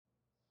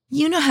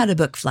You know how to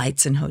book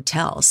flights and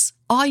hotels.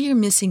 All you're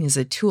missing is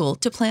a tool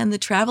to plan the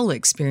travel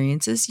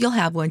experiences you'll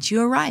have once you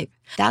arrive.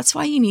 That's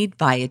why you need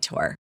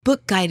Viator.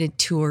 Book guided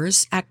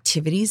tours,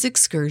 activities,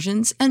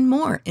 excursions, and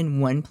more in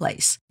one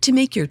place to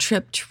make your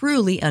trip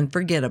truly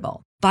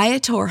unforgettable.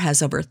 Viator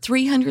has over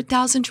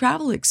 300,000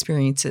 travel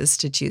experiences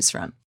to choose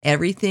from.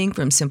 Everything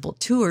from simple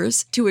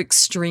tours to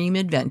extreme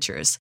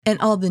adventures and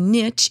all the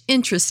niche,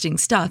 interesting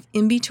stuff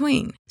in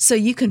between. So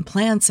you can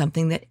plan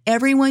something that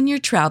everyone you're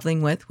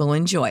traveling with will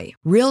enjoy.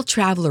 Real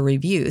traveler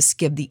reviews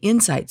give the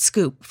inside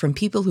scoop from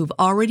people who've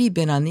already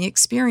been on the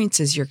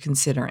experiences you're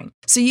considering.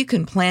 So you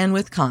can plan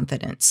with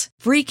confidence.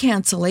 Free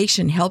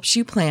cancellation helps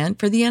you plan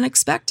for the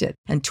unexpected.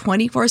 And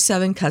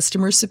 24/7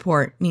 customer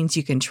support means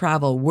you can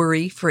travel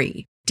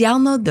worry-free.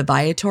 Download the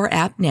Viator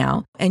app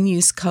now and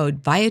use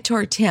code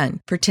Viator10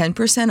 for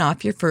 10%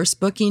 off your first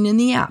booking in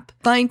the app.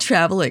 Find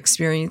travel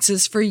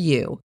experiences for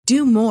you.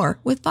 Do more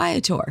with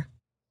Viator.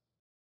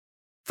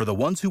 For the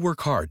ones who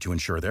work hard to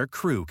ensure their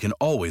crew can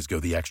always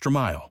go the extra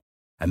mile,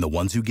 and the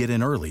ones who get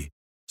in early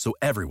so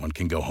everyone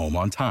can go home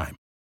on time,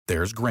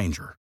 there's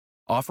Grainger,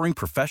 offering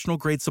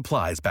professional-grade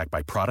supplies backed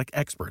by product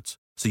experts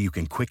so you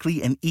can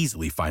quickly and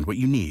easily find what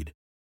you need.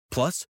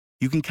 Plus,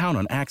 you can count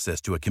on access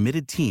to a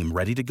committed team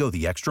ready to go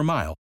the extra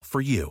mile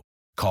for you.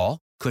 Call,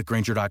 click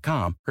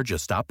Grainger.com, or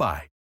just stop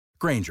by.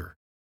 Grainger,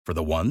 for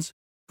the ones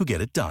who get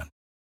it done.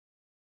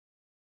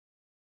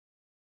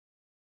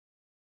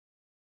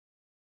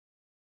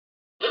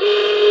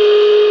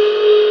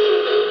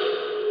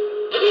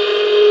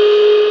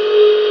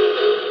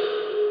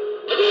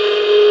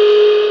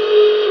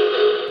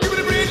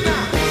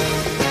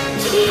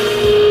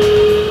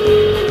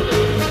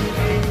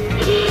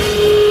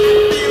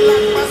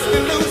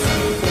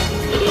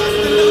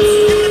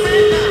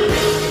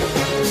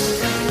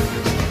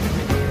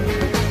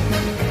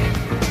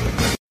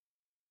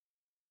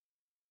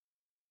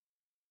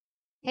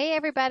 Hey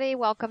everybody,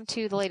 welcome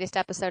to the latest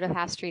episode of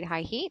Half Street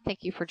High Heat.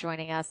 Thank you for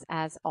joining us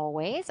as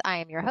always. I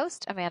am your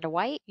host, Amanda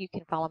White. You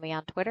can follow me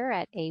on Twitter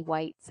at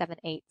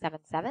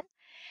awhite7877.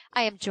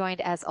 I am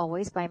joined as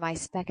always by my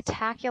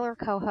spectacular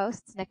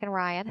co-hosts, Nick and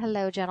Ryan.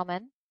 Hello,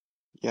 gentlemen.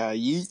 Yeah,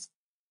 evening.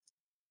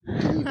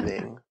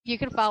 You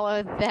can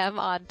follow them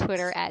on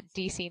Twitter at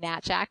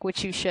DCNatJack,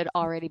 which you should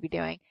already be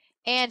doing.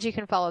 And you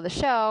can follow the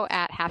show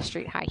at Half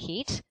Street High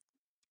Heat.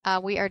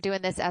 We are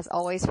doing this, as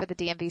always, for the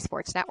DMV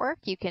Sports Network.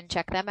 You can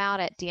check them out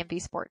at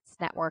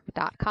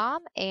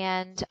dmvsportsnetwork.com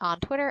and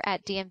on Twitter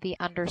at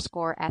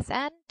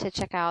DMV_SN to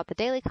check out the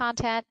daily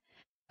content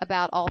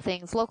about all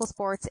things local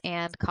sports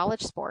and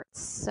college sports.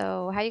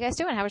 So how you guys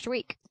doing? How was your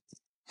week?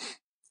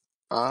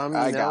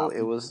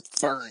 It was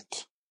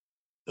burnt.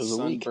 It was a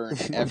week.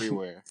 Sunburnt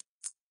everywhere.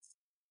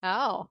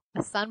 Oh,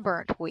 a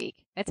sunburnt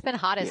week. It's been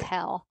hot as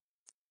hell.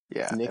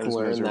 Yeah, it Nick was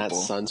learned that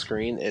miserable.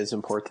 sunscreen is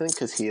important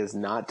because he is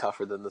not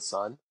tougher than the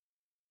sun.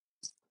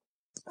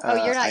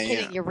 Oh, you're not I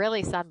kidding. am. You're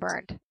really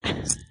sunburned.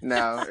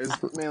 No, it's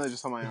mainly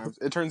just on my arms.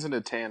 It turns into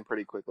tan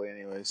pretty quickly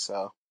anyway,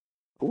 so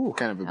Ooh,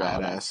 kind of a Oh,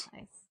 badass. that's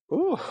nice.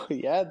 ooh,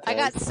 yeah. I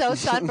got thanks. so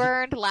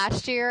sunburned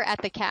last year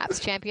at the Caps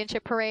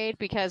championship parade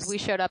because we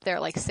showed up there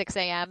at like 6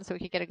 a.m. so we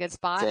could get a good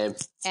spot. Same.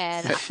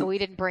 And we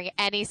didn't bring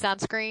any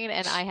sunscreen,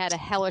 and I had a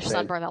hellish Same.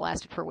 sunburn that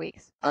lasted for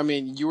weeks. I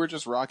mean, you were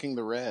just rocking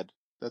the red.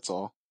 That's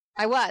all.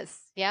 I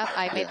was. Yeah,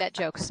 I made Yeah. that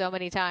joke so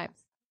many times.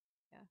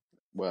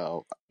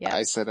 Well, Yeah.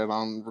 I said it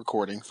on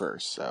recording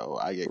first, so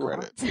I get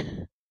credit.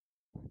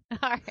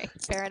 All right,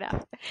 fair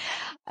enough.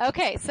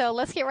 Okay, so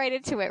let's get right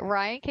into it.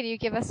 Ryan, can you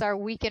give us our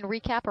weekend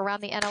recap around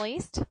the NL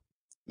East?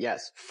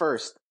 Yes.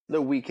 First,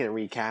 the weekend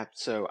recap.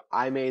 So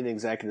I made an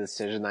executive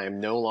decision. I am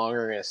no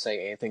longer going to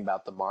say anything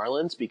about the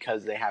Marlins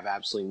because they have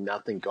absolutely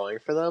nothing going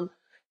for them,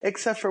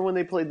 except for when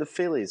they played the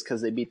Phillies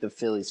because they beat the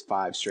Phillies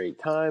 5 straight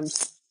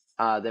times.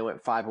 They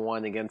went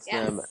 5-1 against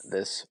them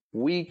this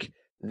week.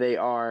 They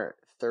are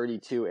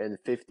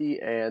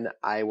 32-50, and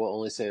I will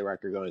only say the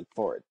record going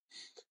forward.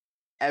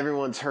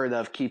 Everyone's heard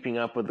of Keeping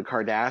Up with the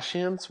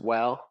Kardashians.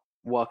 Well,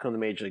 welcome to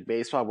Major League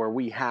Baseball, where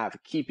we have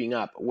Keeping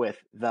Up with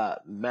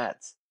the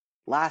Mets.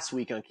 Last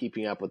week on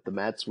Keeping Up with the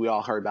Mets, we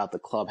all heard about the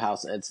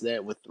clubhouse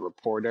incident with the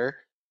reporter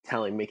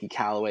telling Mickey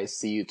Callaway,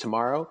 "See you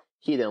tomorrow."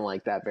 He didn't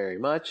like that very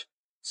much.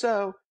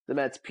 So the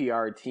Mets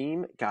PR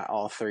team got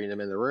all 3 of them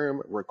in the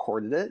room,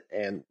 recorded it,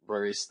 and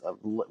released a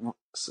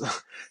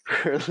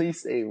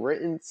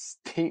written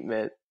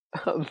statement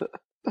of the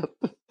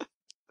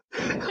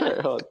All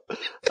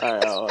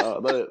right,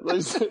 hold on.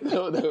 Let's start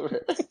that one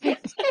over.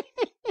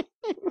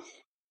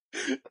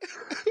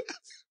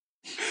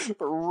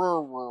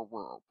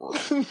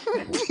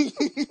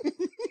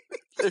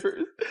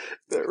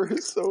 there were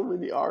so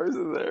many R's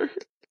in there.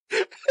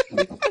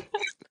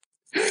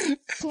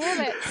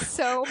 Damn it,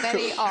 so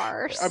many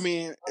R's. I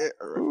mean,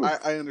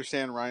 I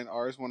understand, Ryan.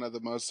 R is one of the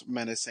most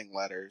menacing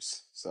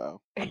letters,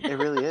 so. It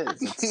really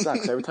is. It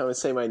sucks. Every time I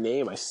say my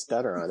name, I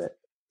stutter on it.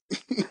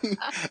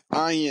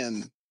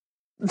 Ian.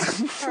 All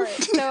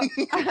right, so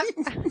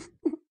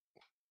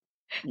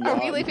Are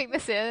we leaving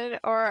this in,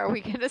 or are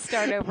we going to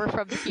start over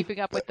from the Keeping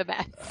Up with the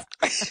Mets?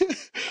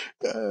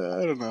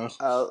 I don't know.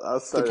 I'll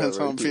start Depends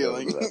over how I'm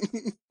feeling.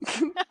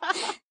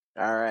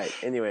 All right.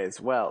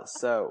 Anyways,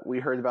 so we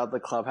heard about the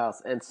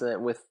clubhouse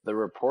incident with the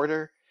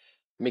reporter,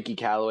 Mickey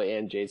Callaway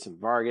and Jason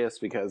Vargas,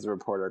 because the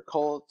reporter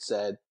Cole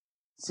said,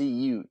 "See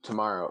you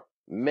tomorrow,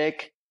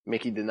 Mick."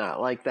 Mickey did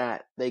not like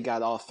that. They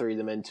got all three of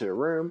them into a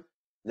room.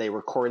 They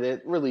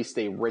recorded, released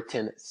a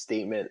written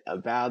statement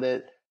about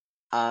it.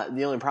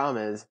 The only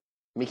problem is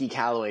Mickey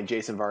Callaway and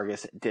Jason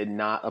Vargas did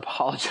not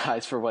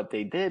apologize for what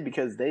they did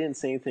because they didn't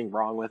say anything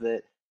wrong with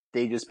it.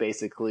 They just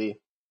basically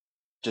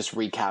just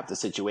recapped the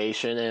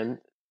situation and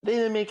they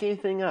didn't make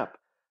anything up.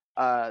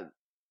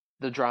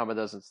 The drama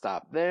doesn't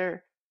stop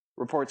there.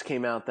 Reports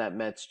came out that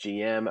Mets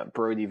GM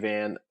Brodie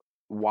Van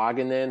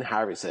Wagenen,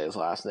 however you say his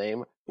last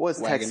name,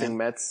 was texting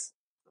Mets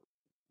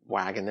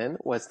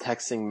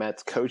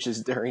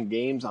coaches during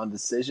games on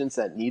decisions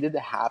that needed to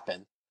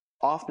happen,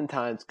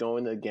 oftentimes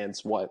going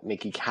against what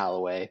Mickey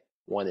Callaway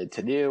wanted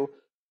to do.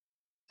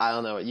 I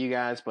don't know about you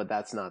guys, but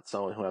that's not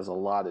someone who has a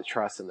lot of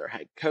trust in their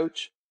head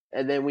coach.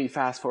 And then we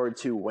fast forward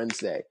to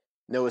Wednesday.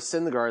 Noah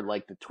Syndergaard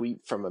liked the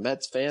tweet from a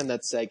Mets fan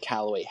that said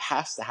Callaway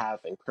has to have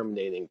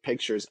incriminating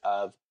pictures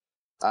of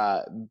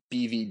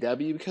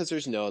BVW because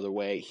there's no other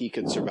way he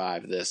could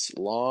survive this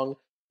long.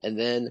 And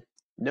then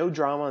no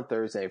drama on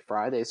Thursday and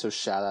Friday, so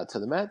shout out to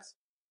the Mets.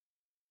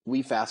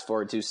 We fast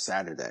forward to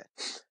Saturday.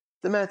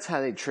 The Mets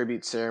had a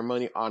tribute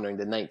ceremony honoring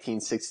the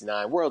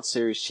 1969 World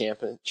Series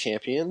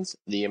champions,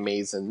 the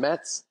Amazing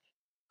Mets.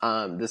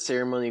 The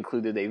ceremony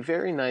included a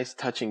very nice,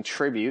 touching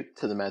tribute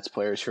to the Mets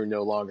players who are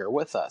no longer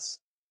with us.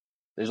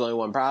 There's only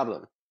one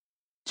problem.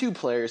 Two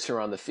players who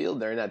were on the field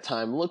during that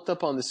time looked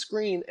up on the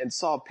screen and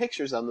saw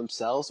pictures of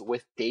themselves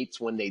with dates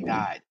when they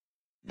died.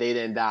 They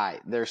didn't die.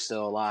 They're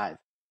still alive.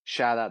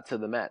 Shout out to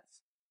the Mets.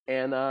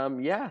 And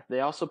they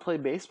also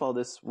played baseball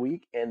this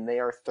week, and they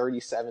are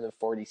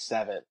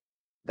 37-47.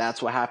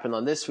 That's what happened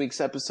on this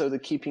week's episode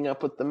of Keeping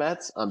Up with the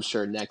Mets. I'm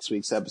sure next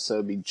week's episode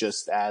will be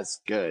just as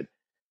good.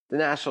 The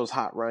Nationals'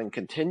 hot run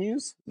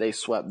continues. They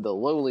swept the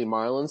lowly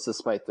Marlins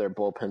despite their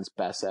bullpen's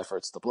best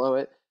efforts to blow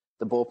it.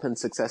 The bullpen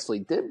successfully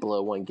did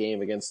blow one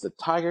game against the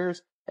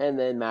Tigers, and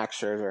then Max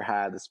Scherzer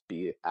had this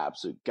be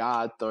absolute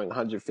god, throwing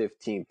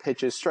 115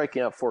 pitches,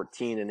 striking out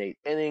 14 in 8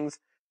 innings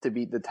to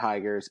beat the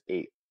Tigers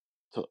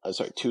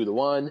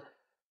 2-1.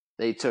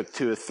 They took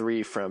 2 of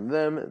 3 from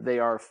them. They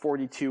are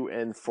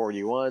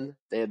 42-41.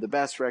 They had the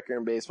best record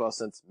in baseball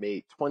since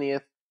May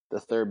 20th, the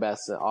third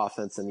best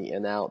offense in the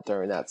NL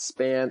during that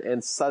span,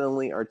 and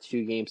suddenly are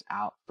 2 games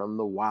out from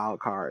the wild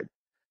card.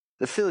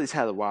 The Phillies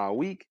had a wild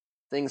week.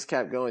 Things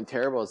kept going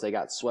terrible as they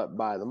got swept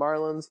by the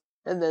Marlins,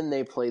 and then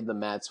they played the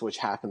Mets, which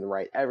happened to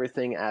right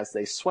everything as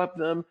they swept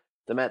them.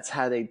 The Mets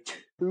had a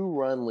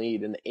 2-run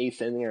lead in the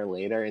 8th inning or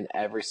later in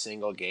every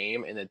single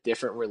game, and a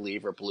different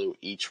reliever blew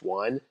each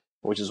one,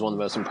 which is one of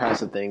the most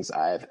impressive things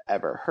I've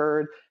ever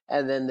heard.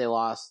 And then they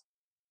lost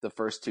the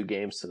first 2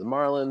 games to the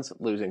Marlins,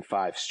 losing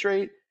 5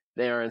 straight.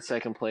 They are in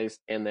second place,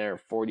 and they're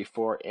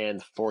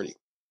 44-40.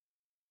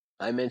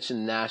 I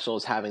mentioned the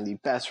Nationals having the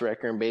best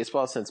record in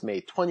baseball since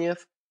May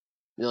 20th.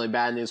 The only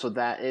bad news with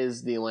that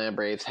is the Atlanta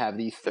Braves have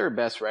the third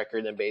best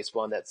record in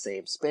baseball in that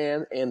same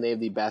span, and they have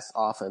the best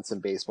offense in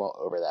baseball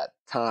over that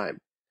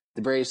time.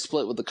 The Braves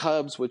split with the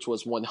Cubs, which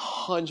was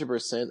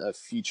 100% a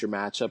future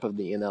matchup of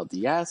the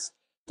NLDS.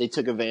 They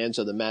took advantage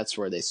of the Mets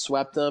where they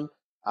swept them.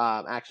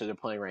 Actually, they're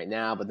playing right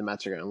now, but the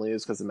Mets are going to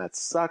lose because the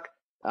Mets suck.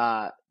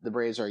 The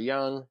Braves are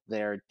young.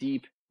 They are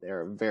deep. They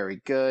are very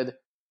good.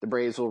 The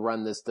Braves will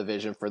run this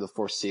division for the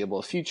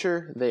foreseeable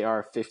future. They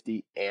are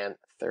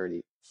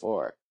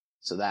 50-34.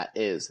 So that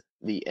is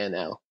the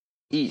NL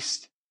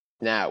East.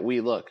 Now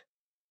we look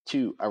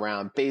to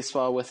around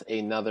baseball with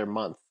another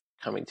month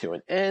coming to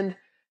an end,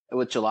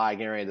 with July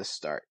getting ready to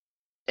start.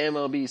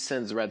 MLB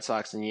sends the Red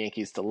Sox and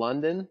Yankees to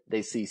London.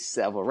 They see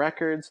several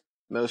records.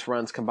 Most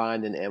runs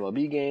combined in an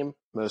MLB game.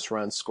 Most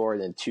runs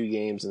scored in 2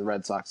 games in the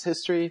Red Sox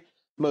history.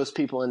 Most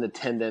people in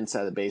attendance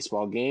at a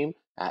baseball game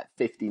at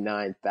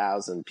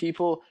 59,000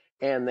 people.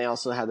 And they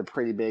also had a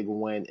pretty big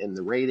win in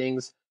the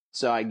ratings.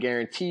 So I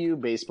guarantee you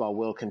baseball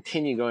will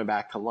continue going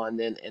back to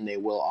London, and they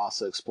will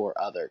also explore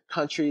other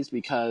countries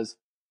because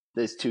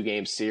this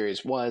 2-game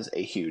series was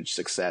a huge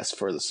success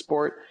for the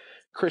sport.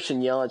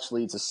 Christian Yelich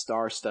leads a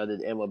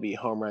star-studded MLB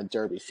home run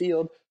derby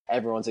field.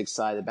 Everyone's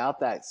excited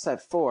about that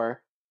except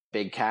for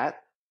Big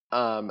Cat.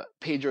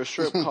 Pedro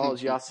Strop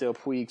calls Yasiel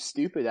Puig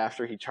stupid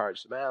after he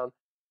charged the mound.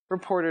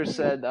 Reporters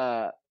said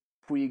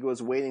Puig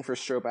was waiting for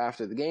Strop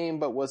after the game,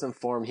 but was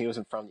informed he was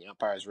in front of the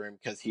umpire's room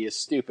because he is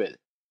stupid.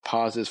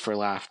 Pauses for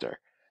laughter.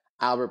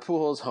 Albert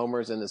Pujols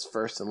homers in his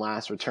first and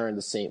last return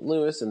to St.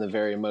 Louis in the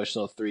very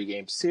emotional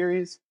 3-game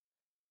series.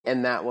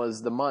 And that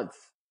was the month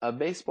of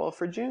baseball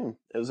for June.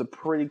 It was a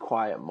pretty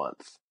quiet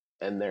month.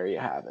 And there you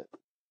have it.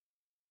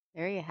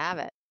 There you have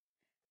it.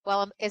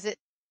 Well, is it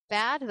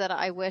bad that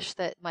I wish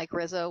that Mike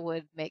Rizzo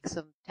would make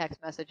some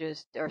text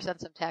messages or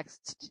send some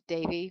texts to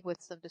Davey with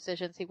some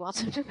decisions he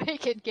wants him to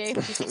make in game?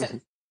 Because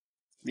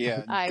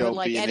yeah, I would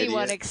like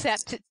anyone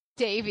except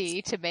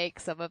Davey to make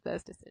some of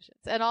those decisions.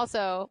 And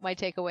also, my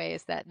takeaway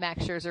is that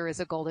Max Scherzer is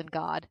a golden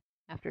god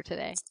after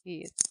today.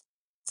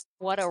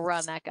 What a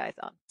run that guy's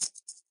on.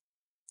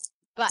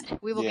 But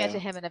we will get to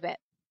him in a bit.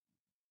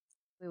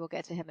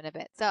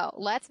 So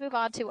let's move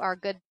on to our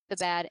good, the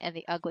bad, and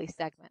the ugly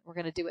segment. We're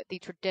going to do it the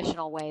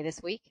traditional way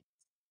this week.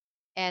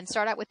 And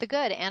start out with the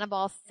good,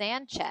 Anibal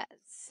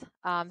Sanchez.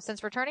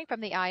 Since returning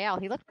from the IL,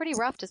 he looked pretty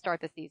rough to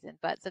start the season.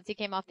 But since he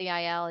came off the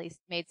IL, he's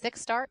made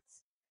 6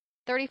 starts,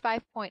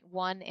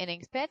 35.1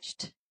 innings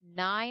pitched,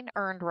 9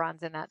 earned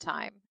runs in that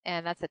time.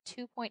 And that's a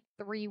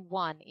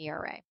 2.31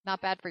 ERA.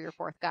 Not bad for your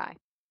 4th guy.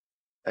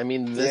 I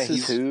mean, this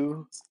is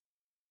who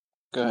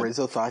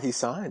Rizzo thought he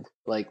signed.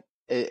 Like,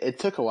 it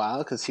took a while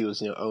because he was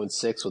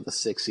 0-6 with a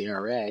 6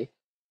 ERA.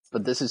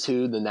 But this is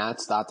who the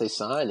Nats thought they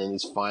signed, and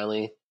he's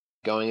finally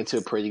going into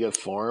a pretty good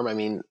form. I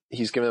mean,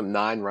 he's given them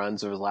 9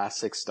 runs over the last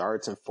 6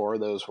 starts, and 4 of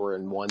those were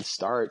in 1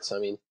 start. So, I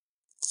mean,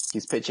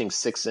 he's pitching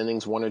 6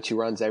 innings, 1 or 2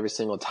 runs every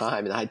single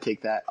time, and I'd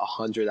take that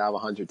 100 out of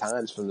 100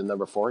 times from the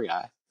number 4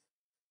 guy.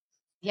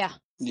 Yeah.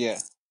 Yeah.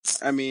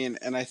 I mean,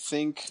 and I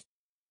think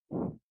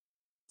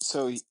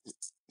so.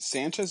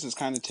 Sanchez has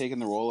kind of taken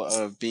the role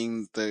of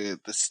being the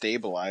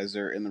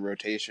stabilizer in the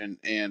rotation,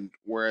 and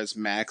whereas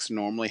Max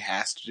normally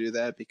has to do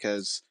that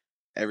because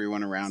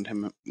everyone around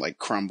him like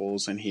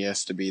crumbles and he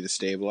has to be the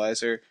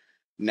stabilizer,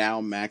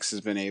 now Max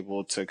has been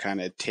able to kind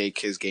of take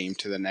his game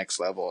to the next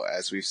level,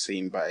 as we've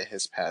seen by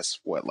his past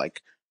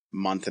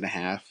month and a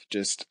half,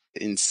 just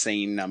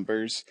insane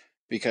numbers,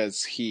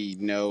 because he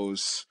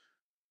knows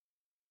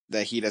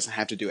that he doesn't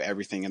have to do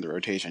everything in the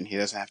rotation. He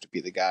doesn't have to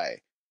be the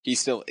guy. He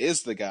still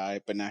is the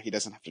guy, but now he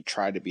doesn't have to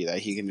try to be that.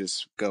 He can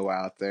just go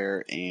out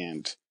there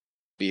and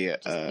be a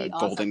awesome.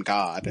 golden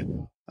god,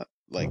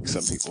 like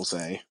some people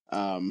say.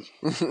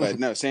 But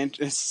no,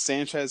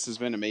 Sanchez has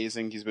been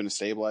amazing. He's been a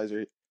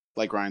stabilizer.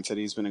 Like Ryan said,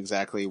 he's been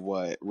exactly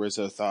what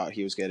Rizzo thought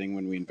he was getting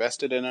when we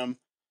invested in him.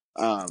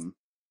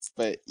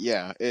 But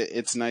yeah,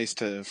 it's nice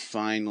to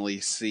finally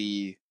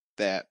see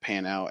that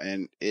pan out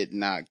and it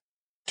not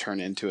turn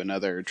into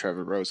another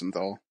Trevor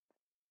Rosenthal.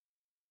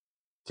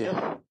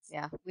 Yeah,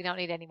 we don't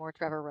need any more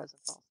Trevor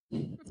Rosenthal.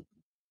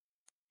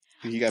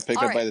 He got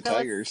picked up by the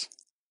Tigers.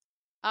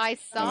 I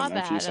saw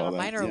that in a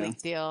minor league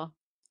deal.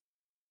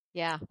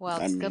 Yeah, well,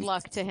 good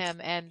luck to him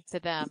and to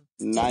them.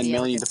 $9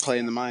 million to play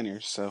in the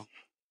minors, so.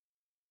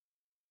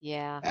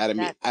 Yeah.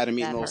 Adam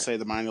Eaton will say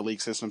the minor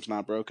league system's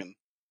not broken.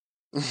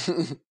 We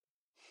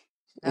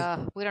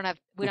don't have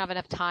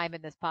enough time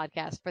in this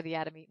podcast for the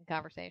Adam Eaton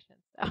conversation.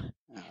 So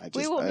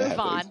we will move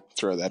on.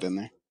 Throw that in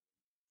there.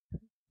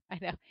 I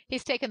know.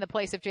 He's taken the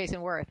place of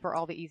Jason Worth for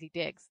all the easy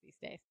digs these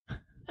days.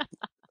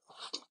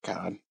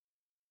 God.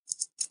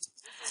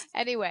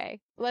 Anyway,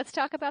 let's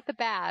talk about the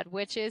bad,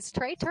 which is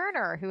Trey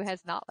Turner, who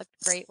has not looked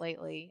great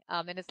lately.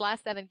 In his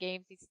last 7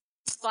 games, his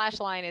slash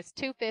line is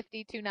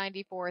 250,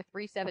 294,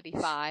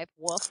 375.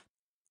 Woof.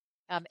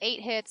 8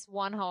 hits,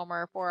 1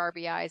 homer, 4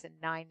 RBIs, and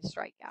 9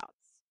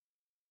 strikeouts.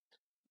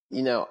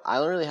 I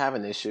don't really have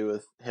an issue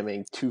with him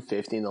hitting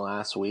 250 in the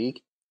last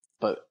week,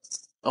 but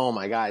oh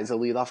my God, he's a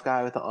leadoff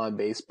guy with an on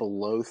base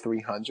below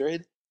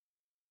 300.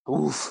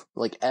 Oof,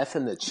 like F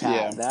in the chat.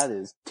 Yeah. That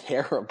is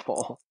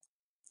terrible.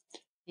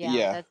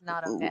 Yeah, that's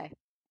not okay.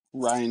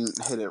 Ryan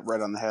hit it right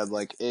on the head.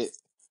 Like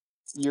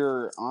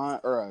your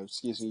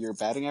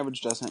batting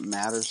average doesn't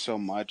matter so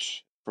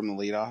much from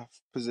the leadoff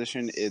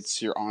position.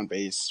 It's your on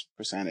base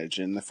percentage,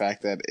 and the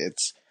fact that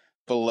it's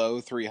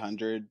below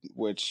 300,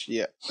 which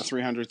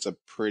 300's a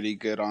pretty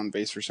good on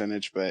base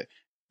percentage, but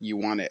you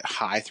want it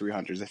high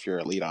 300s if you're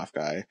a leadoff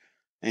guy.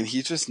 And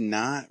he's just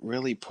not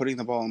really putting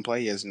the ball in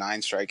play. He has 9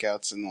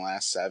 strikeouts in the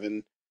last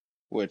 7,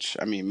 which,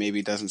 I mean,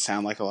 maybe doesn't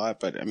sound like a lot,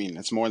 but I mean,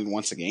 it's more than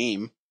once a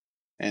game.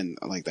 And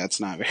like, that's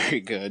not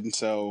very good.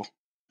 So,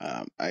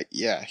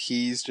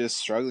 he's just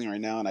struggling right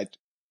now. And I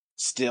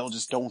still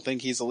just don't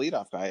think he's a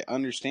leadoff guy. I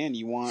understand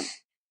you want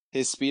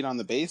his speed on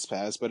the base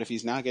pass, but if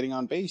he's not getting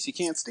on base, you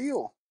can't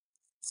steal.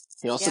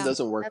 He also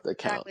doesn't work the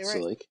count. Exactly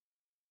right. So like,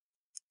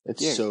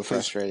 it's so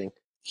frustrating.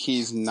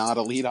 He's not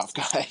a leadoff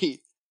guy.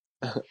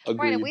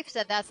 Right, and we've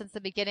said that since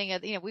the beginning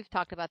of, we've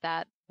talked about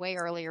that way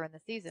earlier in the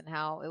season,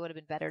 how it would have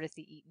been better to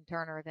see Eaton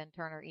Turner than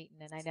Turner Eaton.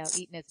 And I know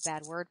Eaton is a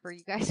bad word for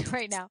you guys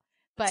right now,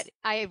 but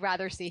I'd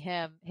rather see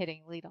him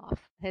hitting leadoff.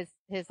 His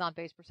on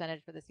base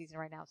percentage for the season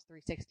right now is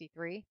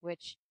 363,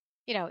 which,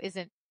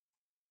 isn't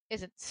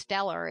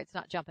stellar. It's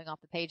not jumping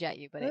off the page at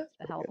you, but it's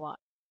a hell of a lot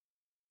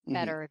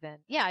better than,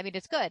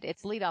 it's good.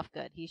 It's leadoff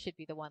good. He should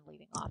be the one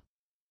leading off.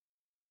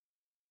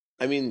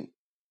 I mean,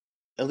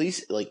 at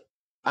least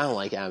I don't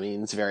like it. I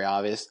mean, it's very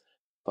obvious,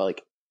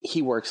 but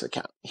he works the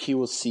count. He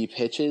will see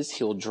pitches.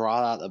 He'll draw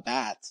out the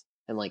bats.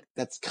 And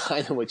that's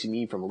kind of what you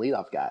need from a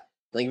leadoff guy.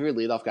 If your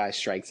leadoff guy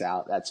strikes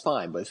out, that's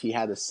fine. But if he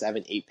had a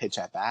 7-8 pitch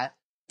at bat,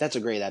 that's a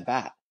great at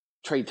bat.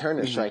 Trey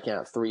Turner's striking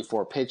out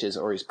 3-4 pitches,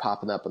 or he's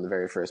popping up on the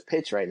very first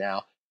pitch right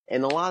now.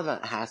 And a lot of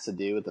that has to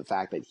do with the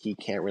fact that he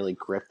can't really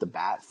grip the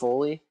bat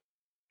fully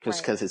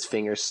because his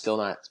finger's still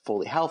not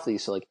fully healthy.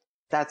 So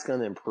that's going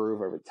to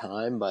improve over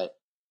time. But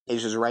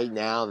it's just right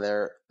now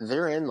they're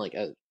in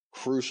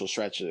crucial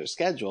stretch of their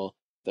schedule.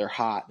 They're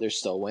hot. They're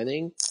still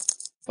winning.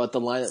 But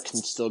the lineup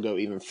can still go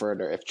even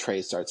further if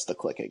Trey starts to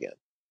click again.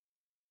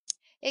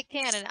 It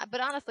can,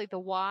 but honestly, the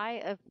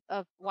why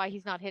of why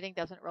he's not hitting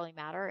doesn't really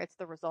matter. It's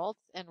the results,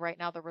 and right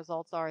now the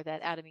results are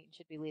that Adam Eaton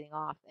should be leading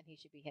off, and he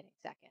should be hitting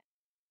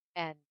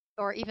second,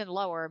 or even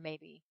lower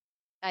maybe.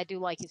 I do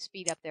like his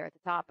speed up there at the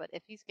top, but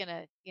if he's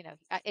gonna,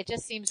 it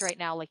just seems right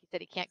now, like you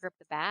said, he can't grip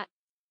the bat,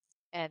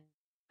 and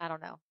I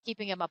don't know,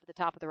 keeping him up at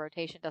the top of the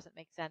rotation doesn't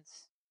make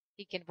sense.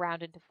 He can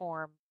round into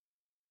form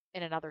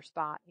in another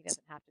spot. He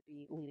doesn't have to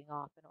be leading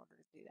off in order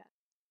to do that.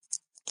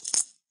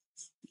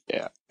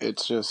 Yeah,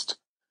 it's just,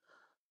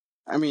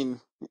 I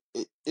mean,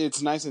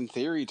 it's nice in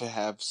theory to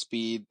have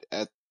speed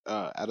at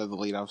out of the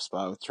leadoff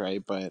spot with Trey,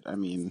 but I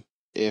mean,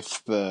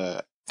 if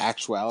the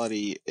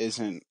actuality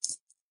isn't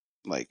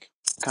like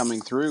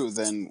coming through,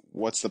 then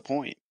what's the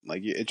point?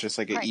 Like, it's just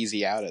like an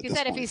easy out at this point. You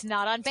said if he's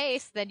not on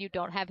base, then you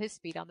don't have his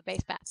speed on the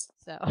base path.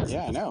 So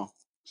yeah, I know.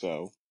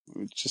 So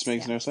it just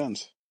makes no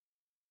sense.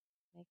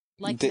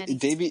 Like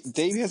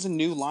Davey has a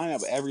new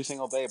lineup every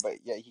single day, but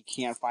yet he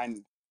can't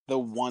find the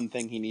one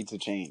thing he needs to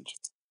change,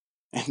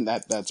 and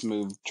that's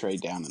move Trey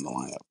down in the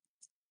lineup.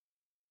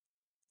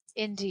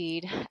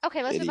 Indeed.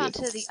 Okay, let's move on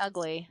to the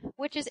ugly,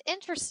 which is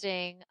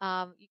interesting.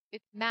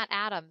 It's Matt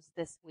Adams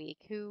this week,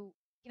 who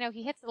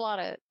he gets a lot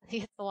of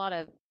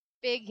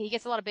big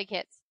hits,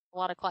 a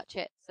lot of clutch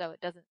hits. So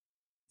it doesn't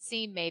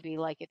seem maybe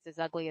like it's as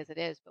ugly as it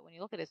is, but when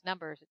you look at his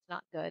numbers, it's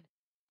not good.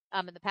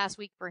 In the past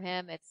week for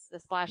him, it's the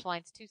slash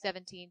line's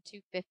 217,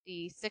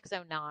 250,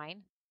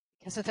 609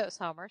 because of those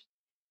homers.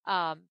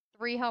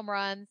 3 home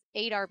runs,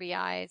 8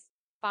 RBIs,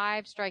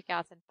 5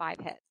 strikeouts, and 5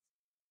 hits.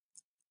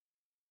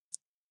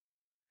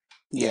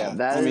 Yeah,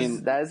 that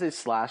is a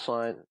slash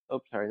line. Oh,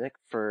 sorry, Nick,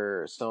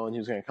 for someone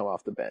who's going to come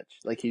off the bench.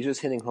 Like, he's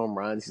just hitting home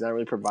runs. He's not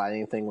really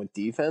providing anything with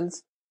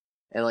defense.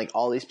 And, like,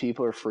 all these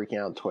people are freaking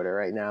out on Twitter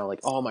right now.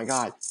 Like, oh, my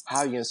God, how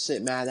are you going to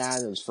sit Matt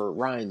Adams for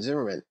Ryan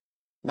Zimmerman?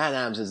 Matt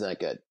Adams isn't that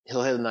good.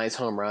 He'll hit a nice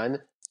home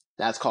run.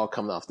 That's called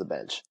coming off the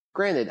bench.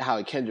 Granted,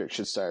 Howie Kendrick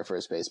should start at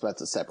first base, but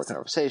that's a separate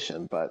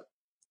conversation. But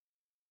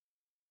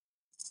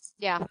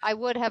yeah, I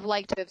would have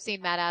liked to have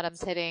seen Matt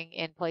Adams hitting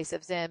in place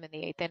of Zim in the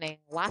 8th inning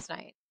last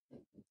night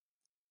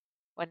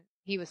when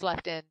he was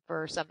left in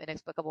for some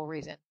inexplicable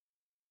reason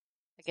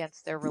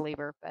against their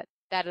reliever. But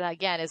that,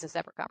 again, is a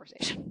separate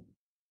conversation.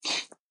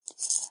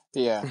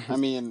 Yeah, I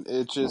mean,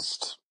 it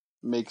just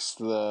makes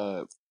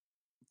the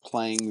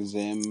playing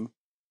Zim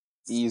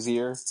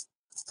easier,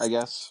 I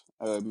guess.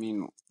 I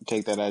mean,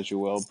 take that as you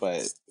will,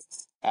 but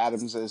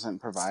Adams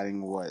isn't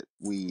providing what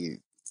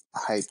we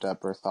hyped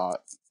up or thought,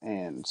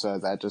 and so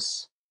that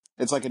just,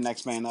 it's like a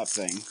next man up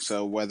thing.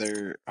 So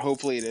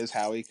hopefully it is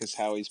Howie, because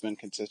Howie's been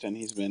consistent,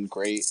 he's been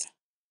great,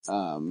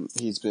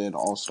 he's been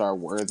all-star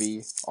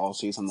worthy all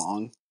season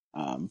long,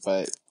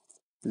 but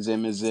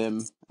Zim is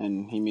Zim,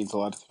 and he means a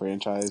lot to the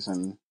franchise,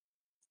 and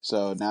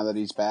so now that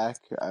he's back,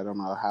 I don't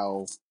know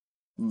how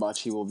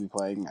much he will be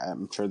playing.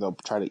 I'm sure they'll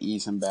try to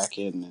ease him back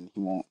in, and he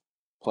won't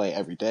play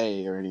every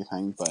day or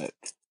anything, but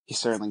he's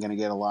certainly going to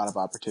get a lot of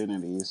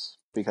opportunities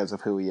because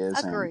of who he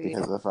is. Agreed.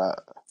 And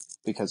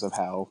because of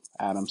how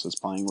Adams is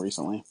playing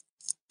recently.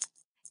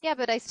 Yeah,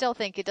 but I still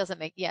think it doesn't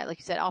make, like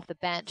you said, off the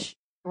bench,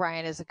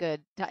 Ryan is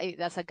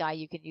that's a guy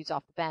you can use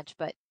off the bench,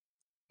 but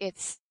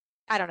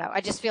I don't know.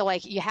 I just feel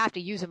like you have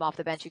to use him off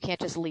the bench. You can't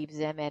just leave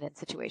Zim in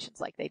situations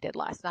like they did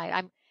last night.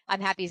 I'm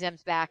happy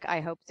Zim's back.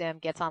 I hope Zim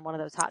gets on one of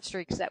those hot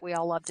streaks that we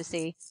all love to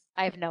see.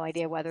 I have no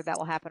idea whether that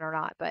will happen or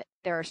not, but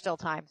there are still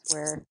times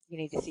where you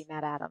need to see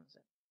Matt Adams.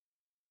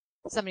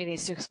 Somebody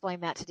needs to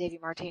explain that to Davey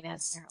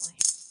Martinez,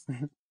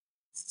 apparently.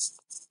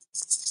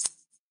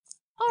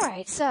 All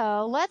right,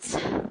 so let's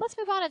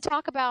move on and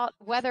talk about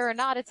whether or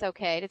not it's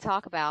okay to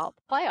talk about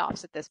the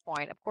playoffs at this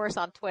point. Of course,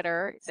 on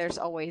Twitter, there's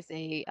always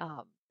a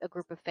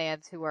group of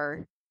fans who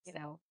are,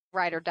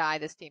 ride or die.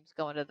 This team's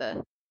going to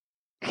the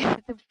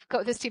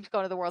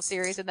World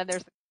Series, and then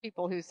there's the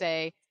people who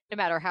say no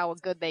matter how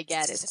good they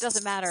get, it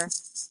doesn't matter.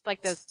 It's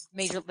like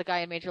the guy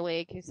in Major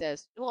League who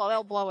says, well,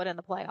 they'll blow it in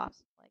the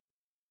playoffs. Like,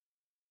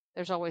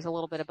 there's always a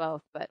little bit of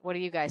both. But what do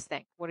you guys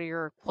think? What are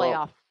your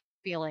playoff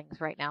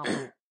feelings right now?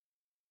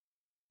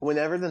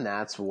 Whenever the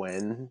Nats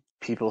win,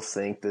 people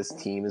think this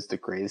team is the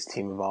greatest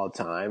team of all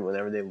time.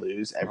 Whenever they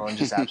lose, everyone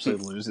just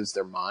absolutely loses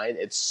their mind.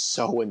 It's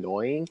so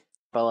annoying.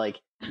 But,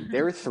 like,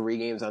 they were 3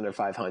 games under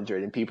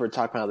 500, and people are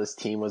talking about how this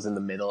team was in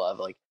the middle of,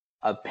 like,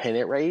 a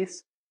pennant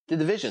race. The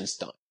division's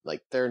done.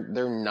 Like, they're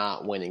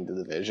not winning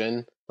the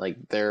division. Like,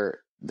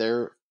 they're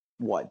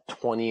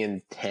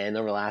 20-10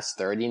 over the last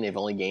 30, and they've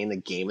only gained a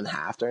game and a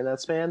half during that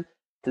span.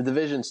 The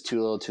division's too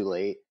little, too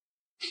late.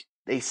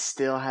 They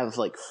still have,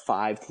 like,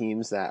 5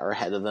 teams that are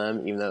ahead of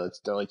them, even though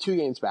they're only 2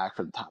 games back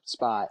for the top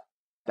spot.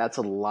 That's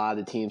a lot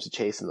of teams to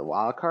chase in the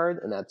wild card,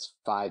 and that's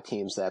 5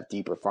 teams that have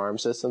deeper farm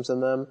systems in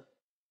them.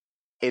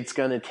 It's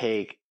going to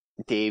take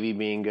Davey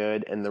being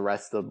good and the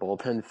rest of the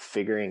bullpen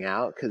figuring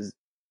out, because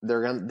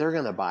they're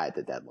going to buy at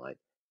the deadline.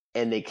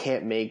 And they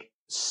can't make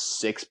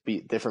 6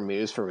 different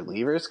moves for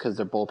relievers because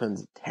their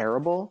bullpen's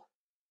terrible.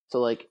 So,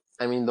 like,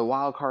 I mean, the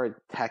wild card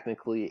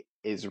technically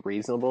is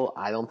reasonable.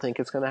 I don't think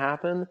it's going to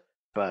happen,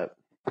 but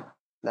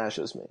that's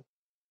just me.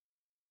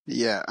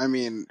 Yeah, I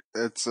mean,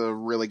 it's a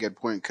really good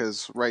point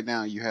because right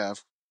now you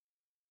have,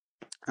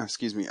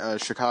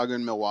 Chicago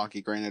and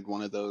Milwaukee. Granted,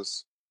 one of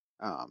those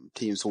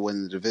teams will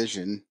win the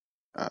division,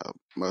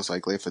 most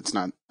likely if it's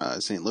not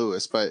St.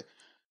 Louis. But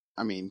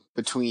I mean,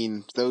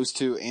 between those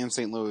two and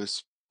St.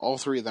 Louis, all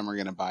three of them are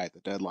going to buy at the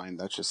deadline.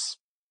 That's just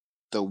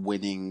the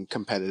winning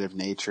competitive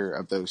nature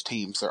of those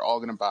teams. They're all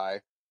going to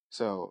buy.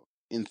 So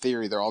in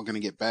theory, they're all going to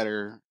get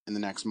better in the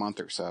next month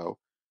or so.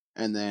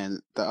 And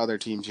then the other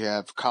teams, you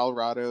have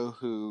Colorado,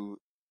 who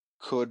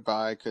could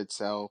buy, could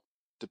sell,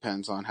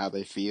 depends on how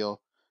they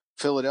feel.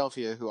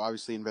 Philadelphia, who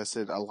obviously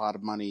invested a lot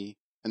of money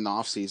in the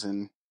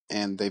offseason,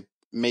 and they've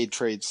made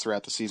trades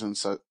throughout the season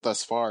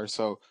thus far.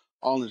 So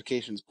all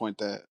indications point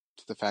to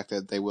the fact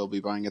that they will be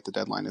buying at the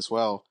deadline as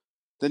well.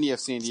 Then you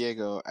have San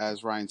Diego,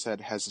 as Ryan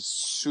said, has a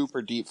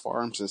super deep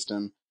farm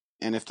system.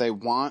 And if they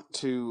want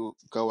to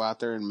go out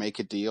there and make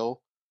a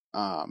deal,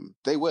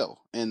 they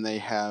will. And they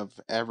have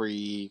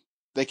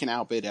they can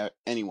outbid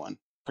anyone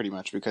pretty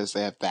much because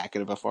they have that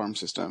good of a farm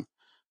system.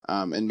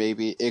 And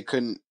maybe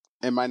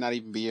it might not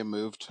even be a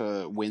move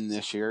to win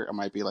this year. It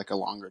might be like a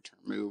longer term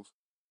move,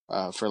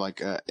 for like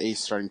a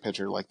ace starting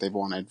pitcher like they've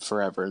wanted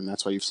forever. And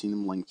that's why you've seen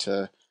them linked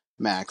to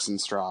Max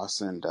and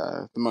Strauss. And,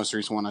 the most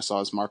recent one I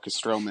saw is Marcus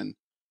Stroman,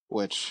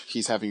 which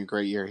he's having a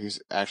great year.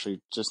 He's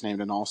actually just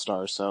named an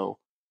all-star. So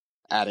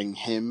adding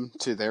him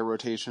to their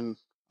rotation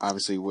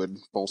obviously would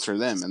bolster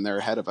them, and they're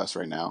ahead of us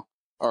right now.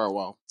 Or,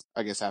 well,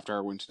 I guess after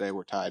our win today,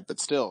 we're tied. But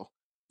still,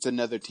 it's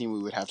another team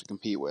we would have to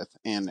compete with.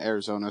 And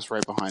Arizona's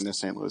right behind us.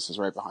 St. Louis is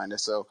right behind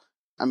us. So,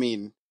 I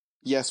mean,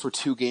 yes, we're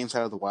 2 games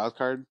out of the wild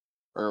card,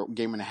 or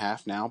game and a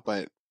half now,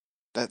 but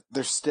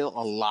there's still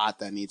a lot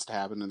that needs to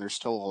happen, and there's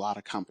still a lot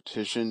of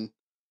competition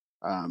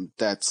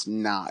that's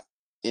not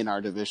in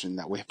our division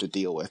that we have to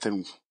deal with.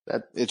 And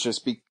that it's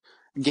just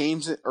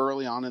games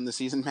early on in the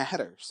season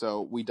matter.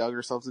 So we dug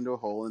ourselves into a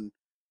hole, and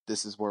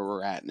this is where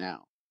we're at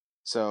now.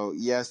 So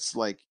yes,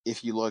 like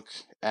if you look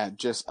at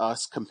just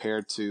us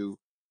compared to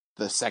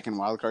the second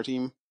wildcard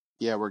team,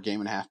 yeah, we're game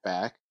and a half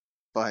back,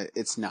 but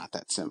it's not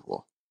that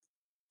simple.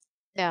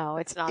 No,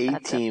 it's not 8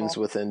 that simple. teams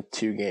within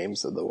 2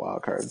 games of the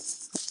wild card.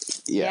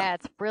 Yeah,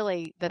 it's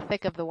really the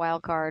thick of the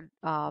wild card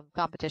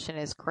competition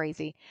is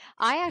crazy.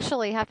 I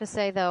actually have to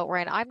say though,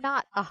 Ryan, I'm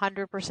not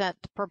 100%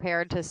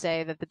 prepared to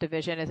say that the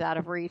division is out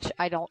of reach.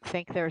 I don't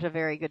think there's a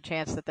very good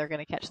chance that they're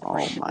going to catch the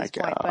Braves at this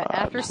point. But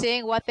after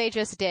seeing what they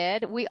just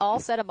did, we all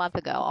said a month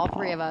ago, all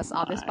 3 of us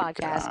on this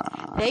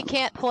podcast, they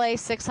can't play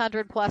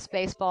 600 plus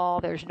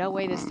baseball. There's no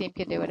way this team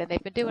can do it, and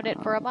they've been doing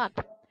it for a month.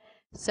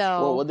 So,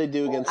 well, what did they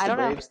do against the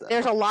Braves, then?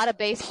 There's a lot of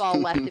baseball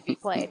left to be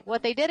played.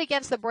 What they did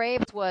against the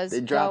Braves was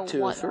they dropped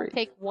 2 or 3.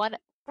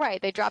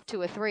 They dropped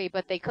 2 or 3,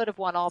 but they could have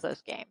won all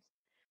those games.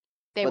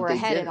 They were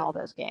ahead in all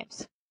those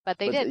games, but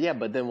they did. Yeah,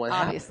 but then what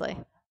obviously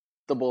happened?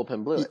 The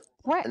bullpen blew it.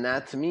 Right, and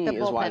that to me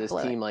is why this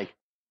team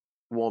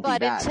won't be back.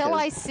 But until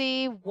I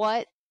see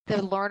what the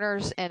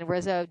Lerners and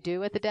Rizzo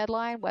do at the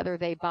deadline, whether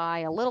they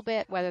buy a little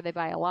bit, whether they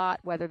buy a lot,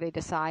 whether they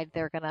decide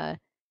they're going to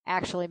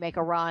actually make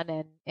a run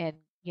and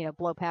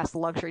blow past the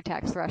luxury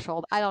tax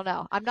threshold. I don't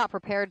know. I'm not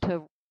prepared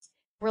to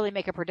really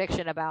make a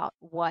prediction about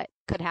what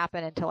could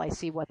happen until I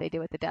see what they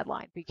do at the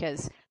deadline,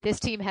 because this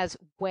team has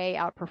way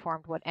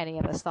outperformed what any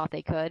of us thought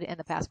they could in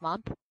the past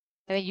month.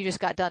 I mean, you just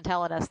got done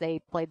telling us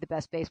they played the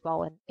best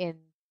baseball in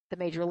the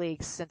major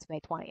leagues since May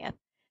 20th.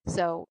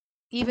 So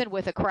even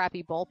with a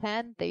crappy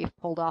bullpen, they've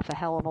pulled off a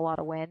hell of a lot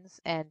of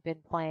wins and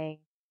been playing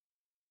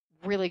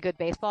really good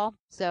baseball.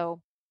 So,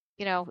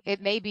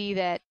 it may be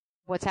that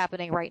what's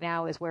happening right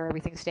now is where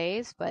everything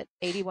stays, but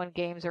 81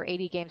 games or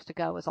 80 games to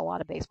go is a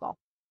lot of baseball.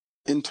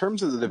 In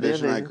terms of the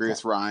division, I agree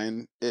with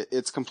Ryan.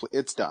 It's complete.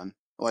 It's done.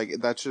 Like,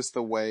 that's just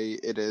the way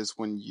it is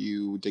when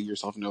you dig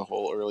yourself into a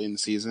hole early in the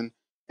season.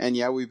 And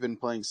yeah, we've been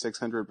playing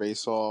 600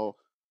 baseball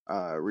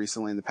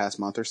recently in the past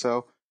month or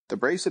so. The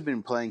Braves have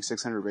been playing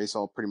 600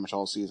 baseball pretty much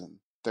all season.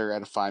 They're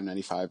at a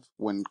 595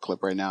 win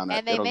clip right now,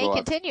 and they may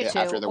continue to,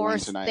 after the or win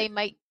tonight.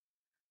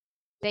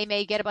 They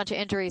may get a bunch of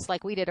injuries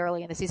like we did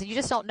early in the season. You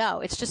just don't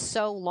know. It's just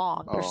so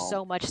long. There's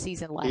so much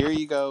season left. Here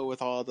you go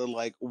with all the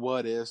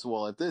what ifs.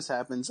 Well, if this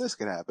happens, this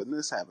could happen.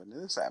 This happened.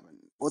 This happened.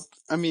 What?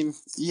 I mean,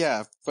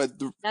 yeah, but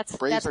the that's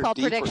Braves called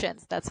are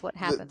predictions. That's what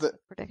happens. With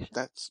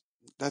predictions.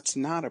 That's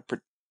not a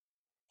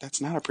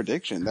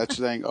prediction. That's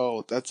saying,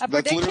 that's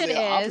prediction literally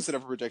the opposite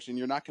of a prediction.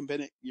 You're not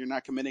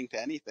committing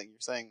to anything. You're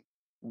saying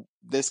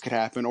this could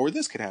happen or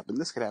this could happen.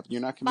 This could happen.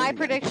 You're not committing. My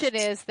prediction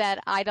is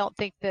that I don't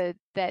think that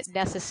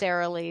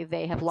necessarily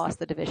they have lost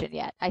the division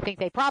yet. I think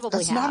they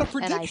probably have. That's not a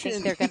prediction. And I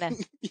think they're going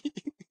to.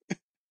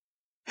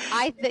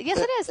 Yes,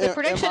 it is. The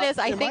prediction is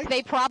I think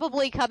they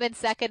probably come in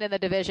second in the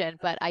division,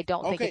 but I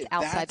don't think it's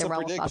outside the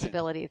realm of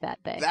possibility that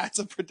they. That's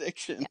a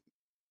prediction. Yeah.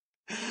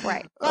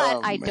 Right.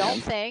 But I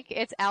don't think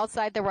it's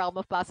outside the realm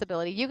of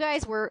possibility. You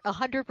guys were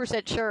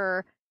 100%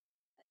 sure,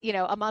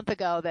 a month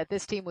ago that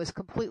this team was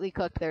completely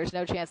cooked. There's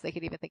no chance they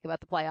could even think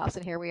about the playoffs.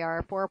 And here we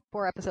are 4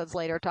 episodes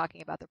later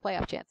talking about their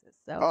playoff chances.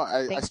 So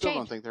I still change.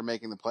 don't think they're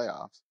making the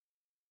playoffs.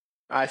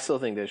 I still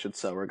think they should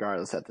sell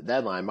regardless at the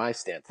deadline. My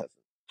stance hasn't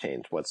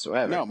changed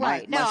whatsoever. No,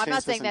 Right. No, I'm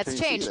not stance saying hasn't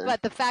that's changed, either.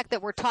 but the fact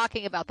that we're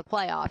talking about the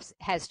playoffs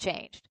has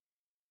changed.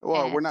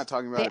 Well, And we're not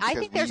talking about it I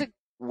think there's because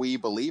we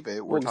believe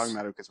it. We're talking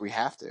about it because we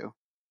have to.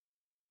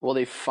 Well,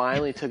 they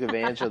finally took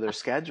advantage of their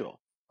schedule,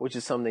 which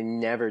is something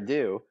they never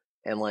do.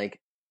 And like,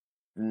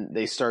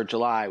 they start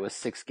July with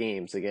 6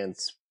 games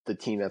against the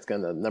team that's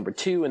going to number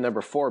 2 and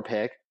number 4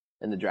 pick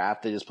in the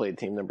draft. They just played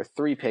team number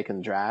 3 pick in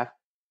the draft.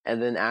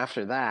 And then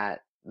after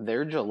that,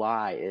 their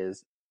July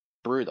is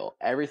brutal.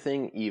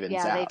 Everything evens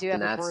out. They do have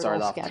and a that brutal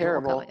started off schedule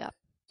terrible. coming up.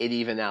 It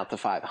evened out to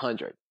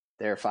 500.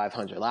 They were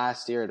 500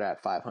 last year. They're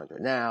at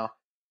 500 now.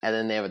 And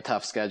then they have a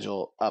tough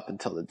schedule up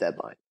until the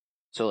deadline.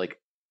 So like,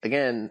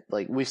 again,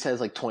 like we've said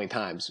this like 20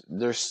 times,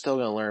 they're still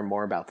going to learn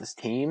more about this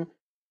team.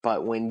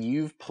 But when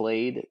you've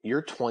played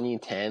your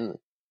 2010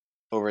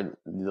 over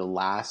the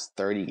last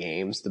 30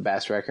 games, the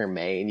best record in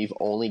May, and you've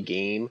only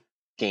gained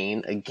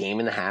a game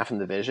and a half in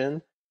the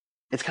division,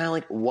 it's kind of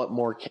like, what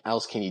more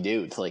else can you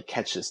do to like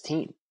catch this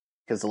team?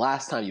 Because the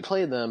last time you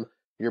played them,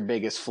 your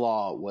biggest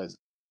flaw was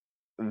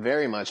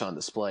very much on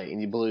display,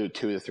 and you blew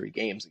 2 to 3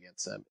 games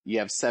against them. You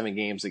have 7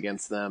 games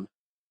against them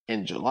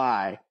in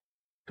July.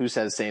 Who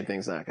says the same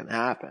thing's not going to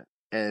happen?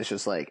 And it's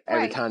just like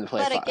every time they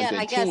play a good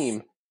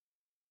team,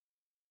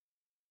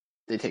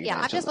 they take advantage.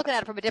 Yeah, I'm just of looking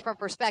at it from a different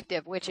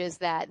perspective, which is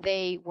that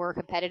they were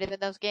competitive in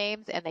those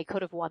games and they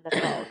could have won them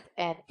both.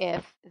 And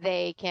if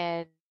they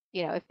can,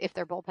 if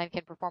their bullpen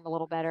can perform a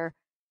little better,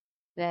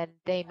 then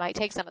they might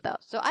take some of those.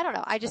 So I don't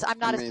know. I'm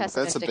not as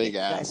pessimistic as you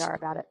guys are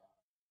about it.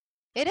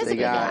 It is a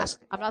big ask.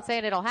 I'm not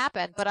saying it'll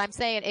happen, but I'm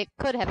saying it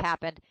could have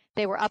happened.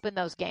 They were up in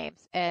those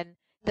games, and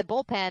the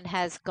bullpen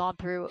has gone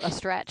through a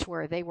stretch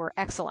where they were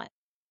excellent,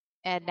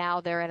 and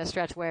now they're in a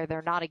stretch where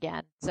they're not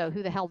again. So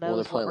who the hell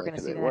knows what we're going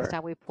to see the next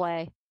time we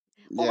play?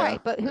 Well, Yeah.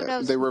 right, but who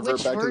knows They revert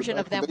which back to the version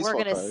back of them the we're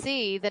going to baseball card.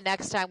 see the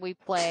next time we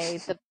play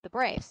the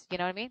Braves. You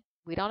know what I mean?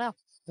 We don't know.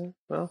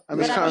 Well, I mean,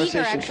 this But I'm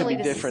eager conversation could actually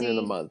be to different in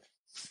a see- month.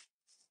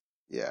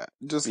 Yeah,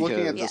 just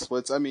looking at Because- the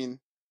splits, I mean,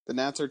 the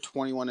Nats are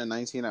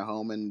 21-19 at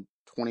home and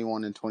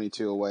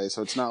 21-22 away.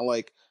 So it's not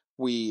like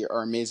we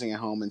are amazing at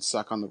home and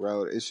suck on the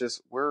road. It's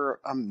just we're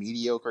a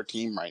mediocre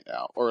team right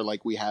now, or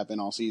like we have been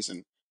all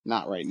season.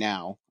 Not right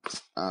now,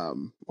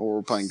 or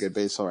we're playing good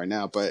baseball right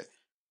now. But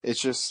it's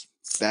just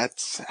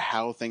that's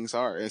how things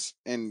are.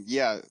 And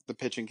yeah, the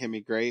pitching can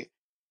be great.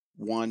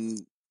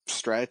 One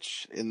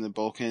stretch in the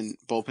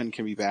bullpen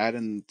can be bad,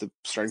 and the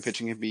starting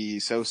pitching can be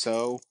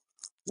so-so.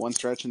 One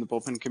stretch in the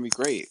bullpen can be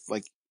great.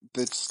 Like,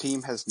 this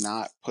team has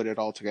not put it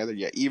all together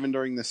yet. Even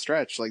during the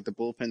stretch, like, the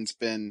bullpen's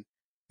been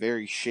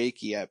very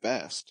shaky at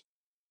best.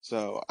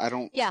 So I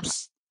don't Yeah,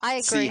 I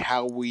agree. see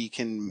how we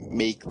can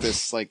make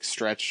this like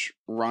stretch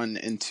run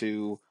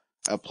into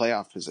a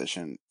playoff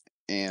position.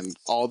 And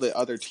all the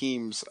other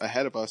teams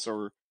ahead of us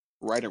or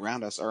right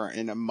around us are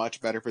in a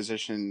much better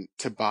position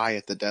to buy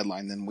at the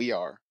deadline than we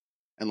are,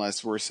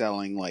 unless we're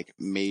selling like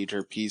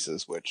major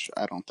pieces, which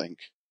I don't think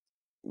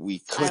we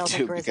could don't do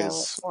think Rizzo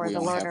because or we the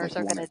only have Lerners like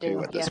are 1 gonna or 2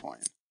 do, at this yeah.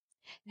 point.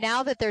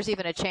 Now that there's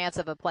even a chance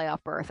of a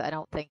playoff berth, I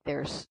don't think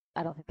they're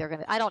going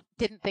to.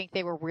 Didn't think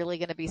they were really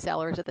going to be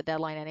sellers at the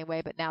deadline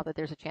anyway. But now that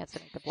there's a chance to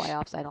make the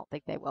playoffs, I don't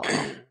think they will.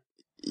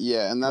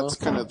 Yeah, and that's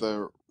Well, kind of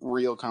the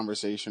real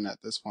conversation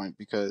at this point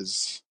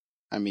because,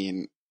 I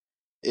mean,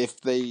 if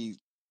they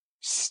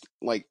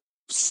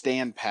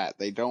stand pat,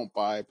 they don't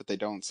buy, but they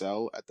don't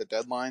sell at the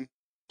deadline,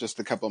 just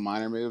a couple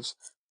minor moves,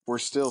 we're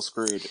still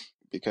screwed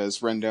because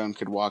Rendon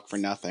could walk for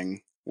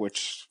nothing,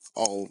 which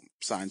all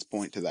signs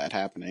point to that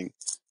happening,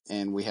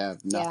 and we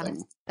have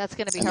nothing. That's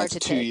going to be And hard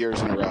that's to 2 take.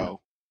 years in a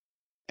row.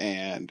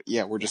 And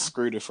yeah, we're just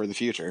screwed for the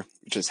future,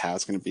 which is how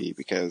it's going to be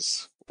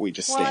because we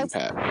just Well, stand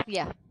pat.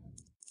 Yeah.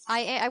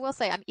 I will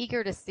say I'm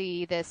eager to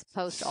see this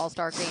post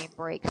All-Star game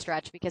break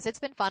stretch because it's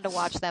been fun to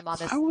watch them on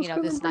this, I was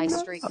gonna this bring nice that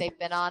streak up. they've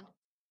been on.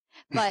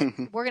 But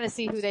we're going to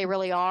see who they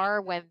really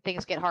are when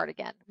things get hard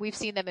again. We've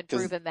seen them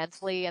improve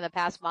immensely in the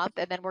past month,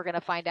 and then we're going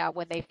to find out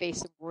when they face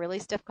some really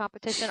stiff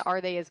competition, are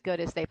they as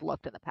good as they've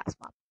looked in the past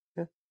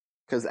month?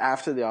 Because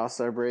after the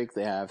All-Star break,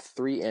 they have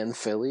 3 in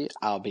Philly.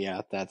 I'll be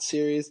at that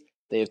series.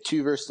 They have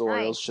 2 versus the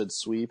Orioles, should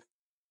sweep.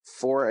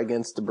 4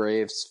 against the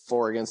Braves,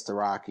 4 against the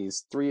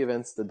Rockies, 3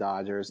 against the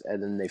Dodgers,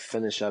 and then they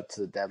finish up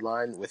to the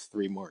deadline with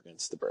 3 more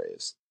against the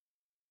Braves.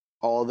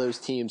 All those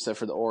teams, except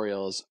for the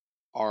Orioles,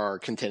 are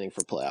contending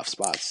for playoff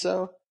spots.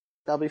 So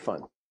that'll be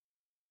fun.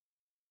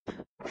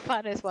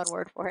 Fun is one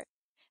word for it.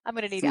 I'm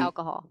going to need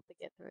alcohol to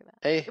get through that.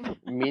 Hey,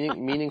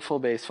 meaningful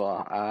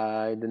baseball.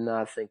 I did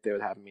not think they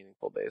would have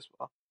meaningful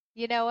baseball.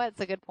 You know what?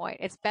 It's a good point.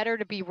 It's better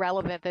to be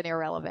relevant than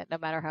irrelevant, no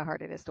matter how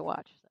hard it is to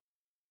watch.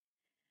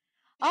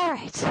 All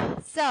right,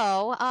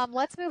 so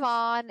let's move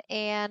on.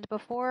 And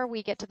before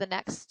we get to the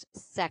next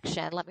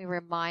section, let me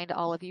remind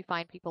all of you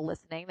fine people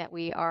listening that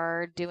we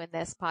are doing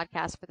this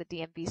podcast for the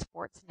DMV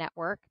Sports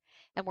Network,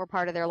 and we're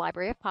part of their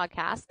library of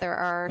podcasts. There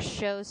are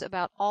shows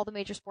about all the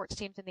major sports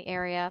teams in the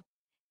area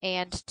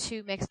and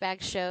 2 mixed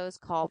bag shows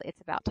called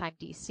It's About Time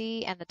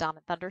DC and the Dom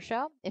and Thunder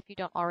Show. If you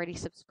don't already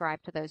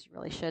subscribe to those, you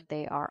really should.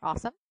 They are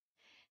awesome.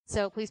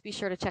 So please be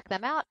sure to check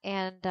them out,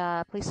 and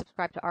please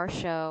subscribe to our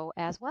show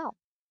as well.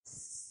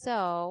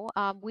 So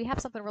we have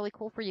something really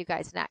cool for you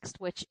guys next,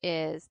 which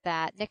is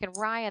that Nick and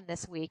Ryan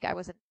this week, I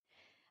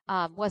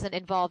wasn't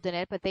involved in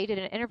it, but they did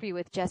an interview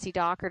with Jesse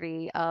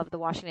Dougherty of the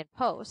Washington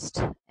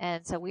Post,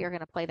 and so we are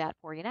going to play that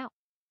for you now.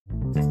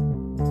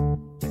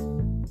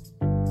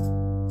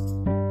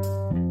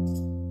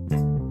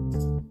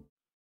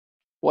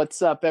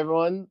 What's up,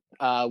 everyone?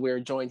 We're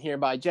joined here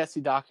by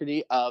Jesse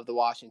Dougherty of the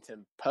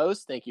Washington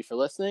Post. Thank you for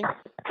listening.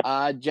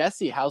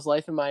 Jesse, how's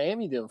life in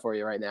Miami doing for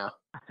you right now?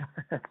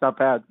 It's not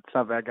bad. It's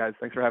not bad, guys.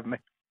 Thanks for having me.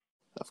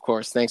 Of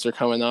course. Thanks for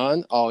coming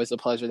on. Always a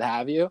pleasure to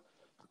have you.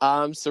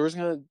 So we're just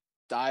going to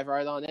dive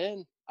right on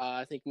in.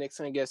 I think Nick's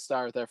going to get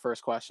started with our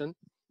first question.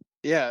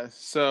 Yeah,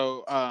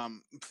 so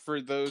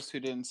for those who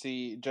didn't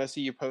see,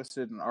 Jesse, you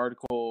posted an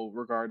article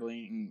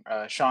regarding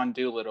Sean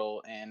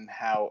Doolittle and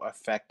how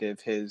effective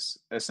his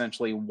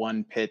essentially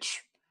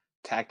one-pitch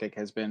tactic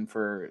has been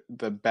for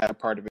the better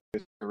part of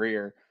his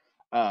career.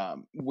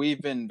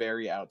 We've been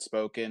very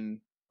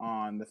outspoken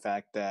on the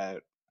fact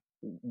that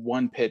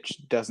one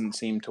pitch doesn't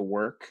seem to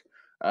work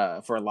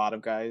for a lot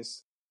of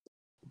guys.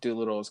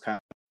 Doolittle is kind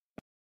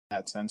of in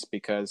that sense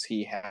because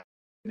he has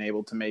been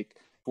able to make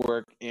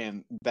work,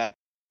 and that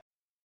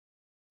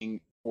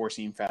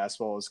four-seam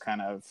fastball is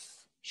kind of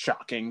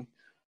shocking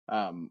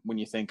when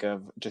you think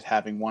of just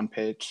having one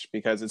pitch,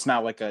 because it's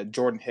not like a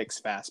Jordan Hicks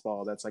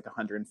fastball that's like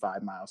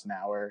 105 miles an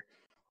hour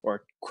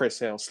or Chris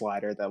Sale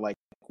slider that like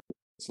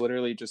it's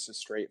literally just a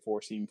straight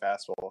four-seam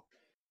fastball.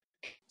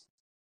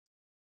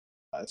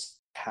 That's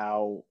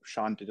how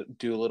Sean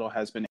Doolittle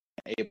has been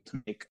able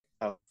to make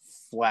a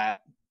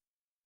flat,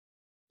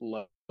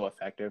 low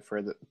effective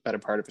for the better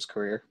part of his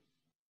career.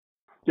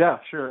 Yeah,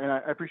 sure. And I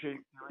appreciate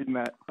you reading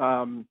that.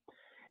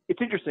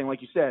 It's interesting,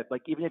 like you said,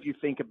 like even if you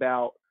think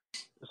about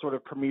the sort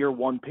of premier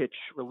one-pitch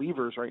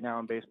relievers right now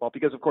in baseball,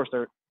 because of course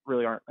there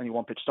really aren't any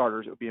one-pitch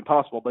starters, it would be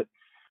impossible, but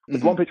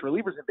with one-pitch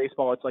relievers in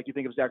baseball, it's like you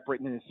think of Zach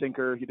Britton and his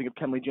sinker, you think of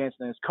Kenley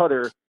Jansen and his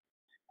cutter,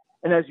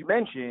 and as you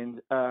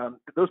mentioned,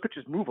 those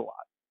pitches move a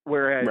lot,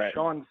 whereas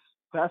Sean's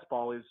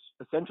fastball is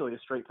essentially a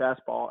straight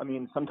fastball. I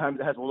mean,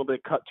 sometimes it has a little bit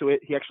of cut to it.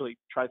 He actually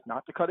tries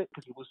not to cut it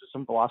because he loses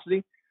some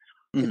velocity.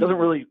 It doesn't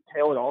really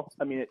tail at all.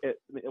 I mean,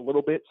 a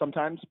little bit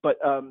sometimes, but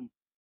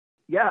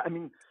yeah, I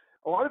mean,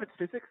 a lot of it's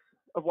physics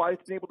of why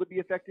it's been able to be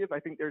effective. I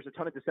think there's a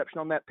ton of deception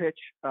on that pitch,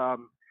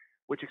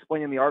 which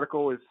explained in the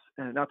article is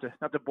not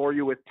to bore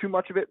you with too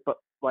much of it, but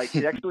like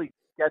it actually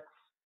gets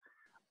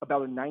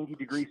about a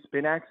 90-degree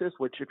spin axis,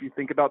 which if you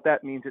think about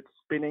that means it's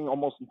spinning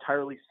almost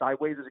entirely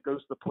sideways as it goes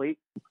to the plate.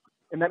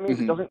 And that means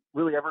it doesn't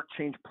really ever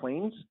change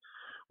planes.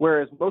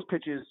 Whereas most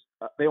pitches,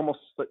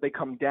 they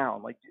come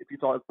down. Like if you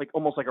thought like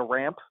almost like a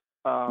ramp,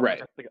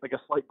 like a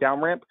slight down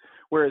ramp.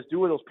 Whereas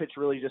Doolittle's pitch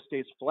really just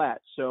stays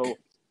flat. So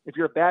if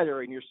you're a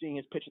batter and you're seeing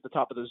his pitch at the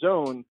top of the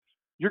zone,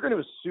 you're going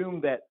to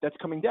assume that that's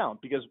coming down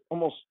because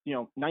almost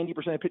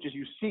 90% of pitches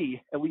you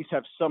see at least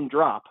have some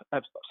drop,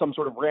 have some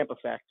sort of ramp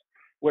effect.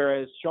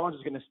 Whereas Sean's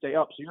is going to stay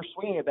up. So you're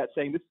swinging at that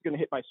saying, this is going to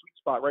hit my sweet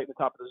spot right in the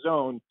top of the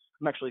zone.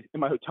 I'm actually in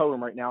my hotel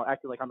room right now,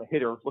 acting like I'm a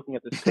hitter looking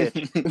at this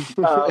pitch.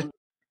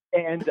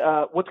 And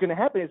what's going to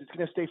happen is it's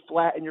going to stay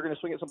flat and you're going to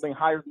swing at something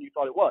higher than you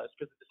thought it was.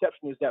 Because the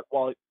deception is that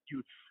while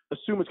you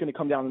assume it's going to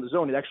come down in the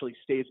zone, it actually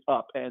stays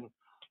up. And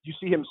you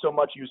see him so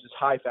much use his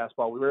high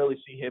fastball. We rarely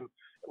see him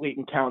late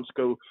in counts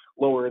go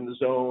lower in the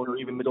zone or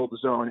even middle of the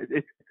zone.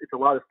 It's a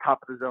lot of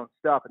top of the zone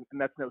stuff.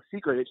 And that's no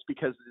secret. It's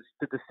because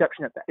the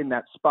deception in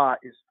that spot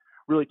is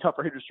really tough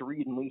for hitters to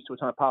read and leads to a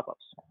ton of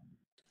pop-ups.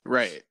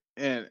 Right.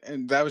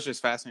 And that was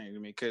just fascinating to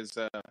me because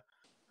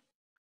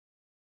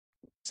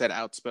said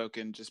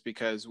outspoken just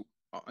because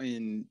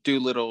in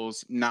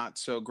Doolittle's not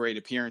so great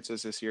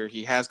appearances this year,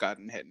 he has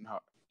gotten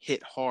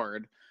hit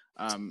hard.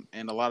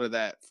 And a lot of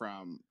that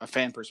from a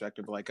fan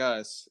perspective like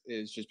us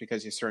is just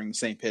because he's throwing the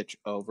same pitch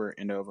over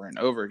and over and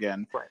over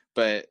again. Right.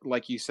 But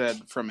like you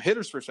said, from a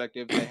hitter's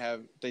perspective,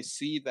 they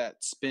see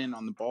that spin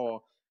on the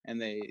ball and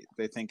they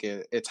think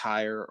it's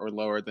higher or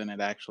lower than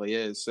it actually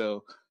is.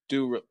 So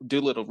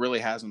Doolittle really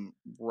has him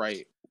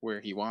right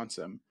where he wants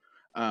him.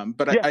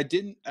 But yeah.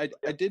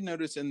 I did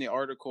notice in the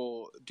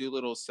article,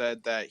 Doolittle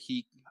said that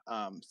he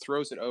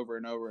throws it over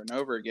and over and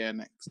over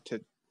again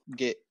to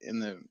get in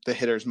the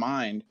hitter's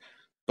mind,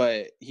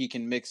 but he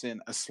can mix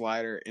in a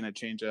slider and a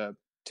changeup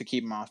to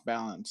keep him off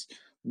balance.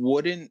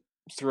 Wouldn't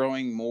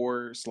throwing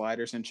more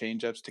sliders and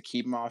changeups to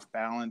keep him off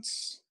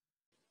balance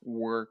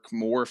work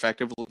more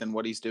effectively than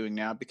what he's doing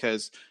now?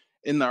 Because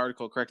in the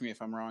article, correct me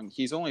if I'm wrong,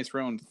 he's only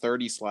thrown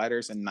 30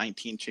 sliders and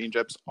 19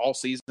 changeups all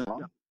season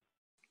long.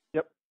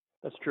 Yep,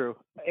 that's true.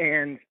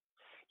 And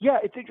yeah,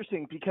 it's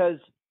interesting because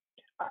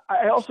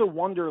I also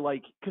wonder,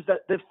 like, because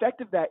the effect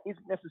of that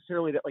isn't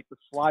necessarily that, like, the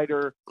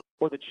slider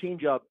or the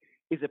changeup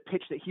is a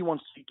pitch that he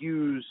wants to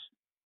use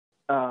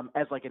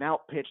as, like, an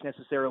out pitch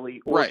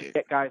necessarily, or to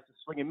get guys to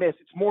swing and miss.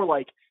 It's more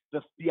like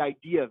the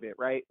idea of it,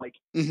 right? Like,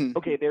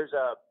 okay, there's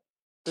a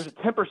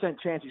 10%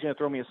 chance he's going to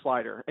throw me a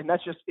slider, and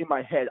that's just in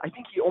my head. I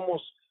think he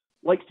almost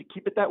likes to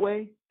keep it that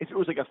way. If it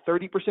was like a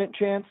 30%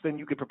 chance, then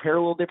you could prepare a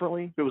little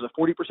differently. If it was a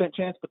 40%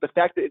 chance, but the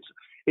fact that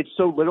it's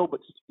so little, but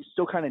it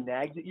still kind of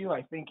nags at you,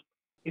 I think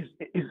is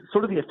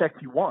sort of the effect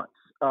he wants.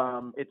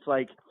 It's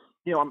like,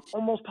 I'm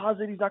almost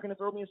positive he's not going to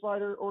throw me a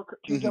slider or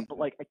change up, but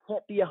like I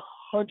can't be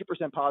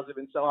 100% positive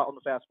and sell out on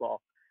the fastball.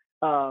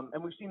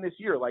 And we've seen this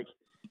year, like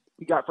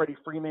he got Freddie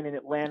Freeman in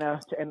Atlanta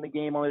to end the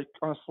game on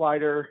a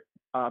slider.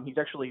 He's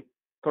actually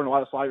thrown a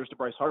lot of sliders to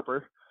Bryce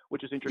Harper,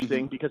 which is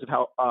interesting because of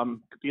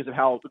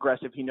how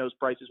aggressive he knows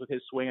Bryce is with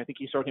his swing. I think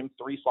he showed him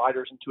 3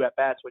 sliders and 2 at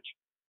bats, which,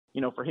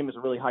 for him is a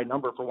really high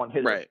number for one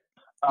hitter. Right.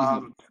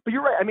 But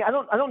you're right. I mean, I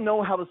don't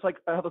know how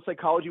the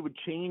psychology would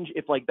change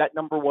if like that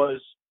number was,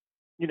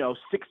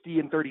 60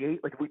 and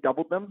 38, like if we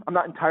doubled them. I'm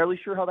not entirely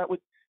sure how that would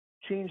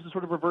change the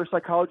sort of reverse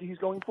psychology he's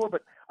going for,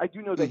 but I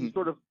do know that he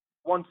sort of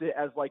wants it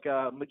as like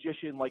a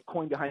magician, like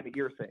coin behind the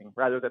ear thing,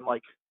 rather than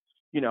like,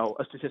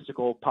 a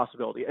statistical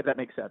possibility, if that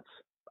makes sense.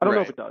 I don't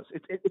know if it does.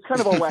 It's kind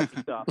of all wacky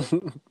stuff.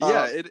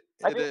 Yeah, it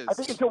is. I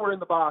think until we're in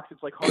the box,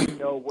 it's like hard to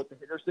know what the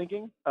hitter's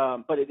thinking.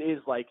 But it is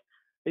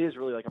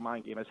really like a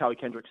mind game, as Howie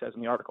Kendrick says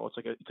in the article. It's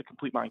a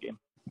complete mind game.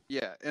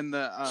 Yeah, and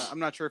I'm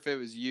not sure if it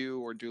was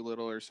you or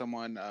Doolittle or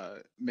someone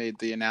made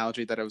the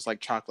analogy that it was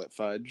like chocolate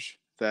fudge,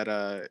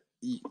 that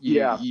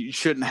you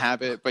shouldn't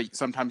have it, but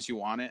sometimes you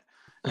want it.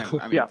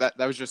 And, I mean, that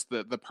was just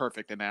the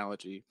perfect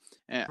analogy.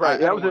 And right.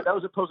 That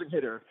was opposing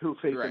hitter who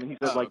faced him, and he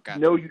said,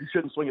 no, you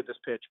shouldn't swing at this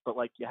pitch, but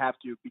like you have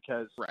to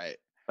because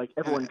like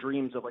everyone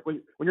dreams of like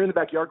when you're in the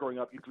backyard growing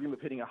up, you dream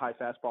of hitting a high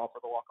fastball for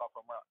the walk-off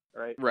home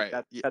run, right? Right.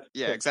 That's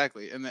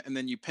exactly. And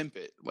then you pimp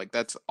it. Like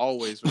that's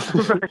always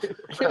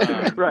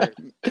right.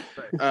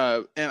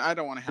 And I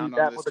don't want to hound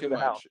on this too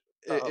much.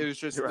 It was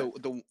just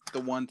the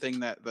one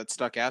thing that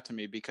stuck out to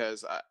me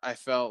because I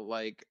felt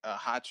like a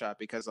hot shot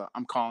because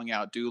I'm calling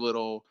out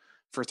Doolittle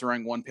for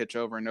throwing one pitch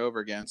over and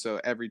over again.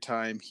 So every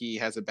time he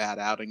has a bad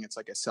outing, it's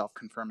like a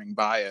self-confirming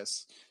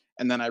bias.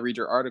 And then I read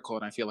your article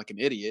and I feel like an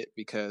idiot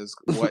because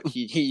what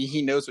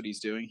he knows what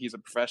he's doing. He's a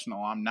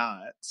professional. I'm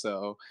not.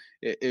 So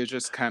it was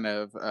just kind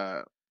of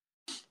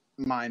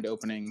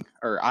mind-opening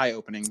or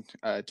eye-opening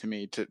to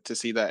me to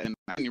see that. And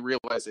I didn't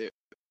realize it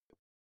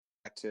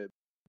back to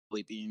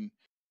being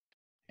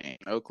in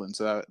Oakland.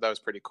 So that was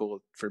pretty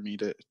cool for me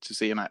to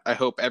see. And I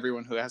hope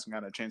everyone who hasn't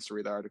gotten a chance to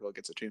read the article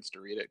gets a chance to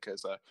read it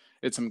because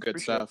it's some good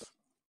stuff.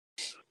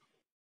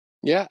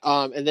 Yeah,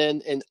 and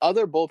then in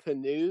other bullpen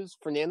news,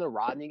 Fernando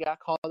Rodney got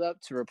called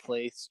up to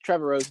replace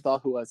Trevor Rosenthal,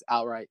 who was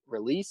outright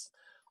released.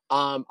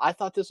 I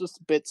thought this was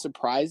a bit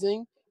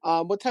surprising.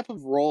 What type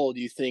of role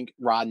do you think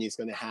Rodney's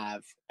going to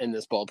have in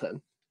this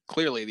bullpen?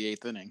 Clearly the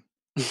 8th inning.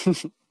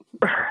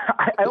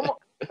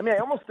 I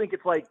almost think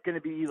it's like going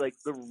to be like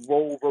the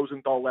role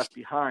Rosenthal left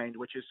behind,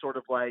 which is sort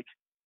of like,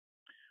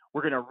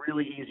 we're going to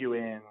really ease you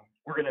in.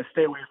 We're going to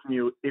stay away from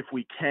you if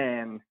we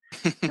can.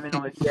 And then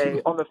on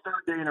the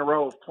 3rd day in a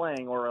row of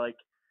playing, or like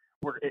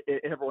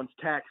everyone's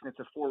taxed and it's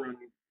a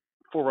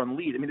 4-run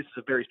lead. I mean, this is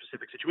a very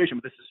specific situation,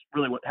 but this is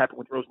really what happened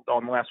with Rosenthal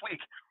in the last week.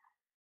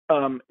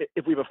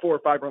 If we have a 4 or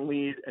 5 run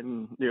lead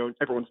and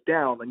everyone's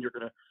down, then you're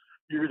gonna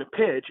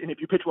pitch. And if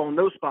you pitch well in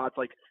those spots,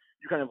 like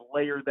you kind of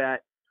layer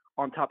that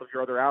on top of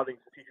your other outings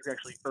to see if you can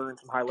actually earn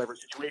some high leverage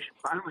situations.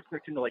 I don't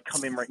expect him to like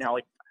come in right now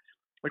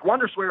like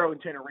Wander Suero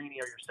and Tanner Rainey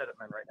are your setup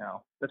men right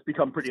now. That's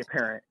become pretty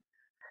apparent.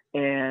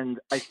 And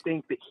I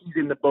think that he's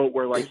in the boat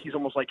where like he's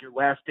almost like your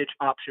last ditch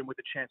option with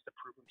a chance to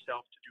prove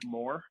himself to do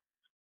more.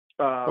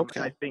 And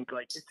I think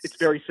like it's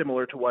very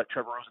similar to what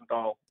Trevor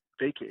Rosenthal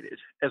vacated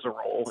as a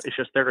role. It's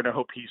just they're going to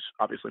hope he's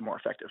obviously more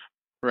effective.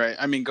 Right.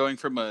 I mean, going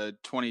from a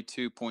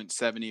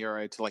 22.7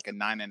 ERA to like a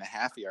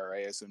 9.5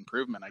 ERA is an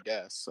improvement, I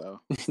guess.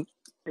 So it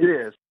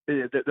is.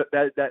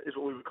 That is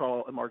what we would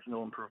call a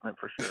marginal improvement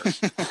for sure.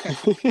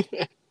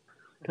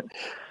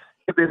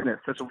 In business,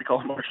 that's what we call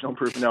a marginal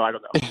improvement. No, I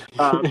don't know.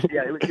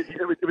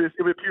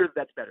 It would appear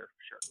that's better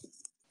for sure.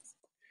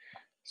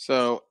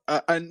 So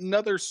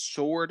another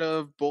sort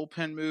of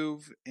bullpen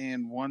move,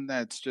 and one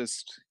that's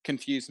just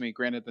confused me.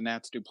 Granted, the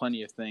Nats do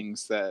plenty of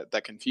things that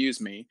confuse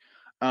me.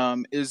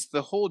 Is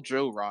the whole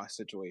Joe Ross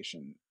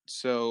situation.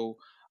 So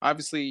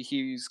obviously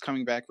he's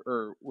coming back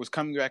or was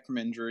coming back from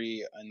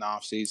injury in the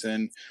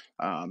offseason.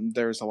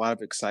 There's a lot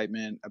of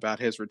excitement about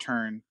his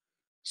return.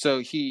 So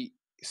he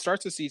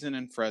starts the season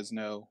in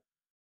Fresno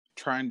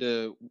trying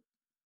to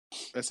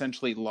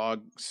essentially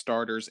log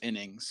starters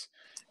innings.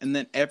 And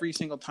then every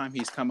single time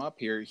he's come up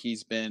here,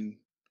 he's been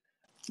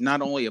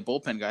not only a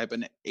bullpen guy, but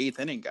an 8th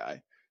inning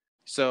guy.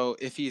 So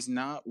if he's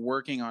not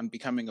working on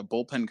becoming a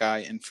bullpen guy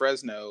in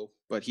Fresno,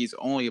 but he's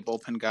only a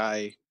bullpen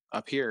guy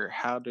up here,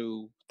 how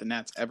do the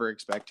Nats ever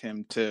expect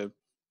him to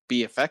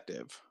be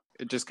effective?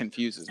 It just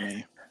confuses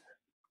me.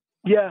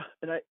 Yeah,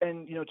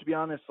 and to be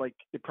honest, like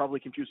it probably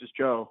confuses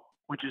Joe,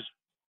 which is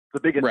the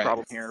biggest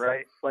problem here,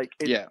 right? Like,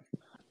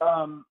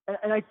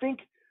 and I think,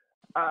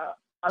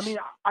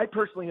 I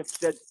personally have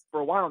said for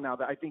a while now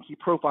that I think he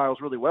profiles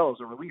really well as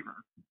a reliever.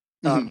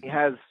 He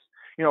has,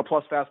 a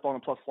plus fastball and a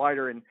plus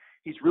slider, and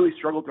he's really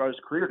struggled throughout his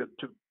career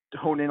to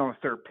hone in on a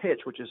third pitch,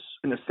 which is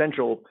an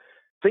essential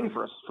thing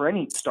for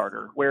any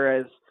starter.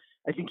 Whereas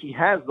I think he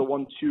has the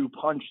 1-2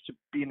 punch to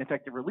be an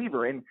effective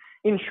reliever. And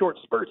in short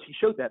spurts, he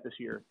showed that this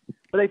year.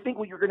 But I think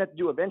what you're going to have to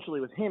do eventually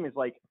with him is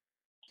like,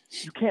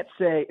 you can't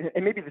say,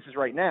 and maybe this is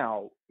right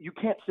now, you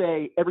can't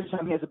say every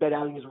time he has a bad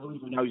outing he's a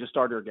reliever, now he's a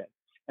starter again.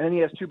 And then he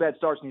has 2 bad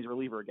starts and he's a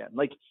reliever again.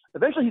 Like,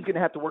 eventually he's going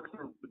to have to work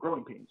through the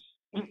growing pains.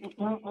 He's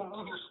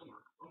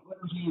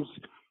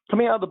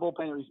coming out of the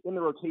bullpen or he's in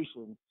the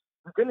rotation,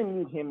 you're going to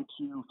need him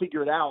to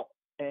figure it out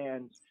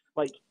and,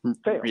 like,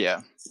 fail.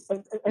 Yeah.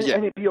 And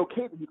it'd be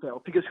okay that he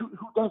fails because who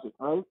doesn't,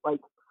 right?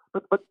 Like,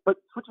 but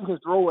switching his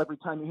role every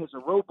time he hits a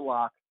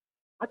roadblock,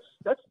 that's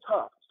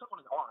tough. It's tough on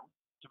his arm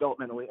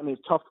developmentally. I mean,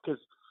 it's tough because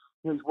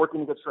he's working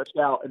to get stretched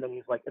out, and then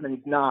he's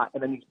not,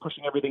 and then he's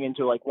pushing everything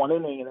into like 1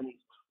 inning, and then he's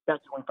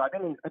back to going 5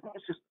 innings. I think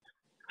it's just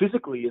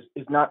physically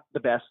is not the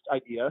best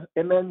idea.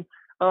 And then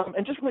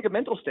and just from like a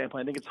mental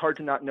standpoint, I think it's hard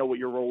to not know what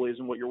your role is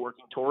and what you're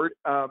working toward.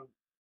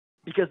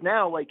 Because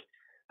now like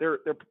they're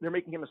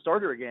making him a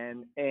starter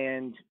again,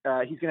 and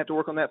he's gonna have to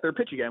work on that third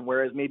pitch again.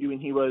 Whereas maybe when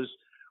he was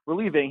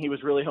relieving, he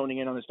was really honing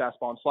in on his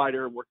fastball and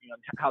slider, working on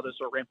how to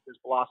sort of ramp his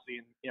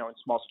velocity in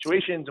small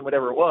situations and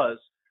whatever it was.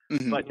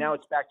 Mm-hmm. But now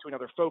it's back to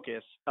another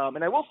focus.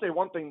 And I will say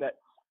one thing that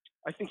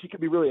I think he could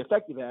be really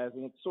effective as,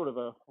 and it's sort of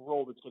a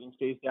role that's getting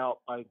phased out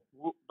by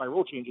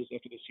rule changes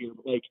after this year.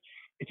 But like,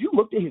 if you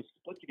looked at his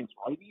splits against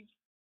righties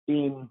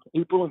in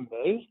April and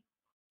May,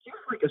 he was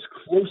like as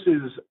close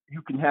as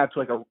you can have to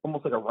like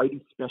almost like a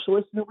righty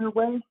specialist in a weird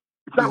way.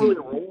 It's not really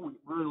a role. We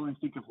really only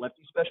think of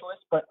lefty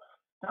specialists, but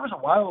there was a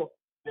while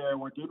there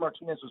where Dave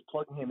Martinez was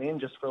plugging him in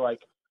just for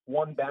like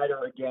one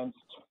batter against,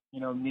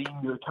 name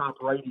your top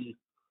righty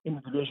in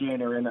the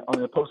division or on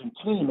an opposing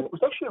team. And it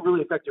was actually a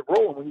really effective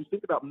role. And when you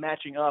think about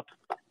matching up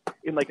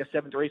in like a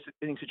 7th or 8th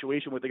inning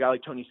situation with a guy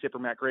like Tony Sipp or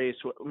Matt Grace,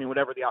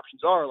 whatever the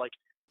options are, like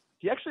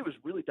he actually was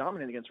really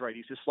dominant against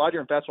righties. His slider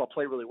and fastball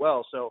play really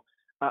well. So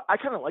I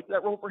kind of like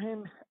that role for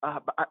him.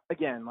 But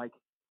again, like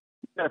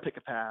you got to pick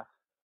a path.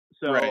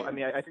 So, right. I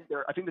mean, I think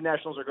the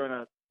Nationals are going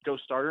to go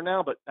starter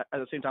now, but at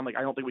the same time, like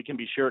I don't think we can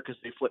be sure because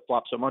they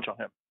flip-flop so much on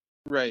him.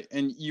 Right.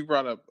 And you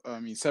brought up,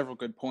 several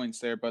good points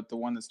there, but the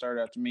one that stood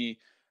out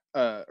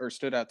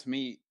to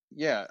me,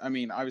 yeah, I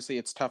mean, obviously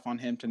it's tough on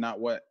him to not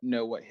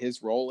know what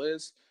his role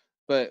is,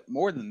 but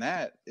more than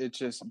that, it's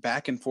just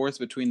back and forth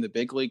between the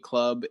big league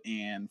club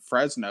and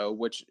Fresno,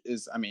 which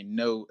is,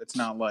 it's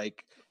not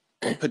like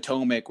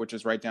Potomac, which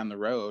is right down the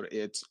road.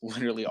 It's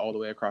literally all the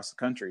way across the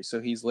country.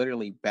 So he's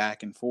literally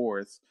back and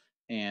forth.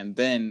 And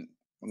then,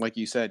 like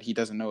you said, he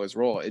doesn't know his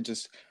role. It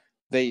just,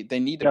 they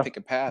need to pick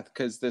a path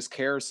because this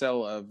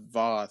carousel of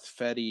Voth,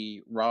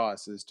 Fedde,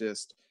 Ross is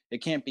just,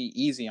 it can't be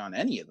easy on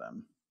any of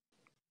them.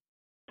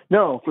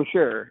 No, for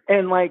sure.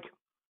 And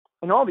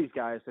all these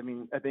guys, I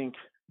mean, I think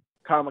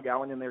Kyle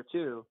McGowan in there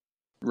too.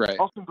 Right.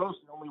 Austin Voth's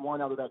the only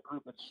one out of that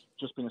group that's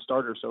just been a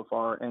starter so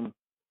far. And,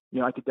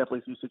 I could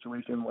definitely see a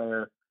situation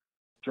where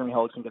Jeremy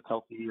Hellickson gets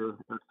healthy or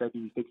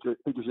Fedde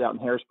figures it out in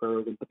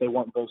Harrisburg, but they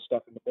want both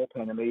stuff in the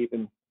bullpen and they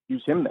even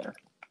use him there.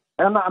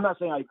 And I'm not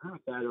saying I agree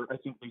with that or I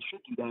think they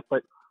should do that,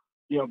 but,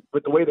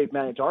 but the way they've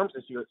managed arms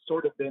this year, it's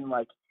sort of been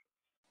like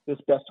this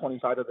best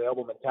 25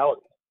 available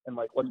mentality. And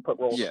let's put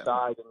roles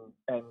aside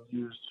and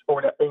use,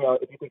 or if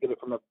you think of it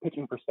from a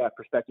pitching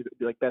perspective, it'd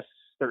be like best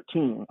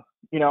 13.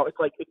 It's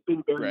like it's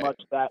been very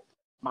much that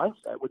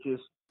mindset, which is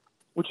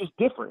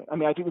different. I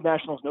mean, I think the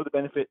Nationals know the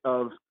benefit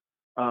of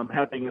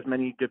having as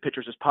many good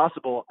pitchers as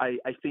possible. I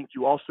think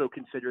you also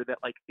consider that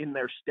in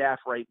their staff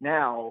right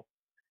now,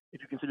 if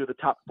you consider the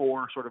top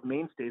 4 sort of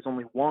mainstays,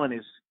 only one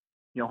is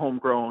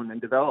homegrown and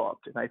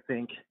developed. And I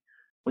think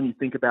when you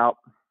think about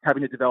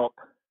having to develop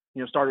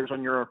starters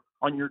on your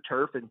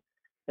turf and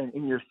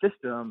in your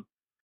system,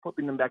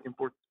 flipping them back and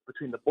forth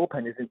between the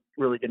bullpen isn't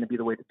really going to be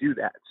the way to do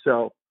that.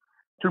 So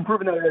to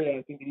improve in that area,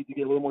 I think they need to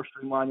get a little more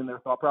streamlined in their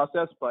thought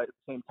process. But at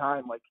the same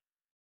time,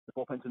 the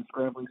bullpen's been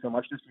scrambling so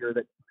much this year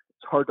that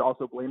it's hard to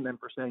also blame them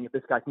for saying if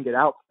this guy can get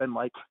out, then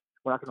we're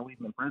not going to leave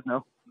him in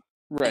Fresno.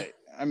 Right.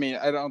 I mean,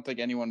 I don't think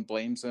anyone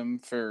blames them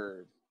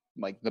for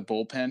the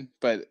bullpen,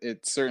 but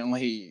it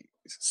certainly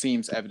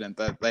seems evident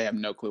that they have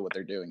no clue what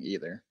they're doing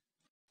either.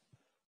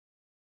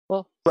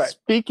 Well,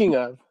 speaking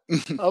of,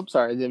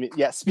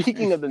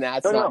 speaking of the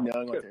Nats not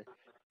knowing what they're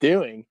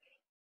doing,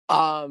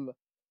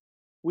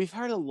 we've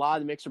heard a lot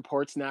of mixed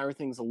reports now.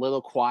 Everything's a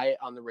little quiet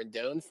on the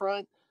Rendon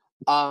front.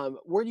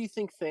 Where do you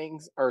think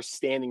things are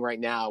standing right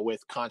now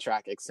with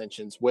contract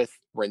extensions with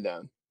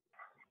Rendon?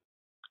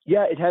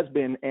 Yeah, it has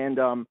been, and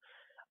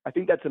I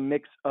think that's a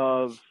mix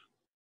of,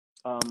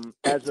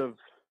 as of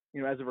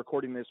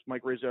recording this,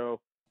 Mike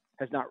Rizzo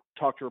has not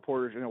talked to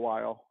reporters in a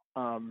while.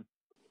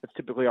 It's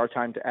typically our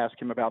time to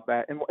ask him about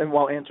that. And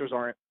while answers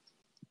aren't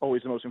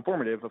always the most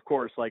informative, of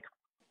course,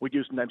 we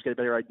do sometimes get a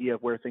better idea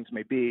of where things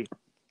may be.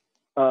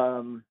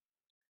 But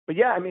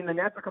yeah, I mean, the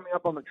Nats are coming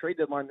up on the trade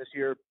deadline this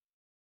year.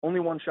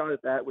 Only one shot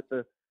at that with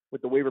the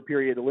waiver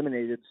period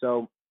eliminated.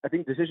 So I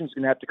think decisions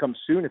going to have to come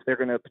soon if they're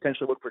going to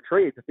potentially look for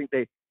trades. I think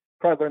they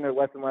probably learned their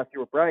lesson last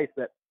year with Bryce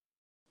that,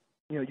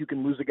 you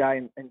can lose a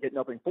guy and get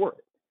nothing for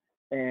it.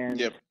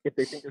 And if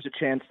they think there's a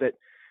chance that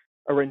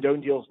a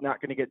Rendon deal is not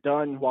going to get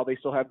done while they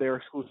still have their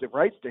exclusive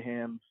rights to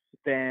him,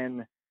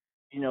 then,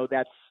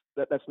 that's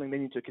something they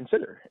need to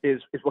consider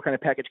is what kind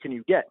of package can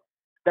you get?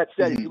 That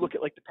said, if you look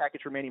at like the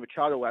package for Manny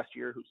Machado last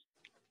year, who's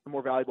a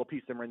more valuable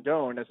piece than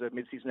Rendon as a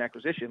midseason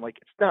acquisition, like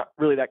it's not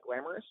really that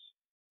glamorous.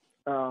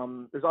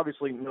 There's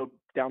obviously no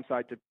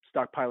downside to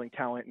stockpiling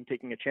talent and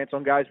taking a chance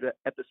on guys, but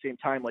at the same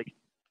time, like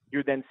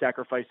you're then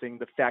sacrificing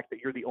the fact that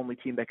you're the only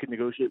team that could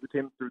negotiate with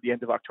him through the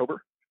end of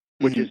October,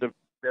 which is a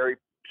very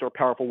sort of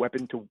powerful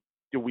weapon to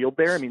wield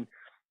there. I mean,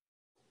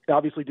 it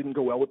obviously didn't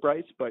go well with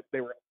Bryce, but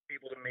they were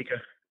able to make a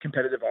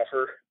competitive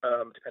offer,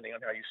 depending on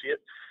how you see it,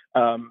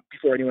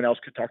 before anyone else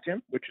could talk to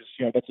him, which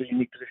is, that's a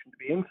unique position to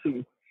be in.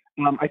 So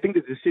I think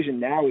the decision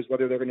now is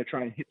whether they're going to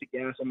try and hit the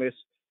gas on this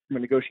from a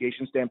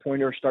negotiation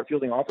standpoint or start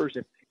fielding offers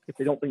if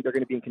they don't think they're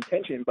going to be in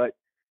contention. But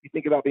you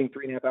think about being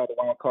 3.5 out of the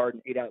wild card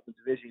and 8 out of the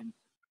division,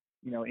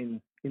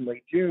 in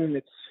late June,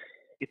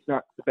 it's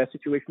not the best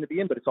situation to be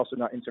in, but it's also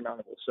not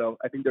insurmountable. So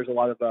I think there's a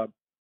lot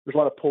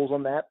of pulls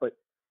on that. But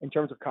in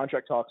terms of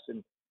contract talks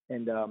and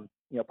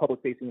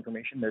public-facing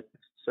information, it's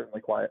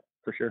certainly quiet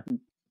for sure.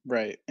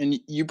 Right. And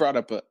you brought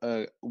up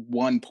a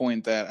one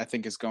point that I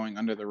think is going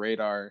under the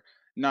radar,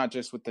 not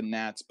just with the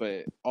Nats,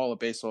 but all of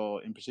baseball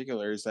in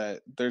particular, is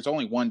that there's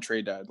only one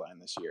trade deadline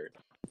this year.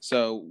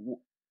 So,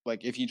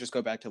 like, if you just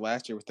go back to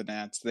last year with the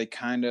Nats, they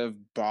kind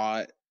of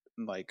bought,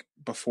 like,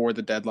 before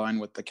the deadline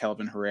with the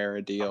Kelvin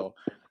Herrera deal,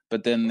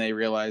 but then they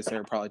realized they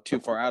were probably too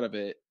far out of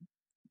it,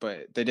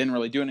 but they didn't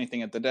really do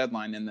anything at the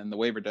deadline, and then the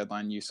waiver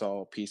deadline, you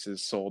saw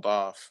pieces sold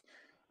off.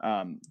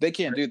 They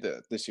can't do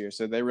that this year,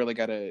 so they really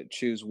got to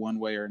choose one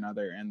way or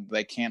another, and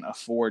they can't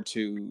afford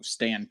to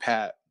stand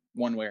pat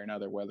one way or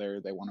another,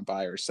 whether they want to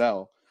buy or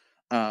sell.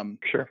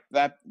 Sure.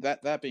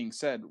 That being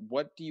said,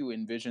 what do you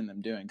envision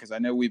them doing? Because I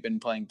know we've been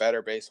playing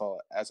better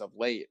baseball as of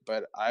late,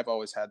 but I've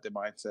always had the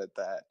mindset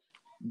that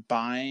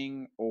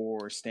buying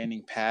or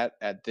standing pat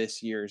at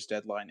this year's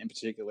deadline in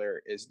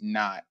particular is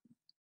not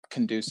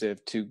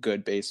conducive to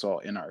good baseball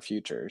in our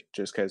future,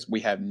 just because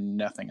we have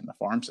nothing in the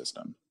farm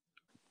system.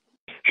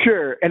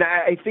 Sure. And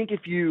I think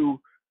you're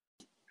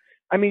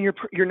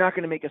not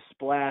going to make a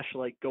splash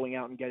like going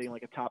out and getting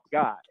like a top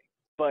guy.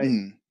 But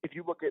if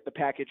you look at the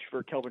package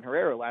for Kelvin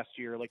Herrera last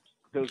year, like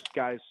those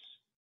guys,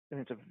 and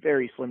it's a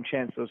very slim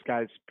chance those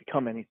guys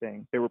become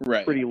anything. They were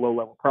pretty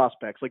low-level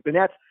prospects. Like the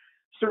Nats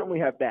certainly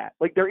have that.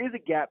 Like there is a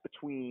gap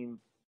between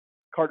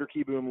Carter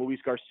Kieboom, Luis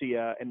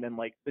Garcia, and then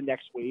like the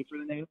next wave for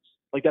the Nats.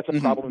 Like that's a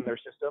problem in their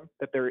system,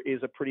 that there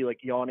is a pretty like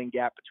yawning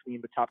gap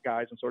between the top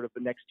guys and sort of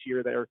the next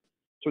tier that are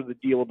sort of the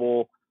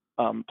dealable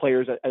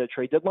players at a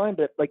trade deadline.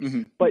 But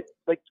but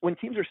when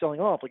teams are selling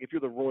off, like if you're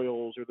the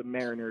Royals or the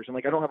Mariners, and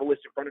like I don't have a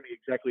list in front of me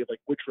exactly of like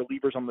which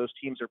relievers on those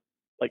teams are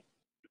like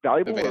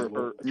valuable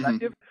or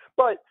attractive,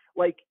 but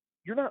like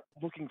you're not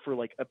looking for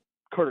like a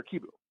Carter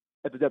Kieboom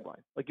at the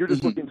deadline. Like you're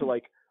just looking to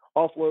like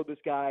offload this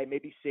guy,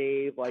 maybe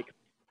save like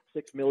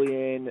 $6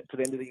 million to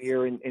the end of the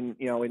year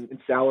in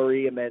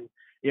salary, and then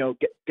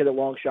get a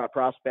long shot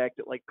prospect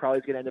that like probably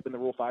is going to end up in the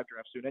Rule 5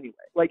 draft soon anyway.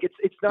 Like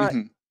it's not.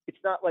 It's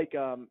not like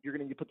you're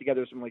going to put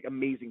together some like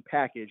amazing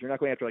package. You're not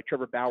going after like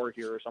Trevor Bauer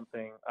here or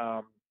something.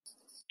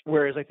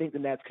 Whereas I think the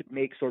Nats could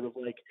make sort of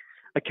like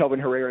a Kelvin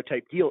Herrera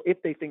type deal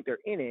if they think they're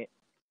in it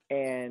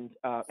and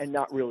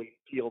not really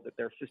feel that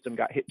their system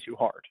got hit too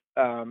hard.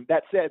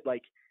 That said,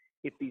 like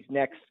if these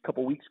next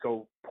couple weeks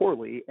go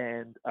poorly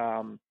and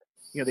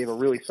they have a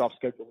really soft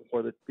schedule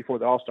before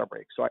the All-Star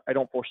break, so I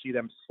don't foresee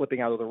them slipping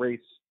out of the race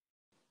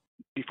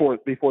before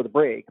the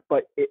break.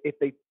 But if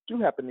they do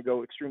happen to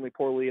go extremely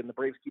poorly and the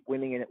Braves keep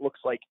winning and it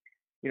looks like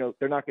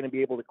they're not going to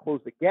be able to close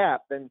the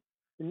gap, then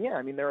yeah,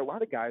 I mean there are a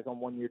lot of guys on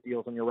 1-year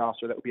deals on your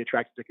roster that would be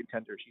attracted to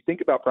contenders. You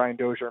think about Brian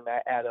Dozier,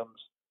 Matt Adams.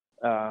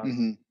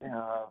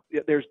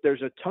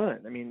 There's a ton.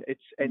 I mean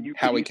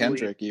Howie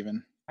Kendrick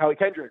even. Howie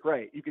Kendrick,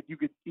 right? You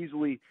could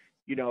easily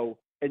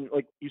and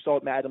like you saw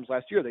with Matt Adams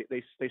last year,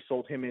 they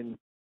sold him in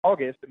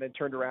August and then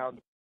turned around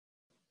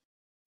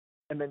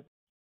and then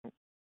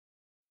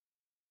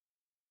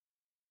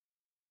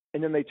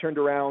they turned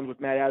around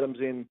with Matt Adams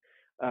in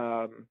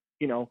the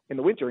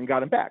winter and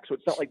got him back. So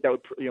it's not like that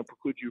would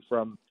preclude you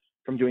from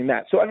doing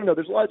that. So I don't know.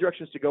 There's a lot of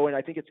directions to go in.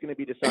 I think it's going to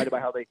be decided by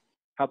how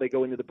they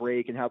go into the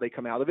break and how they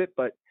come out of it.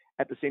 But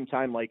at the same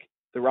time, like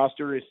the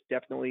roster is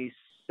definitely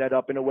set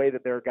up in a way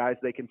that there are guys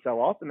they can sell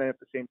off, and then at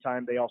the same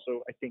time they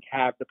also I think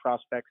have the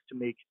prospects to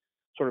make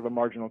sort of a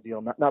marginal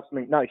deal, not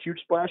a huge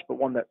splash, but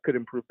one that could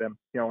improve them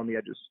on the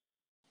edges.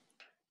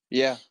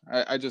 Yeah,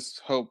 I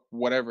just hope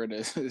whatever it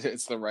is,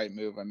 it's the right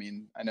move. I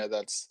mean, I know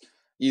that's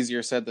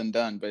easier said than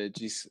done, but it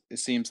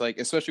seems like,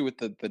 especially with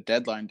the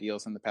deadline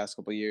deals in the past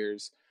couple of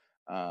years,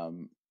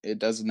 it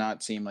does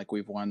not seem like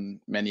we've won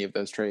many of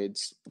those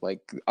trades.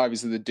 Like,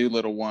 obviously, the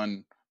Doolittle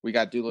one, we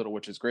got Doolittle,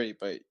 which is great,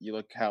 but you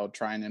look how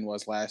Trinan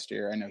was last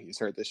year. I know he's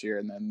hurt this year.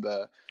 And then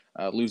the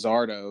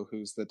Luzardo,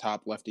 who's the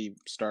top lefty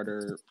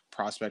starter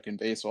prospect in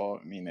baseball,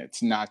 I mean,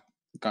 it's not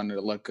going to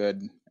look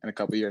good in a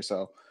couple of years.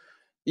 So,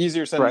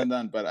 easier said than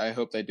done, but I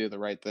hope they do the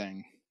right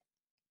thing.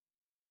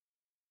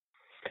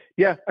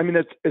 Yeah, I mean,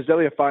 it's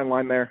definitely a fine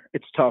line there.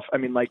 It's tough. I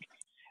mean, like,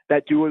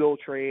 that Doolittle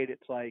trade,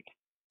 it's like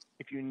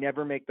if you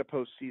never make the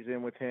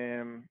postseason with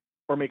him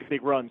or make a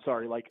big run,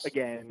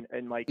 again,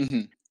 and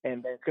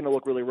and it's going to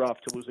look really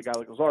rough to lose a guy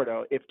like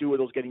Luzardo. If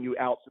Doolittle's getting you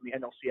out from the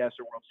NLCS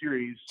or World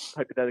Series,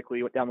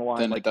 hypothetically down the line,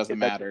 then it doesn't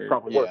matter.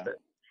 Probably worth it.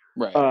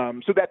 Right.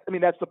 So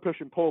that's the push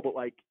and pull. But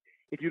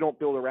if you don't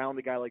build around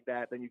a guy like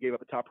that, then you gave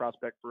up a top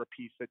prospect for a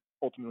piece that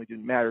ultimately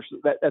didn't matter. So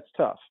that's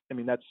tough.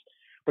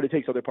 But it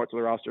takes other parts of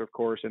the roster, of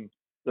course, and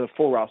the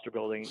full roster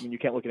building. You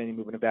can't look at any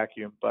move in a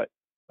vacuum. But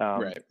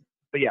right.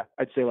 But yeah,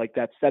 I'd say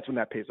that's when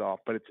that pays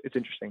off. But it's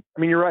interesting.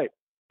 You're right.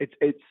 It's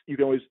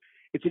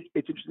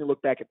interesting to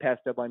look back at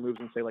past deadline moves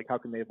and say how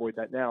can they avoid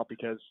that now,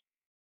 because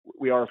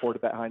we are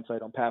afforded that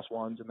hindsight on past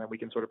ones, and then we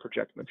can sort of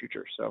project in the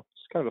future. So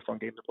it's kind of a fun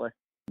game to play.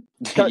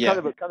 Kind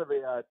of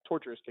a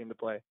torturous game to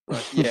play.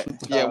 But,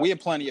 yeah. We have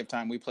plenty of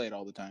time. We play it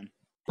all the time.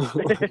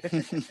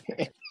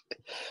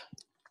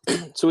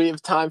 So we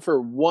have time for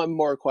one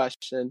more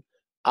question.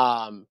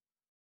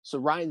 So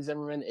Ryan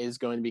Zimmerman is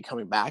going to be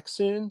coming back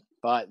soon,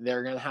 but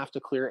they're going to have to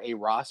clear a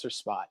roster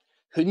spot.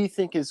 Who do you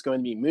think is going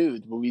to be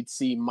moved? Will we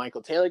see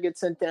Michael Taylor get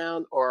sent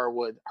down, or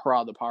would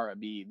Geraldo Parra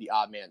be the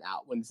odd man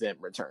out when Zim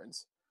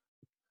returns?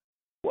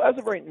 Well, as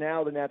of right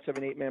now, the Nats have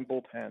an 8-man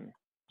bullpen,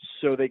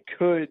 so they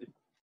could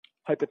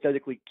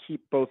hypothetically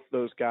keep both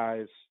those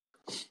guys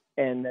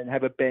and then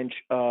have a bench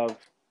of,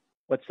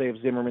 let's say, if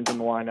Zimmerman's in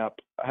the lineup,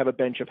 have a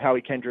bench of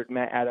Howie Kendrick,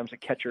 Matt Adams, a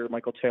catcher,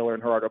 Michael Taylor,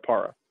 and Geraldo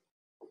Parra,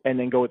 and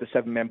then go with a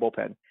 7-man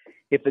bullpen.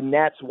 If the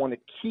Nats want to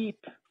keep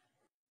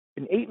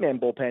an 8-man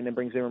bullpen and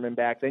bring Zimmerman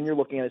back, then you're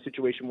looking at a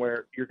situation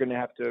where you're going to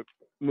have to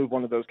move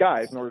one of those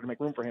guys in order to make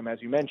room for him,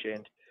 as you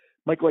mentioned.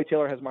 Michael A.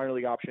 Taylor has minor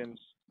league options.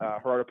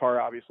 Geraldo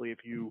Parra, obviously, if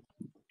you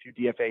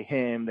DFA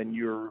him, then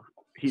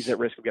he's at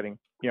risk of getting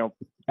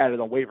added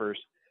on waivers.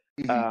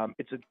 Mm-hmm.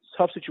 It's a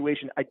tough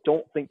situation. I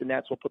don't think the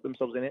Nats will put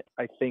themselves in it.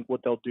 I think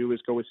what they'll do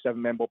is go with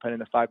 7-man bullpen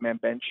and a 5-man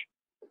bench,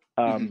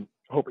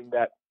 hoping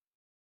that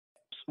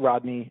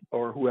Rodney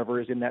or whoever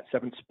is in that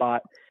 7th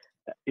spot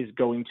is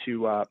going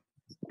to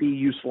be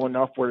useful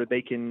enough where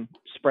they can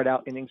spread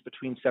out innings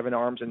between 7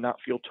 arms and not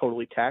feel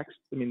totally taxed.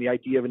 The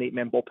idea of an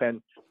 8-man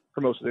bullpen for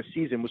most of the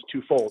season was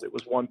twofold. It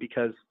was one,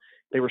 because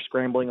they were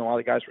scrambling, a lot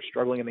of guys were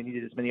struggling, and they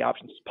needed as many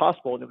options as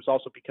possible. And it was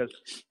also because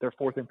their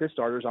 4th and 5th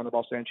starters,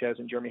 Anibal Sanchez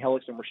and Jeremy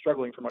Hellickson, were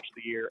struggling for much of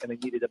the year, and they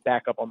needed a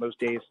backup on those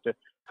days to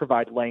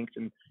provide length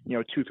and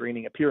 2-3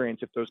 inning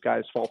appearance if those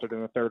guys faltered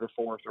in the 3rd or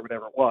 4th or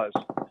whatever it was.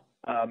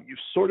 You've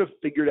sort of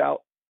figured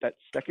out that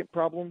second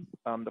problem.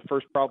 The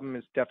first problem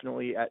is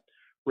definitely at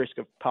risk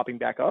of popping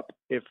back up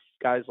if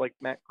guys like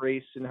Matt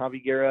Grace and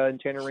Javi Guerra and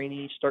Tanner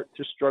Rainey start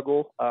to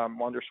struggle.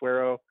 Wander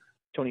Suero,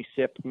 Tony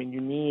Sipp.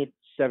 You need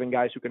 7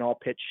 guys who can all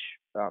pitch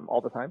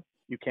all the time.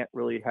 You can't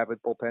really have a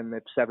bullpen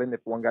at 7 if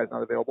one guy's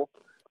not available.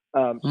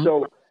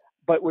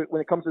 But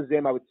when it comes to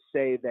Zim, I would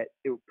say that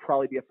it would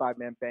probably be a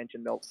 5-man bench,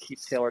 and they'll keep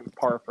Taylor and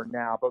Parra for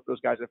now. Both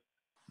those guys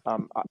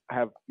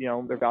have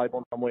they're valuable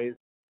in some ways.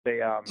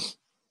 They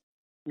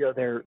they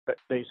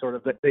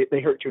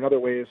hurt you in other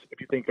ways.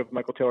 If you think of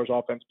Michael Taylor's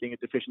offense being a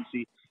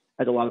deficiency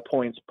at a lot of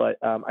points, but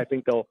I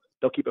think they'll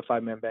keep a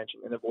 5-man bench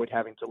and avoid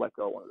having to let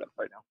go of one of them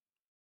right now.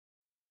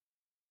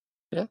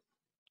 Yeah,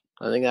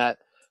 I think that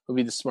would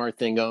be the smart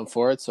thing going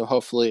forward. So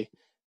hopefully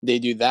they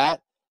do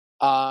that.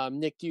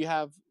 Nick, do you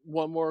have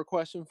one more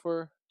question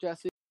for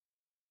Jesse?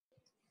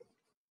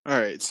 All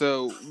right.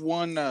 So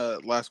one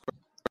last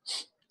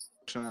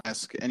question I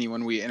ask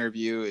anyone we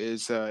interview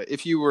is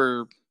if you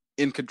were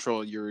in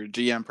control, you're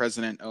GM,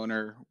 president,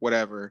 owner,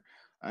 whatever,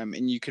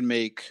 and you can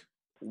make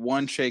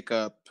one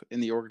shakeup in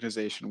the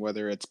organization,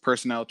 whether it's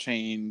personnel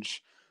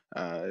change,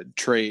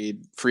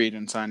 trade, free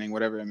agent signing,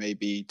 whatever it may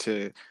be,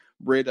 to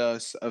rid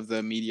us of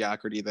the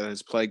mediocrity that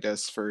has plagued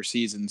us for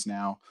seasons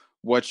now,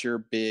 what's your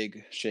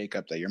big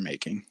shakeup that you're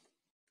making?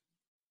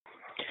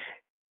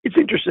 It's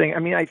interesting.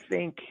 I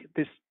think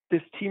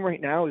this team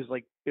right now is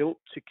built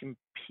to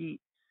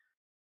compete.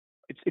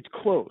 It's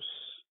close.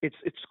 It's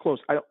close.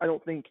 I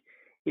don't think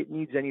it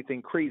needs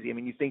anything crazy.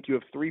 You think you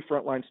have 3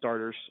 frontline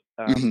starters,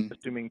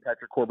 assuming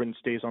Patrick Corbin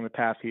stays on the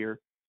path here.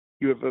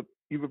 You have a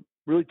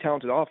really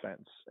talented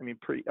offense.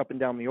 Pretty up and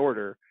down the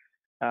order.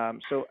 I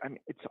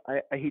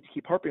hate to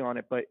keep harping on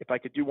it, but if I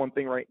could do one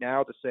thing right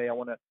now to say I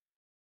want to,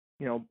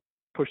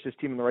 push this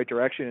team in the right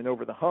direction and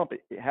over the hump,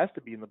 it has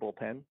to be in the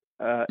bullpen.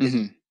 I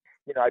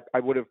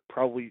would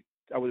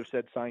have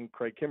said sign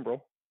Craig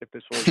Kimbrell if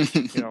this was,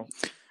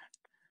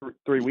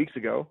 3 weeks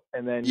ago,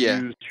 and then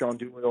use Sean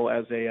Doolittle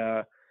as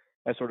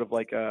as sort of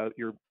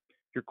your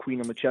queen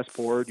on the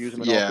chessboard. Use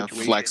him in all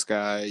situations. Flex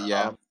guy.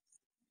 Yeah,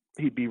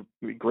 he'd be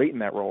great in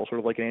that role, sort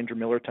of like an Andrew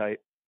Miller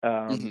type.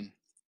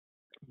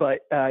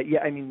 But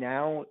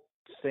now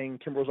saying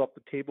Kimbrell's off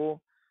the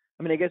table.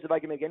 I guess if I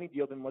can make any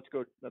deal, then let's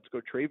go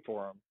trade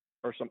for him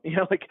or something.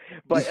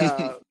 But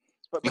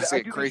it's I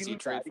a do crazy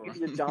think trade you for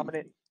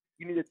him.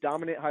 You need a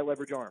dominant high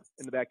leverage arm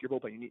in the back of your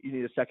bullpen. You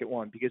need a second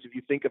one, because if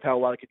you think of how a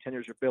lot of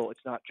contenders are built,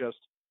 it's not just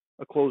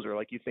a closer.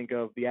 Like you think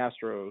of the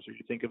Astros, or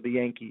you think of the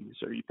Yankees,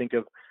 or you think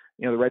of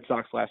the Red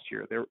Sox last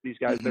year. These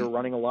guys they were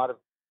running a lot of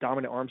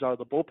dominant arms out of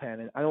the bullpen,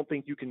 and I don't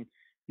think you can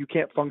you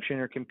can't function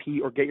or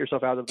compete or get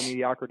yourself out of the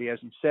mediocrity, as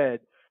you said,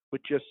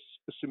 with just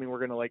assuming we're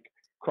going to like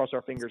cross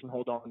our fingers and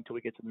hold on until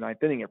we get to the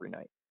ninth inning every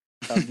night.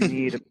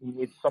 You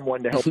need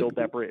someone to help build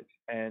that bridge,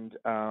 and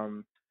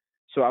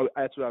so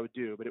that's what I would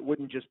do. But it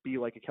wouldn't just be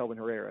like a Kelvin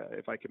Herrera.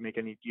 If I could make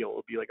any deal, it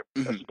would be like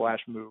a splash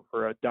move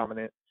for a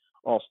dominant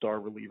all-star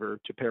reliever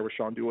to pair with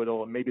Sean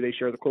Doolittle, and maybe they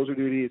share the closer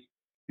duties.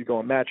 You go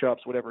on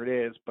matchups, whatever it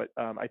is. But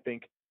I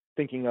think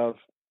thinking of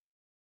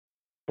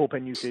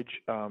bullpen usage,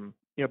 a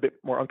bit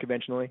more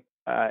unconventionally,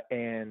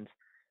 and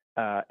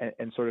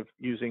sort of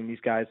using these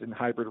guys in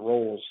hybrid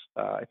roles,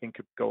 I think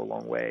could go a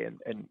long way.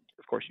 And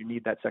of course, you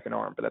need that second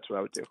arm, but that's what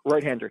I would do.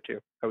 Right-hander too.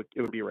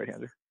 It would be a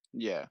right-hander.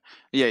 Yeah.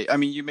 I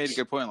mean, you made a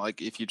good point.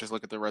 Like, if you just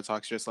look at the Red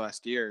Sox just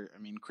last year, I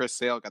mean, Chris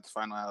Sale got the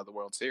final out of the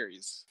World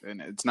Series, and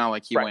it's not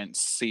like he went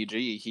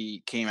CG.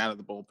 He came out of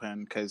the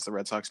bullpen because the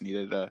Red Sox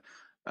needed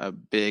a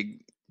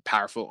big,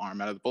 powerful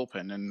arm out of the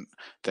bullpen, and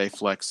they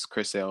flex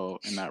Chris Sale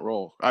in that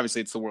role.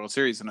 Obviously, it's the World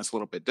Series, and it's a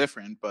little bit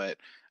different, but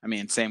I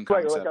mean, same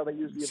concept. Like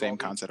same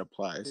concept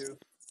applies. Too.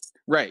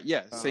 Right.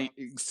 Yeah.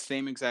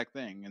 Same exact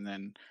thing, and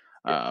then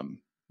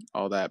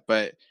all that,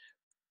 but.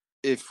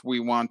 If we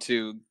want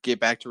to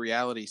get back to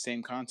reality,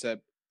 same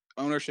concept.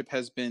 Ownership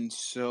has been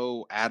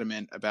so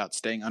adamant about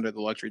staying under the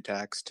luxury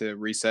tax to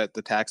reset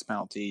the tax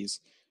penalties.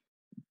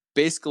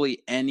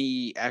 Basically,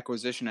 any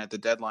acquisition at the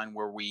deadline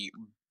where we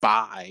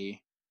buy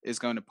is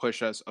going to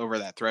push us over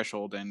that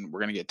threshold, and we're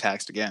going to get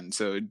taxed again.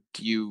 So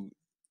do you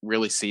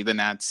really see the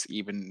Nats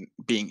even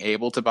being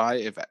able to buy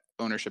if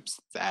ownership's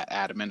that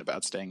adamant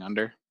about staying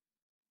under?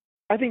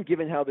 I think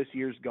given how this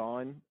year's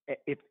gone,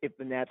 if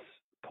the Nats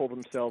pull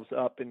themselves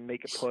up and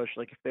make a push,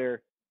 like if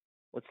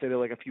let's say they're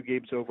like a few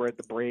games over at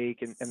the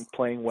break and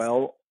playing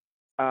well,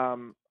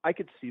 I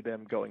could see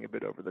them going a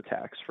bit over the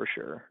tax for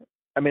sure.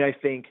 I mean, I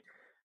think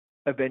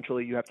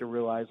eventually you have to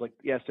realize, like,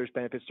 yes, there's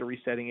benefits to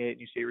resetting it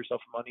and you save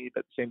yourself money, but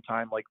at the same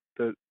time, like,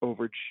 the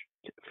overage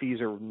fees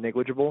are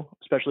negligible,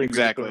 especially if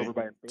you're going over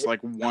by it's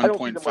like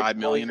 1.5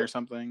 million or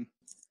something.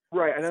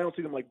 Right, and I don't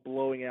see them like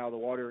blowing out of the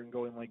water and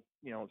going like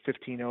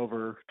 15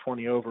 over,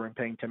 20 over, and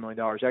paying $10 million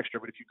extra.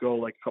 But if you go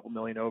like a couple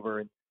million over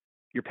and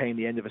you're paying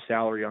the end of a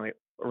salary on a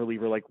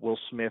reliever like Will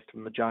Smith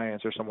from the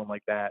Giants or someone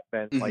like that,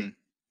 then like,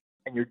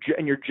 and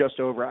you're just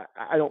over,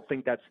 I don't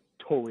think that's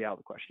totally out of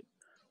the question.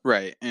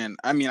 Right, and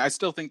I mean, I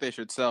still think they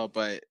should sell,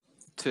 but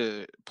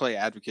to play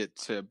advocate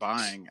to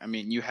buying, I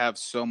mean, you have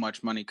so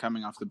much money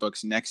coming off the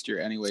books next year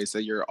anyways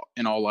that you're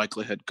in all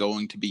likelihood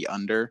going to be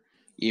under.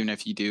 Even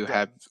if you do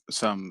have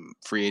some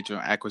free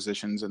agent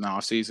acquisitions in the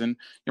offseason,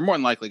 you're more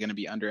than likely going to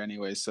be under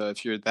anyway. So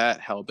if you're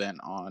that hell-bent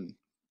on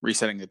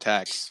resetting the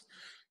tax,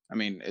 I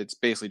mean, it's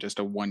basically just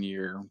a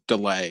 1-year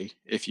delay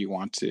if you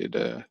want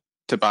to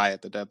buy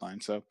at the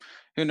deadline. So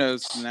who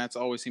knows? And that's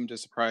always seemed to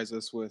surprise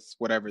us with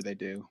whatever they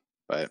do.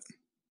 But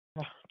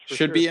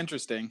should be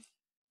interesting.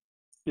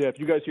 Yeah, if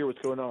you guys hear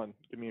what's going on,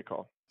 give me a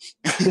call.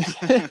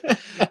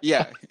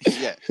 Yeah,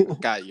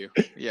 got you.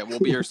 Yeah, we'll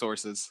be your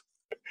sources.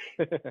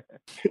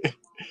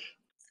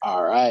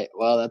 All right.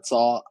 Well, that's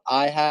all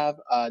I have.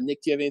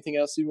 Nick, do you have anything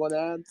else you want to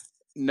add?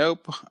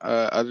 Nope.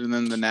 Other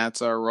than the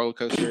Nats are a roller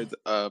coaster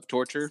of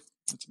torture.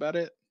 That's about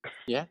it.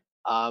 Yeah.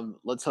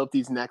 Let's hope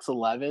these next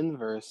 11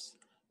 versus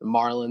the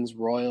Marlins,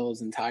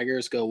 Royals, and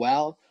Tigers go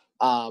well.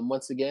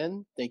 Once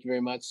again, thank you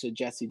very much to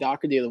Jesse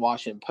Doherty of the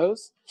Washington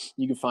Post.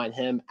 You can find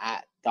him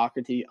at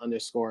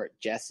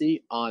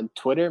Doherty_Jesse on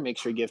Twitter. Make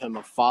sure you give him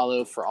a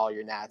follow for all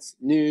your Nats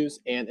news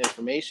and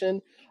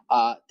information.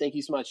 Thank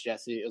you so much,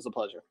 Jesse. It was a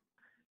pleasure.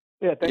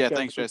 Yeah,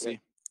 thanks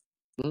Jesse.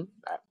 Mm-hmm.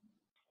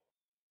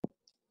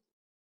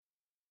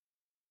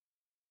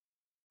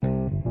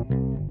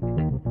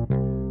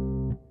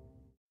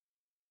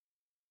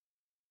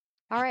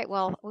 All right.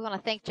 Well, we want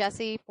to thank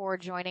Jesse for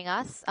joining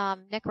us.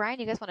 Nick, Ryan,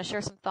 you guys want to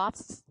share some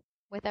thoughts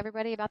with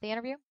everybody about the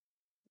interview?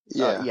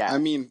 Yeah. I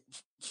mean,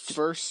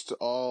 first of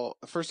all,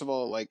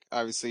 like,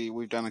 obviously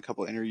we've done a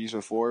couple interviews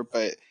before,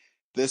 but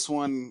this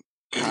one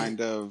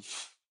kind of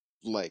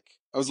like,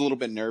 I was a little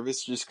bit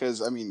nervous just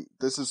because, I mean,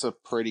 this is a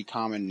pretty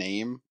common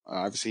name.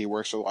 Obviously, he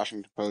works for the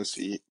Washington Post.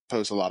 He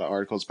posts a lot of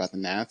articles about the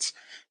Nats.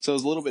 So I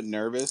was a little bit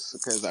nervous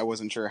because I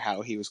wasn't sure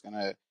how he was going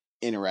to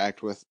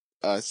interact with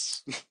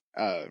us,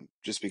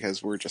 just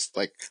because we're just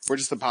a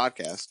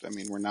podcast. I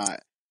mean, we're not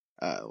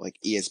like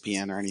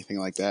ESPN or anything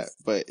like that.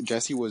 But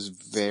Jesse was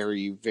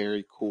very,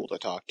 very cool to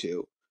talk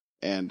to.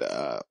 And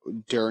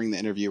during the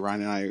interview,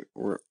 Ryan and I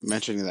were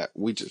mentioning that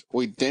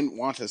we didn't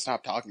want to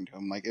stop talking to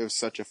him. Like, it was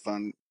such a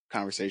fun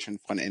conversation,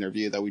 fun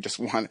interview that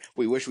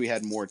we wish we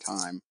had more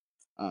time.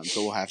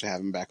 So we'll have to have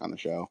him back on the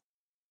show.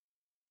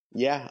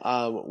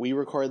 Yeah, we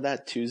recorded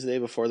that Tuesday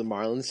before the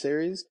Marlins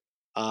series.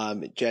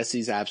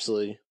 Jesse's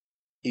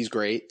he's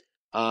great.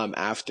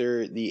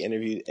 After the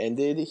interview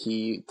ended,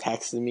 he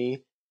texted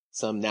me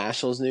some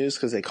Nationals news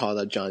because they called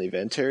up Johnny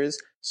Venters.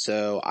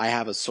 So I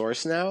have a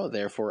source now.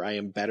 Therefore, I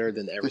am better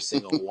than every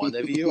single one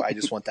of you. I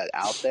just want that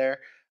out there.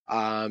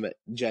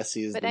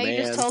 Jesse is the man. But now you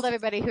just told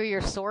everybody who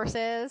your source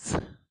is.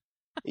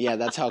 Yeah,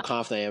 that's how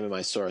confident I am in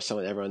my source. I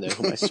want everyone to know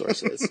who my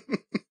source is.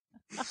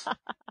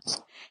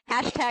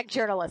 Hashtag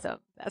journalism.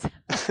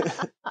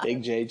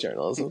 Big J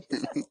journalism.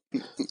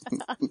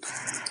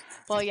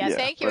 Well, yeah,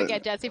 thank you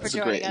again, Jesse, for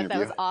joining us. That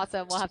was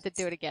awesome. We'll have to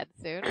do it again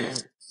soon.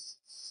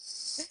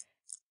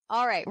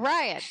 All right,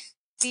 Ryan,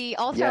 the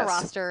All-Star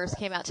rosters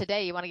came out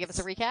today. You want to give us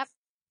a recap?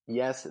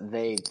 Yes,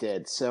 they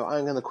did. So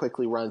I'm going to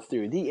quickly run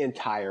through the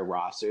entire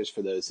rosters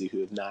for those of you who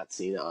have not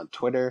seen it on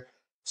Twitter.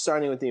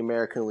 Starting with the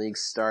American League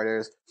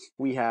starters,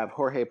 we have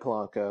Jorge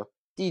Polanco,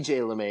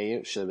 DJ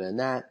LeMahieu, should have been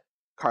that,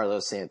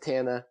 Carlos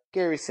Santana,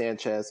 Gary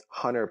Sanchez,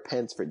 Hunter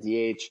Pence for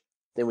DH.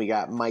 Then we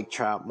got Mike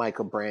Trout,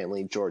 Michael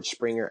Brantley, George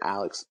Springer,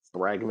 Alex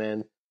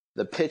Bregman.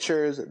 The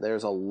pitchers,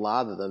 there's a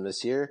lot of them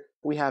this year.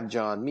 We have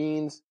John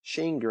Means,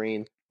 Shane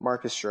Green,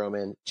 Marcus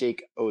Stroman,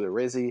 Jake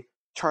Odorizzi,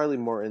 Charlie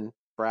Morton,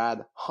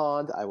 Brad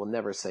Hand, I will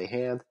never say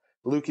Hand,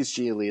 Lucas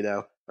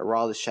Giolito,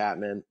 Aroldis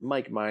Chapman,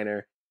 Mike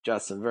Minor,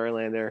 Justin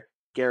Verlander,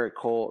 Garrett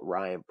Cole,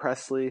 Ryan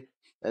Presley.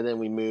 And then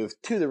we move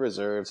to the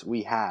reserves.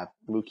 We have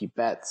Mookie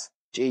Betts,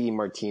 JD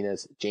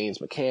Martinez, James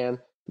McCann,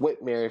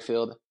 Whit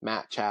Merrifield,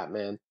 Matt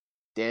Chapman,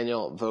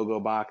 Daniel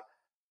Vogelbach,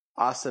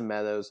 Austin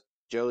Meadows,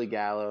 Joey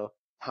Gallo,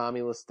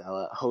 Tommy La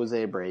Stella,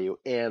 Jose Abreu,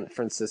 and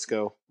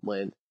Francisco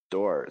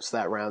Lindor. So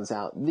that rounds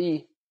out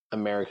the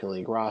American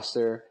League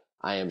roster.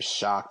 I am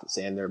shocked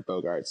Xander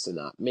Bogaerts did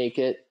not make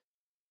it,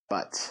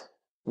 but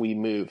we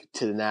move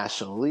to the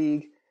National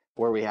League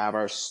where we have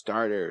our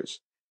starters.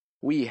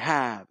 We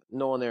have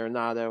Nolan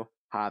Arenado,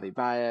 Javi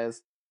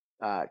Baez,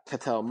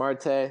 Ketel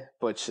Marte,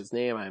 butch his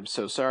name, I am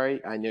so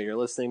sorry. I know you're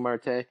listening,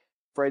 Marte.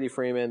 Freddie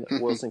Freeman,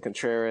 Wilson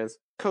Contreras,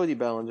 Cody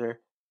Bellinger,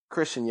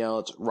 Christian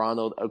Yelich,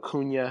 Ronald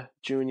Acuna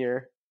Jr.,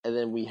 and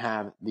then we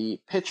have the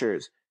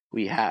pitchers.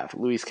 We have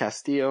Luis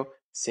Castillo,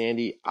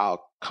 Sandy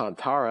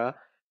Alcantara,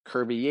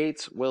 Kirby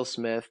Yates, Will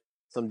Smith,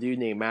 some dude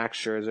named Max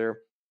Scherzer,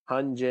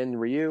 Hyun-Jin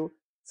Ryu,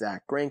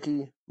 Zach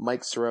Greinke,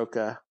 Mike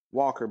Soroka,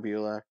 Walker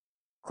Buehler,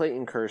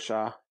 Clayton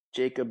Kershaw,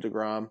 Jacob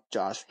deGrom,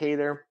 Josh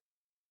Hader.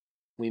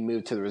 We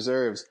move to the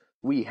reserves.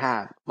 We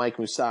have Mike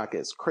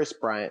Moustakas, Chris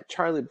Bryant,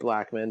 Charlie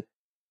Blackmon,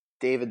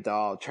 David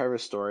Dahl, Trevor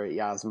Story,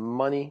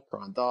 Yasmani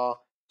Grandal,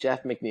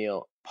 Jeff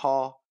McNeil,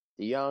 Paul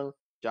DeYoung,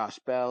 Josh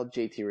Bell,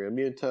 JT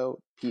Realmuto,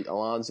 Pete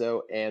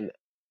Alonso, and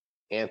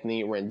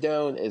Anthony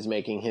Rendon is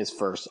making his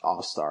first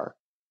All-Star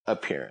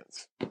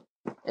appearance.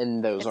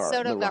 And those are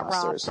Soto the got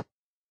rosters.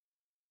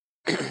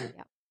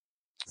 Yeah.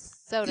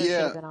 Soto should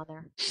have been on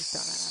there.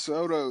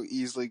 Soto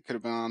easily could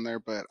have been on there,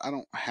 but I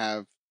don't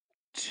have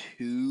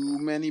too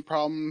many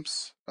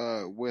problems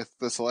with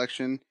the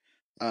selection.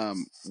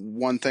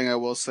 One thing I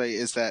will say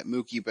is that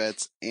Mookie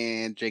Betts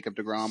and Jacob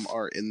deGrom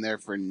are in there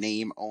for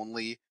name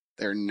only.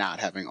 They're not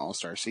having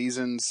all-star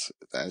seasons.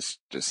 That was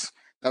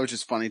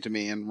just funny to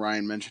me. And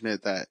Ryan mentioned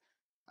it that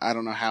I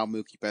don't know how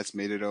Mookie Betts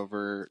made it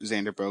over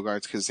Xander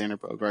Bogaerts, because Xander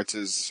Bogaerts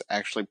is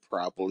actually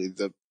probably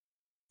the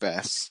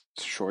best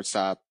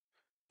shortstop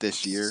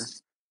this year,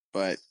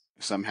 but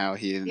somehow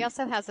he didn't. He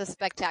also has a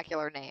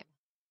spectacular name.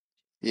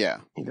 Yeah,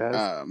 he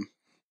does.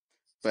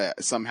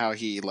 But somehow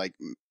he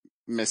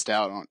missed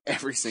out on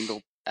every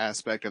single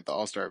aspect of the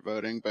All-Star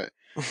voting. But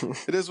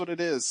it is what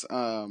it is.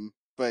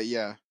 But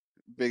yeah,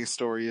 biggest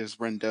story is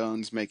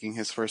Rendon's making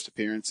his first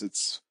appearance.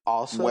 It's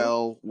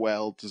also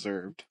well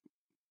deserved.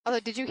 Although,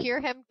 did you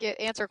hear him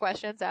answer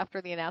questions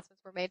after the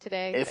announcements were made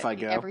today? If I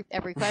go.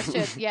 Every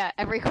question,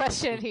 every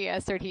question he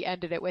answered, he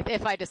ended it with,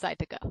 if I decide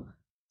to go.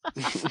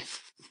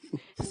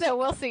 So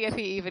we'll see if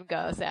he even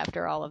goes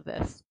after all of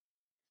this.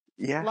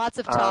 Yeah. Lots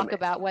of talk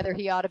about whether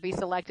he ought to be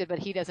selected, but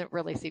he doesn't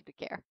really seem to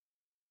care.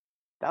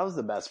 That was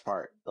the best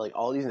part.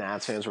 All these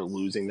Nats fans were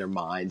losing their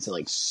minds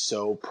and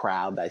so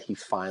proud that he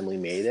finally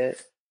made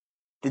it.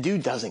 The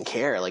dude doesn't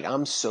care.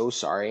 I'm so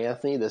sorry,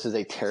 Anthony. This is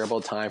a terrible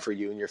time for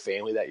you and your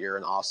family that you're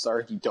an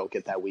all-star. You don't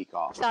get that week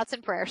off. Thoughts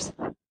and prayers.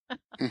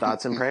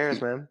 Thoughts and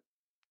prayers, man.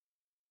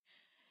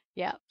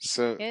 Yeah.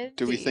 So, Indeed.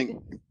 Do we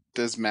think,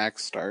 does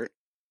Max start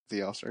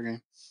the All-Star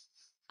game?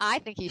 I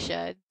think he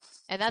should.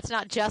 And that's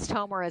not just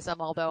homerism,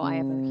 although I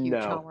am a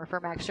huge homer for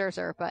Max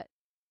Scherzer, but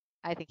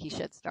I think he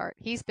should start.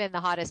 He's been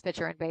the hottest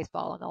pitcher in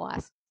baseball in the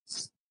last,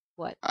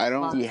 I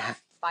don't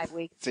 5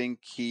 weeks. think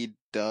he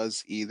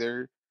does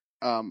either.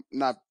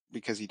 Not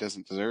because he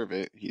doesn't deserve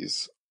it.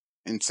 He's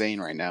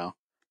insane right now.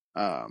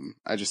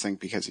 I just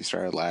think because he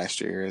started last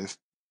year,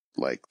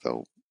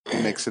 they'll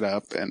mix it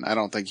up, and I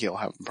don't think he'll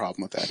have a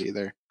problem with that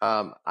either.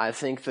 I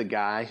think the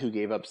guy who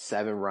gave up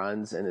 7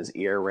 runs and his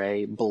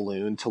ERA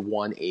ballooned to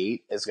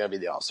 1.8 is going to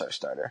be the All-Star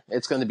starter.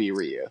 It's going to be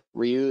Ryu.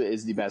 Ryu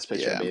is the best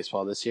pitcher in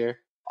baseball this year.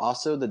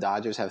 Also, the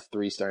Dodgers have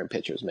 3 starting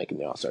pitchers making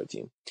the All-Star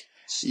team.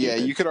 Stupid. Yeah,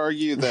 you could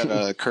argue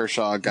that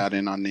Kershaw got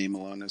in on name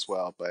alone as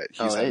well, but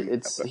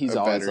he's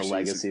always a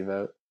legacy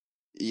vote.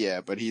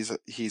 Yeah, but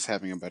he's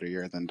having a better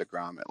year than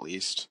deGrom at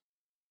least.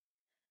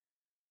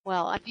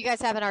 Well, if you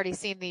guys haven't already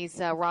seen these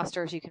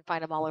rosters, you can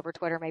find them all over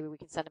Twitter. Maybe we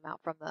can send them out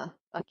from the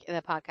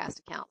podcast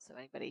account. So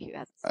anybody who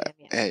hasn't seen them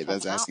yet, hey,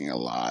 that's asking a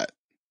lot.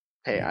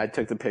 Hey, I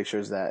took the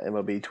pictures that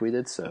MLB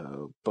tweeted,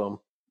 so boom,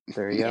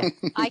 there you go.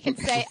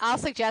 I'll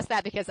suggest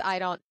that because I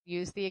don't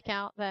use the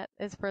account that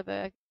is for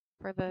the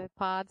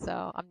pod,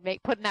 so I'm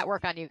putting that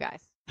work on you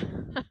guys.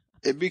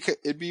 It'd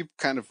be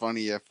kind of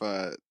funny if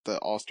the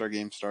All-Star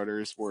Game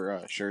starters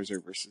were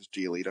Scherzer versus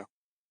Giolito.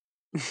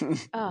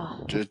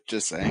 Oh,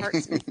 Just saying.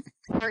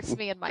 hurts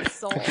me in my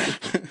soul.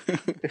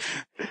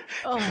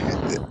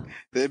 Oh,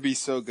 They'd be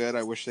so good.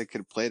 I wish they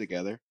could play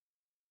together.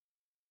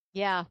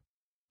 yeah,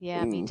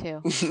 me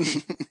too.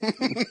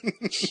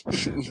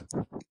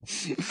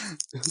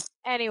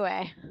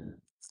 Anyway,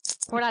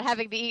 we're not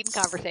having the Eaton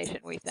conversation,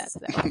 we said, so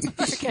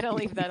we're gonna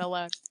leave that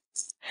alone.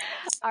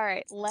 All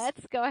right,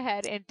 let's go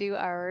ahead and do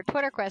our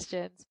Twitter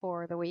questions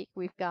for the week.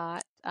 We've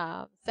got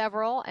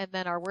several, and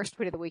then our worst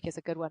tweet of the week is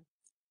a good one.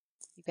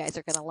 You guys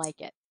are gonna like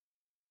it.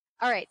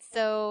 All right,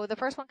 so the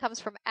first one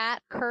comes from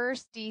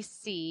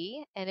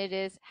 @KursDC, and it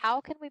is, how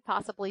can we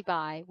possibly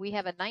buy? We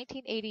have a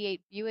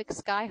 1988 Buick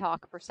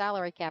Skyhawk for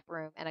salary cap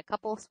room and a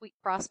couple of sweet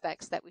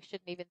prospects that we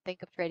shouldn't even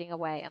think of trading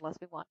away unless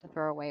we want to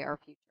throw away our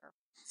future.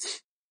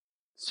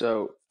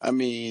 So, I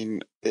mean,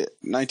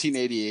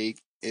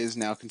 1988 is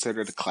now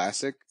considered a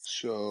classic,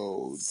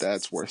 so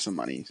that's worth some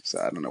money. So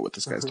I don't know what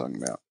this guy's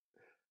talking about.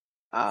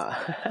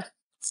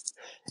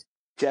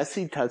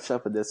 Jesse touched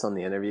up with this on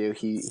the interview.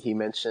 He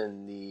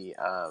mentioned the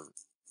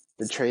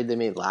trade they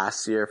made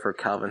last year for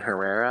Calvin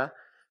Herrera.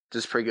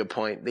 Just pretty good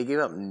point. They gave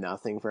up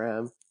nothing for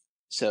him,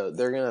 so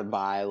they're gonna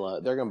buy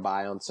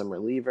on some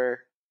reliever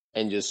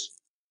and just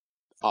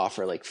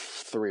offer like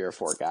 3 or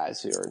 4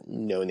 guys who are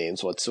no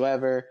names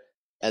whatsoever.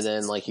 And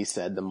then, like he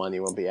said, the money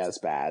won't be as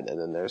bad,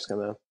 and then they're just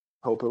gonna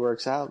hope it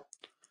works out.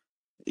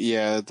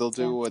 Yeah, they'll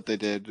do what they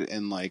did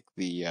in like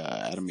the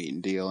Adam Eaton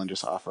deal and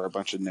just offer a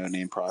bunch of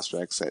no-name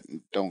prospects that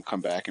don't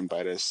come back and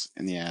bite us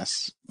in the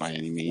ass by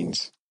any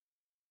means.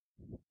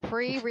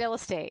 Free real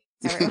estate.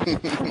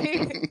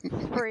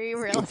 Free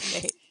real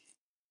estate.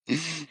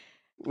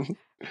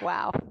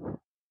 Wow.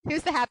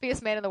 Who's the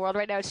happiest man in the world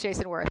right now? It's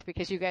Jason Worth,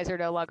 because you guys are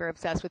no longer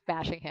obsessed with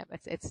bashing him.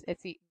 It's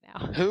Eaton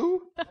now.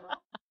 Who?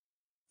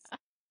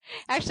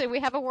 Actually, we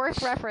have a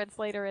Worth reference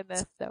later in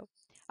this, so.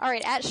 All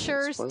right,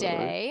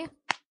 @Schursday,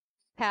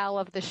 pal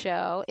of the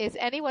show, is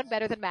anyone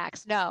better than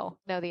Max? No,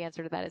 the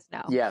answer to that is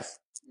no. Yes,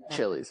 No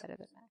Chili's. better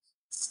than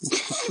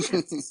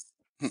Max.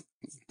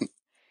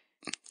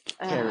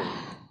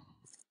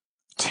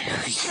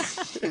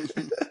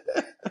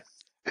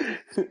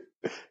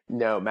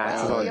 No,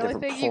 Max is on a The only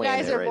different thing planet you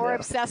guys are right more now.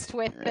 obsessed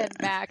with than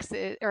Max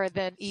or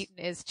than Eaton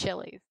is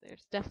Chili's.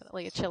 There's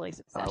definitely a Chili's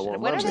I obsession.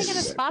 want When my are they baby going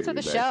to back, sponsor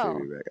the baby back, show?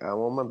 baby back. I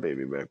want my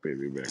baby back,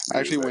 baby back. I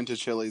actually baby went to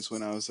Chili's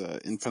when I was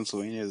in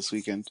Pennsylvania this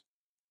weekend.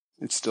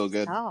 It's still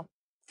good. Oh,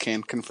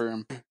 Can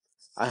confirm. back.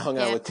 I hung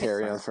out Yeah, with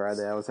Terry confirm. on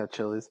Friday. I was at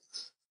Chili's.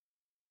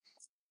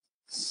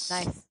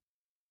 nice.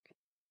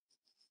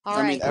 All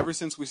I right. mean, ever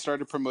since we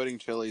started promoting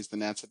Chili's, the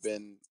Nats have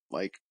been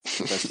like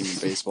the best team in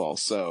baseball.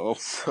 So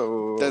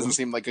So it doesn't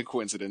seem like a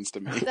coincidence to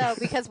me. So,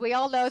 because we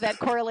all know that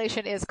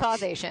correlation is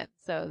causation.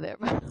 So there.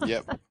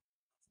 Yep.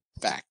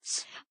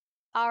 Facts.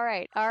 All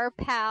right. Our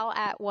pal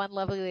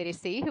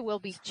 @OneLovelyLadyC, who will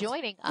be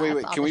joining us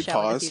Wait, on can the we show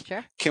in the pause?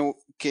 future.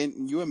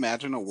 Can you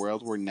imagine a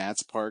world where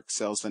Nats Park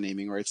sells the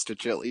naming rights to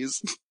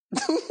Chili's?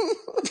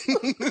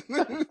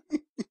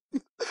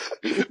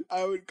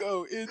 I would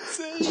go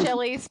insane.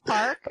 Chili's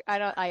Park.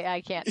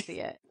 I can't see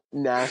it.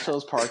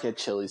 Nationals Park at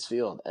Chili's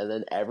Field, and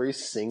then every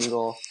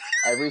single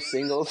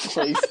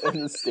place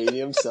in the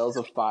stadium sells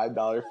a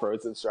 $5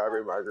 frozen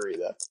strawberry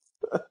margarita.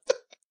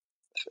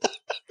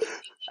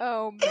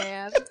 Oh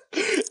man.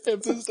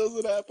 If this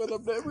doesn't happen,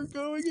 I'm never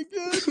going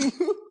again.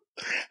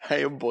 I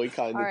am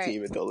boycotting All the right.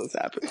 team until this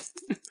happens.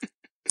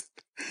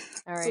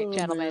 All right, Oh,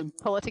 gentlemen, man.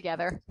 pull it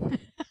together.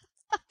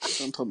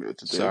 Don't tell me what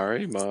to do.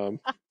 Sorry, Mom.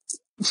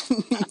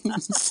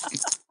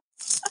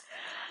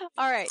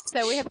 All right,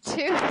 so we have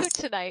 2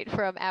 tonight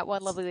from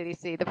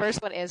 @OneLovelyLadyC. The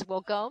first one is,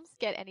 will Gomes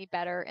get any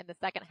better in the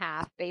second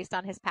half based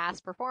on his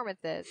past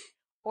performances,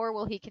 or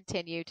will he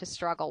continue to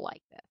struggle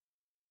like this?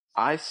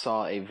 I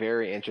saw a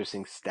very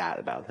interesting stat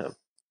about him,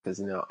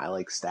 because, I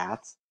like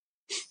stats.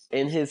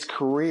 In his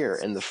career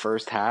in the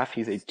first half,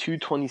 he's a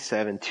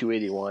 227,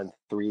 281,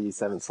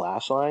 387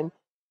 slash line.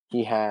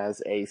 He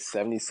has a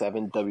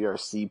 77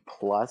 WRC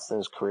plus in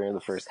his career in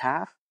the first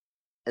half.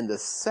 In the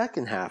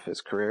second half of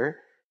his career,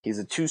 he's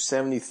a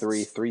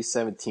 273,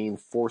 317,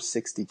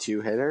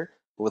 462 hitter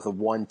with a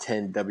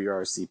 110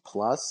 WRC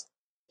plus.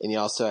 And he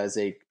also has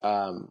a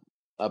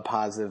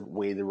positive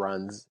weighted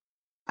runs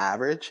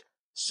average.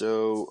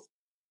 So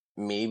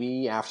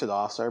maybe after the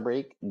All-Star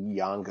break,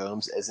 Yan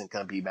Gomes isn't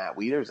going to be Matt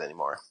Wieters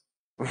anymore.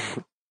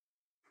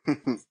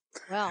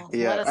 Well,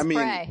 Yeah, let us I mean,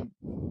 pray.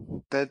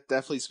 That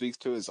definitely speaks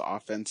to his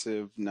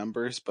offensive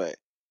numbers, but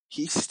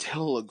he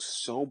still looks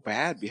so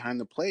bad behind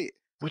the plate.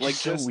 Which like is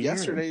so just weird.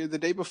 yesterday or the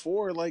day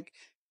before, like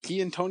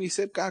he and Tony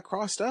Sipp got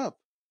crossed up.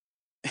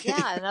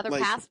 Yeah, another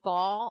Like, pass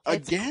ball.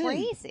 It's again.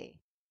 crazy.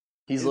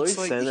 He's It's literally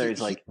like standing there. he-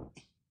 He's like,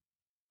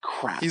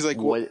 crap. He's like,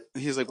 what?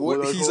 He's like, what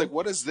what? do I He's call- like,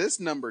 what does this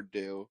number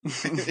do?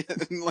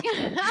 And, like,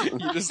 he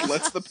just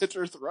lets the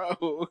pitcher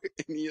throw,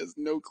 and he has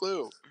no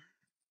clue.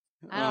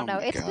 I don't know.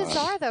 Oh my It's God.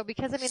 bizarre though,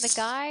 because I mean, the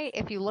guy,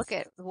 if you look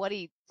at what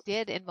he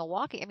did in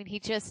Milwaukee, I mean, he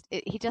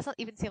doesn't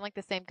even seem like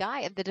the same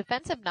guy. And the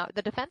defensive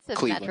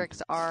Cleveland.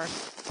 metrics are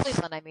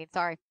Cleveland. I mean,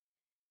 sorry.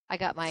 I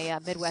got my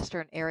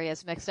Midwestern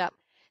areas mixed up.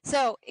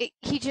 So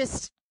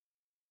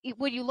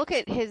when you look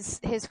at his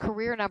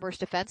career numbers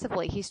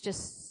defensively, he's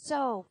just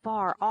so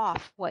far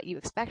off what you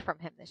expect from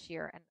him this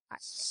year. And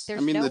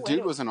there's no the way dude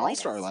to was an explain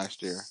all-star it.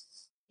 last year.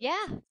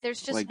 Yeah,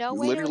 there's just Like, no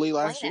way literally to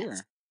last explain year.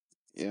 it.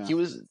 Yeah.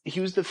 He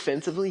was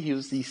defensively, he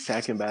was the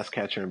second best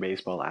catcher in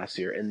baseball last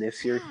year, and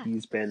this year Yeah.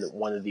 he's been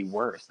one of the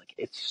worst. Like,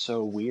 it's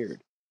so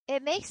weird.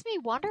 It makes me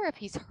wonder if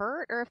he's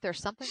hurt or if there's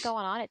something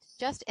going on. It's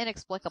just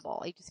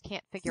inexplicable. You just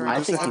can't figure I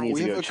out think he why. needs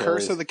we to have go a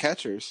curse Chili's. of the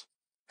catchers.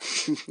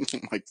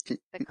 Like,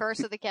 The curse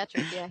of the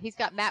catchers. Yeah, he's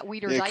got Matt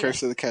Wieters. yeah,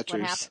 curse of the What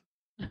catchers.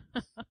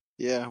 happened?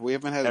 Yeah, we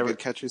haven't had a Ever- good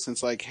catcher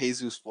since like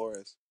Jesus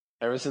Flores.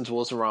 Ever since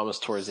Wilson Ramos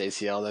tore his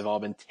ACL, they've all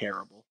been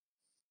terrible.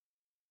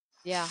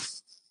 Yeah.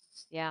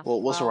 Yeah.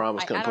 Well, Wilson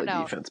Ramos I couldn't don't play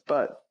know. defense,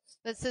 but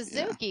But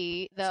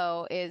Suzuki,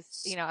 though,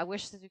 is, I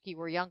wish Suzuki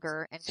were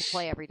younger and could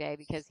play every day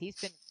because he's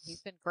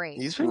been great.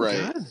 he's been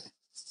Right. good.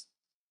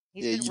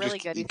 He's Yeah, been really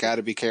good. You got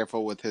to be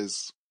careful with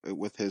his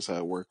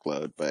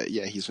workload, but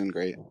yeah, he's been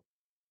great.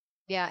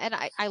 Yeah, and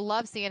I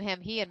love seeing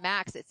him. He and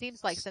Max, it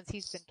seems like since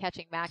he's been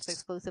catching Max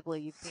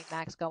exclusively, you've seen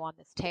Max go on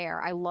this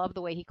tear. I love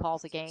the way he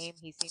calls a game.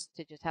 He seems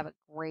to just have a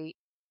great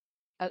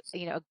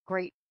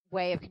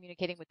way of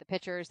communicating with the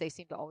pitchers. They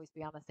seem to always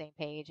be on the same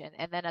page.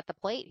 And then at the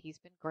plate, he's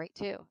been great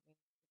too. I mean,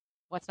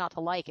 what's not to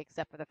like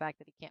except for the fact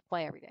that he can't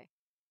play every day?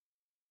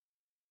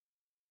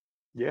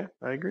 Yeah,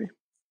 I agree.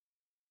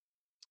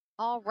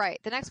 All right.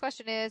 The next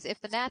question is,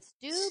 if the Nats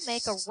do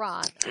make a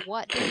run,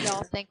 what do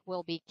y'all think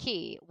will be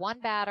key?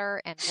 One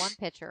batter and one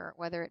pitcher,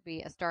 whether it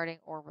be a starting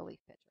or relief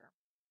pitcher.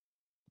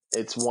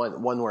 It's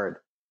one word.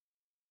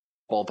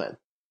 Bullpen.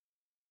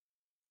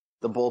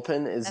 The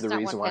bullpen is That's the not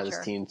reason one why this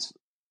pitcher. team's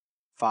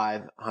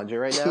 500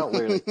 right now.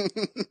 Literally,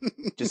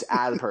 just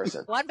add a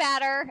person. One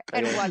batter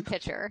and Okay. one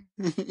pitcher.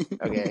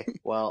 Okay.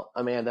 Well,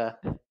 Amanda,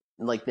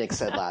 like Nick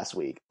said last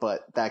week,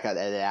 but that got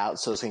edited out,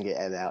 so it's gonna get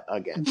edited out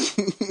again.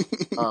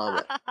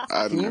 I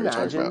don't Can you know what you're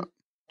talking imagine? about.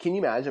 Can you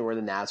imagine where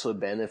the Nats would have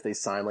been if they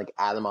signed like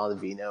Adam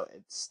Ottavino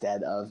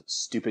instead of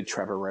stupid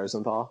Trevor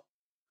Rosenthal?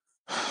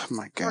 Oh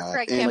my Or God.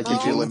 Craig And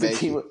Kimbrell. The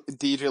team-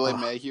 DJ Ugh.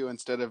 LeMahieu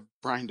instead of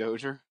Brian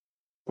Dozier.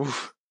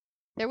 Oof.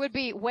 There would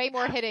be way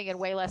more hitting and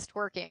way less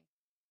twerking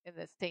in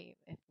this team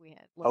if we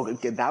had.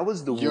 Okay, that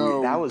was the Yo,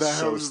 weird. That was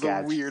so the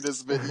sketch.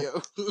 weirdest video.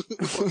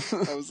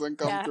 That was Yeah,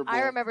 uncomfortable.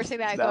 I remember seeing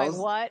that, That going, was-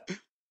 "What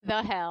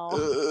the hell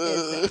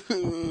is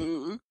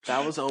this?"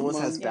 That was almost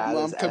Mom, as bad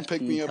Mom, as come FP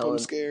pick me up. I'm telling.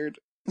 scared.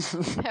 That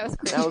was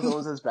crazy. That was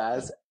almost as bad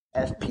as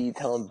FP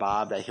telling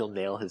Bob that he'll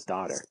nail his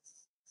daughter.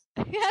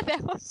 Yeah,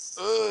 that was.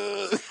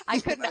 I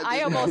couldn't. didn't I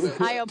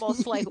know.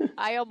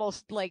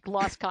 almost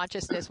lost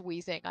consciousness,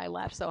 wheezing. I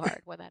laughed so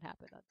hard when that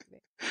happened on TV.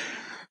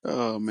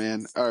 Oh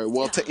man! All right.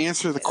 Well, to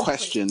answer the It was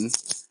question,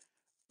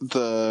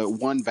 the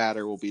one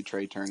batter will be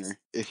Trey Turner.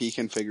 If he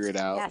can figure it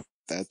out, Yes.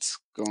 that's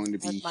going to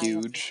be That's my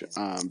huge.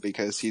 opinion.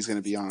 Because he's going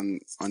to be on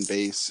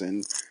base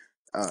and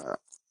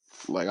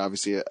like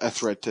obviously a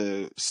threat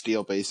to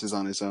steal bases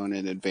on his own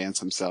and advance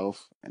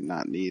himself, and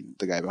not need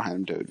the guy behind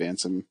him to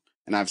advance him.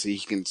 And obviously,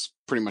 he can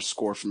pretty much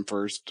score from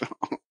first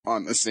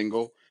on a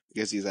single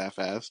because he's that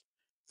fast.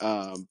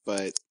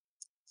 But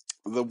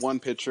the one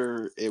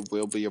pitcher, it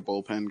will be a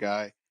bullpen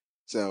guy.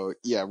 So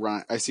yeah,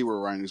 Ryan, I see where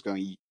Ryan is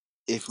going.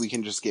 If we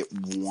can just get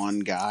one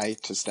guy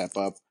to step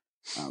up,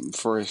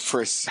 for a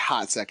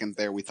hot second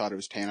there, we thought it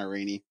was Tanner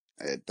Rainey.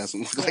 It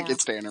doesn't look like Yeah.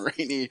 it's Tanner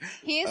Rainey.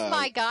 He is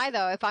my guy,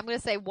 though. If I'm going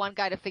to say one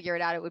guy to figure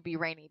it out, it would be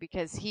Rainey,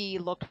 because he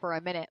looked for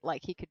a minute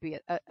like he could be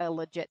a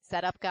legit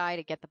setup guy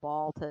to get the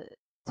ball to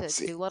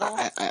See, Doolittle.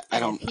 I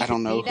And if he don't could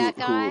know be that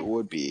who guy- it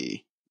would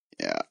be.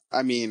 Yeah,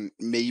 I mean,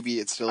 maybe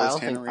it still I is don't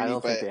Tanner think. I Rainey,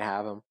 don't but think they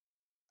have him.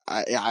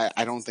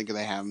 I don't think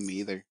they have him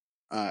either.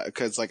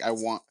 Because like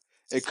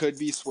it could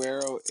be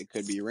Suero, it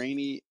could be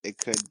Rainey, it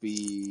could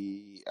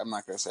be, I'm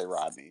not gonna say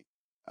Rodney.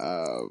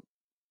 God,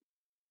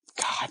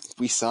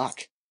 we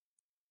suck.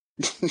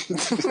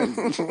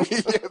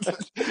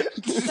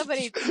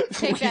 Somebody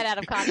take that out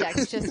of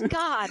context. Just,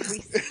 God, we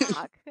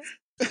suck.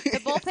 The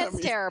bullpen's I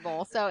mean,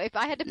 terrible. So if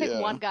I had to pick Yeah.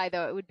 one guy,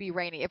 though, it would be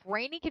Rainey. If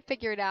Rainey could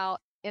figure it out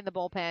in the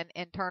bullpen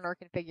and Turner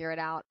can figure it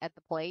out at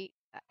the plate,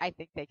 I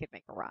think they could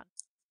make a run.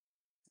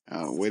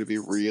 Way to be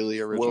really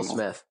original. Will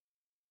Smith.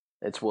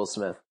 It's Will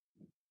Smith.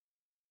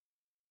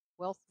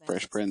 Will Smith.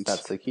 Fresh Prince.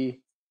 That's the key.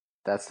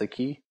 That's the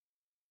key.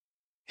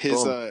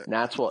 His Boom.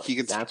 Nats will. he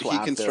can Nats will he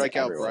can outdo strike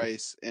out everyone.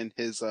 Bryce in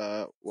his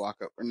walk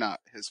up, or not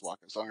his walk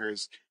up song, or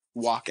his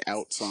walk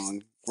out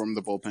song from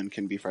the bullpen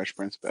can be Fresh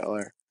Prince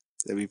Bel-Air.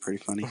 That'd be pretty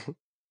funny.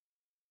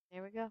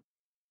 There we go.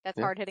 That's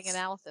Yeah. hard hitting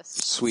analysis.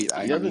 Sweet.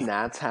 You know the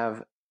Nats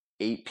have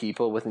 8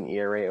 people with an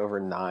ERA over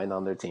 9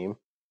 on their team.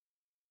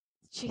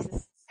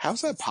 Jesus.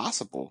 How's that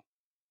possible?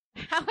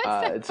 How is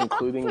that It's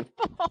including-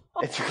 possible?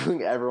 It's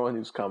including everyone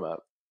who's come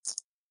up.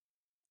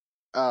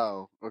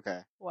 Oh, okay.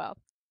 Wow.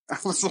 I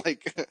was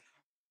like,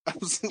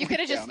 You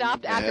could have just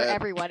stopped after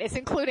everyone. It's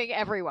including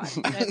everyone.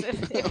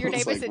 If your I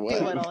name was isn't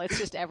like, what? Doolittle, it's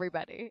just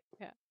everybody.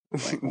 Yeah.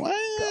 Like,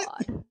 what?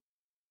 God.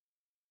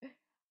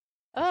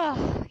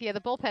 Oh, yeah, the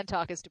bullpen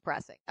talk is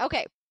depressing.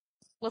 Okay.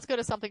 let's go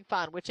to something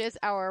fun, which is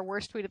our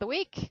worst tweet of the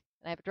week. Can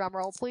I have a drum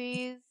roll,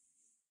 please?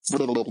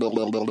 Oh,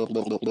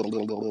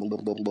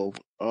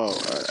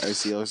 I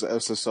see. It was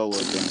a solo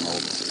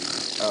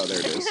thing. Oh, there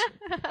it is.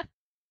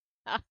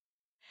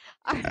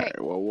 All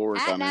right. Well, we'll work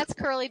At on Nats it.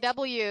 Curly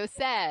W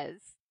says,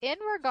 in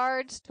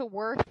regards to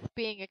Worth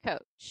being a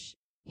coach,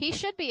 he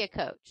should be a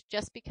coach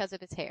just because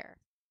of his hair.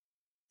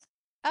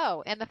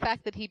 Oh, and the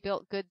fact that he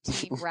built good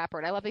team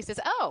Rapport. I love that he says,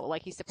 oh,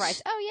 like he's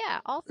surprised. Oh,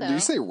 yeah, also. Did you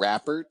say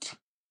Rapport?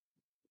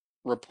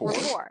 Rapport.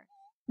 Sorry.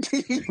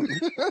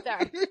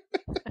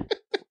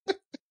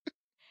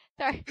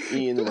 Sorry.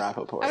 Ian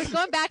Rappaport. I was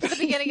going back to the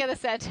beginning of the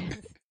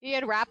sentence.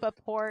 Ian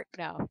Rappaport.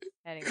 No.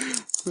 Anyway.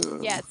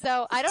 Yeah,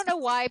 so I don't know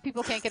why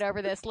people can't get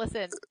over this.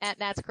 Listen, at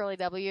Nats Curly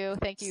W,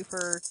 thank you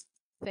for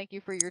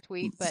your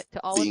tweet, but to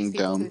all of Being these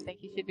people dumb. who think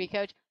he should be a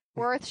coach,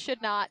 Worth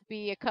should not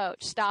be a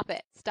coach. Stop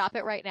it. Stop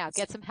it right now.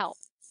 Get some help.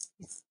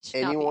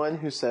 Anyone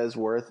who says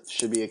Worth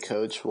should be a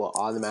coach will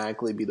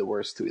automatically be the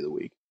worst tweet of the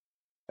week.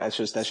 That's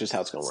just how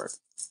it's gonna work.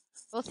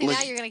 Well, see, Like,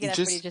 now you're going to get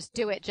everybody to just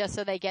do it just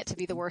so they get to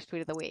be the worst tweet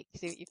of the week.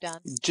 See what you've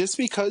done? Just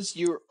because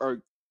you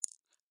are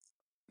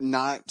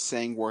not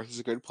saying Worth is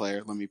a good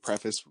player, let me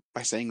preface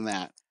by saying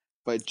that,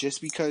 but just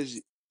because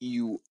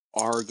you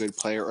are a good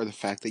player or the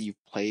fact that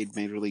you've played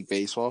Major League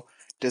Baseball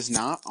does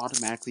not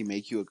automatically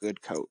make you a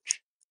good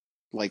coach.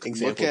 Like,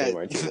 Example, look at Dave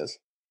Martinez.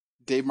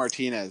 Dave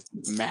Martinez,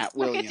 Matt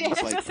Look Williams, at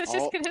Dave. like I was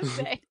just going to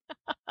say.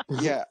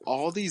 yeah,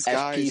 all these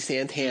guys.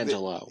 FP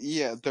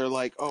Santangelo. They're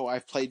like, oh,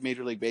 I've played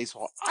Major League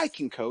Baseball, I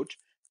can coach.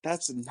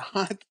 That's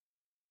not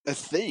a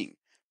thing.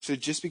 So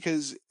just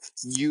because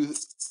you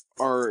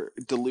are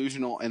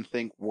delusional and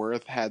think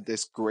Worth had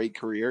this great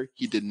career,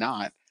 he did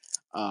not.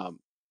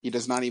 He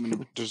does not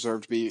even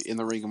deserve to be in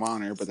the Ring of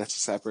Honor, but that's a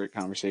separate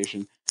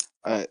conversation.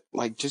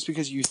 Like, just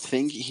because you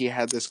think he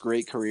had this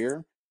great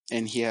career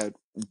and he had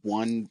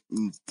one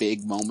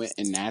big moment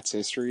in Nats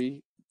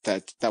history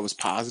that was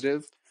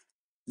positive,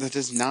 that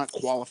does not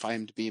qualify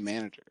him to be a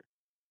manager.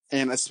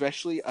 And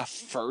especially a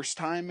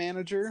first-time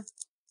manager,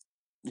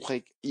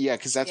 like, yeah,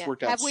 because that's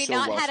worked out so well for us.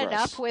 Have we not had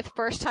enough with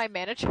first-time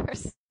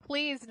managers?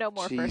 Please, no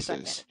more first-time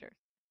managers.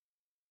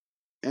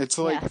 It's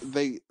like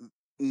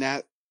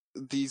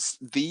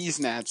these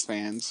Nats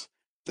fans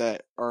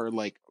that are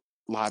like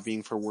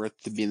lobbying for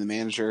Worth to be the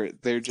manager,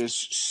 they're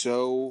just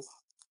so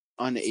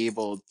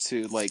unable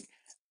to like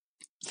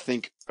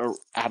think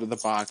out of the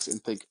box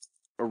and think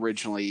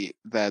originally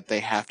that they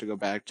have to go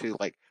back to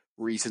like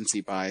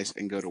recency bias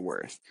and go to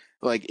Worth.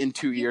 Like in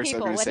 2 years, they're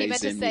going to say, what he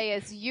meant to say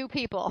is you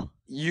people.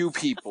 You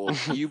people.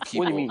 You people.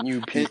 What do you mean,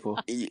 you people?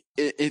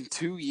 In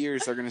 2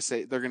 years, they're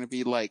going to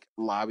be like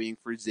lobbying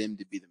for Zim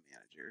to be the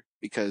manager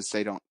because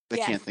they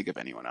can't think of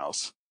anyone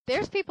else.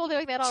 There's people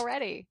doing that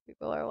already.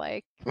 People are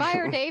like,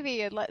 fire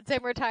Davey and let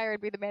Zim retire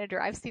and be the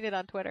manager. I've seen it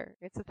on Twitter.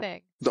 It's a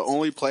thing. The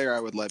only player I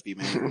would let be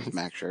manager is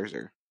Max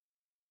Scherzer.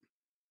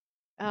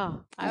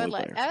 Oh, I would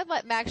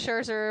let Max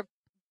Scherzer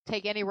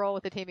take any role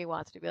with the team he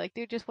wants to. Be like,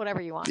 dude, just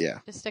whatever you want. Yeah.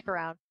 Just stick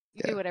around.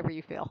 You do whatever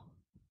you feel.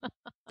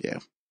 Yeah.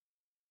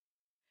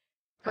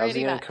 How's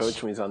he going to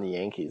coach when he's on the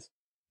Yankees?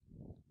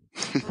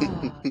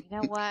 Oh, you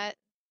know what?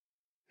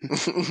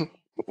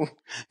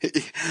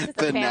 It's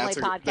a family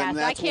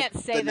podcast. I can't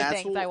say the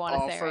things I want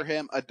to say. Offer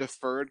him a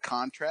deferred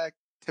contract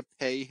to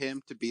pay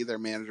him to be their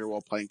manager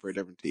while playing for a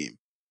different team.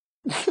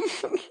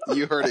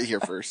 You heard it here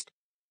first.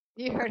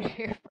 You heard it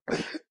here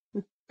first.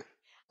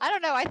 I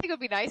don't know. I think it would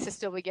be nice to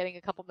still be getting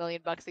a couple $1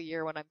 million a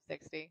year when I'm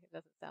 60. It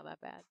doesn't sound that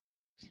bad.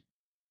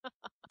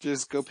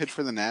 Just go pitch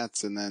for the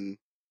Nats, and then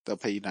they'll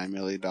pay you $9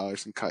 million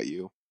and cut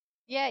you.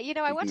 Yeah,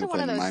 I went to one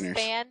of those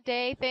fan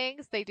day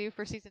things they do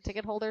for season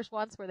ticket holders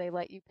once, where they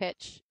let you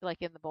pitch like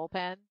in the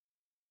bullpen,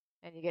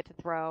 and you get to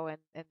throw, and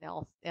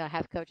they'll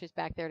have coaches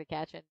back there to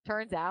catch. And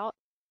turns out,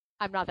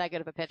 I'm not that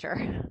good of a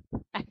pitcher,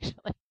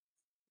 actually.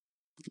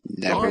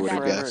 Never would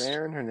have guessed.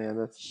 Aaron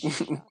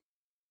Hernandez.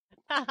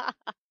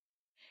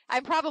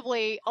 I'm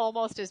probably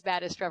almost as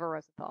bad as Trevor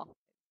Rosenthal.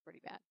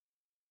 Pretty bad.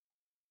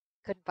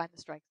 Couldn't find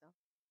the strike zone.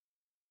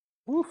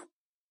 Woof.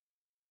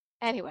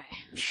 Anyway.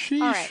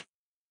 Sheesh. All right.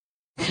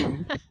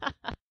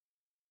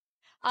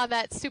 On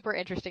that super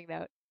interesting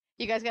note,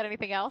 you guys got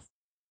anything else?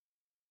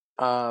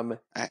 I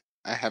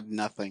have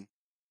nothing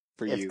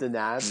for you. The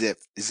Nats, zip,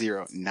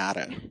 zero,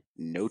 nada,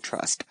 no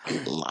trust,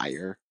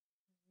 liar.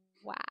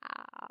 Wow.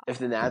 If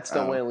the Nats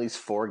don't win at least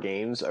 4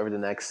 games over the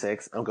next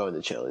 6, I'm going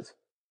to Chili's.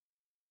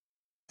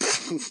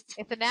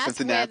 If the Nats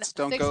win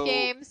 6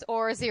 games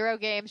or 0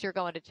 games, you're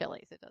going to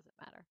Chili's. It doesn't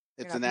matter.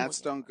 If the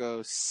Nats don't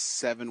go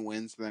 7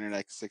 wins within their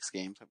next 6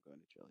 games, I'm going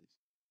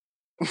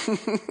to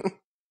Chili's.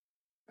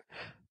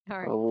 All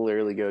right. I'll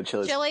literally go to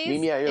Chili's. Chili's, meet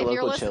me at your if local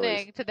you're listening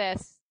Chili's. to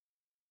this,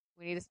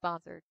 we need a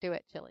sponsor. Do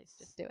it, Chili's.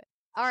 Just do it.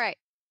 All right.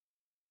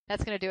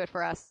 That's going to do it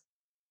for us.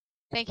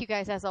 Thank you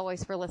guys, as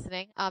always, for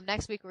listening.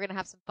 Next week, we're going to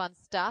have some fun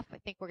stuff. I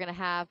think we're going to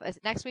have,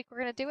 next week, we're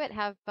going to do it.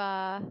 Have,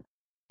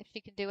 if she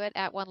can do it,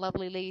 at One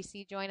Lovely Lady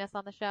C join us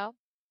on the show.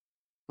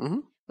 Mm-hmm.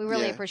 We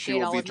really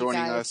appreciate all of you guys. She will be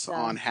joining us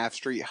on Half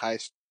Street High.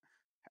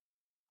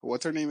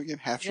 What's her name again?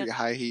 Half Street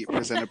High Heat,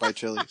 presented by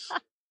Chili's.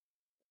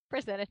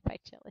 Presented by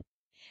Chili's.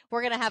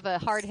 We're going to have a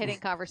hard-hitting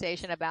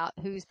conversation about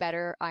who's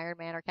better, Iron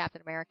Man or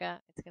Captain America.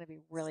 It's going to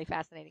be really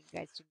fascinating. You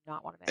guys do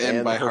not want to miss it.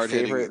 And by her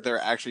hard-hitting, favorite-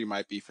 there actually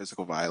might be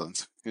physical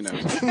violence. Who knows?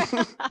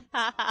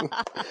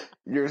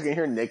 You're just gonna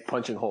hear Nick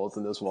punching holes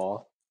in this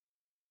wall.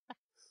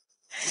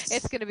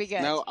 It's going to be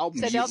good. No, I'll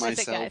So mute don't miss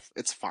it, myself. guys.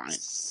 It's fine.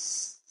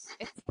 It's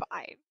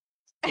fine.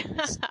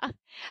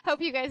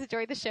 Hope you guys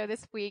enjoyed the show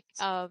this week.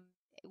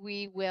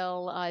 We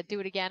will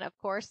do it again, of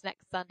course,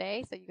 next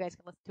Sunday, so you guys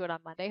can listen to it on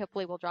Monday.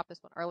 Hopefully we'll drop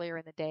this one earlier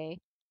in the day.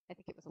 I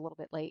think it was a little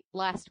bit late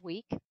last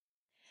week.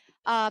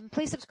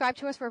 Please subscribe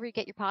to us wherever you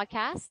get your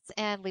podcasts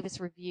and leave us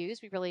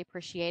reviews. We really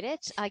appreciate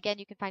it. Again,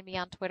 you can find me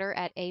on Twitter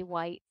at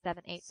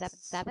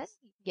awhite7877.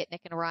 You can get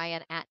Nick and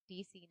Ryan at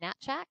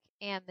DCNatChack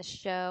and the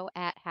show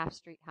at Half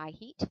Street High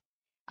Heat.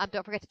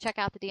 Don't forget to check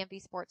out the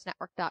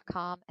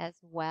DMVSportsNetwork.com as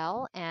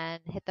well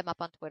and hit them up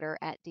on Twitter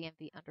at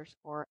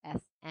DMV_SN.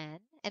 And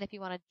if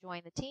you want to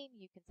join the team,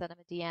 you can send them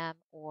a DM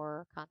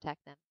or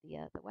contact them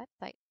via the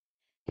website.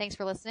 Thanks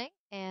for listening.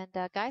 And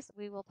guys,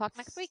 we will talk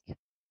next week.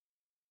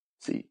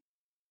 See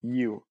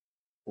you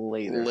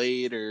later.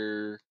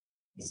 Later.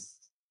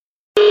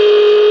 Give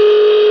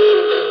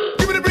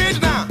me the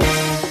bridge now.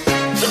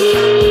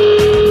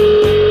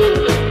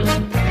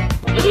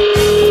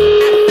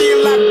 I feel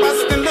like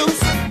busting loose.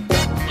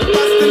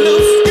 Busting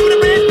loose. Give me the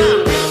bridge now.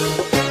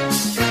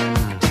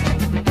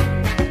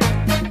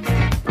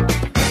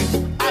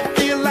 I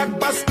feel like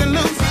busting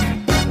loose.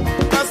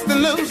 Busting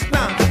loose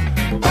now.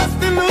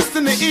 Busting loose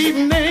in the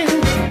evening.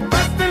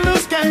 Busting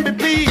loose can be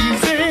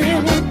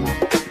pleasing.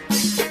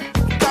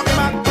 Talking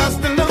about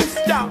busting loose,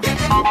 y'all.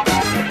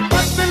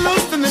 Busting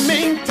loose in the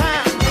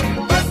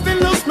meantime. Busting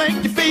loose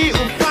make you feel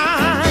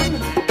fine.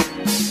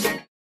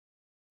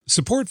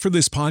 Support for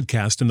this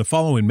podcast and the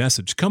following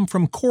message come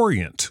from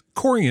Corient.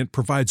 Corient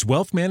provides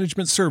wealth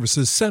management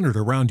services centered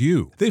around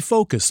you. They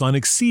focus on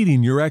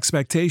exceeding your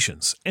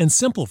expectations and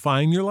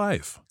simplifying your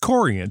life.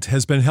 Corient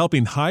has been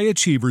helping high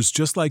achievers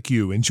just like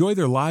you enjoy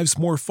their lives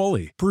more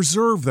fully,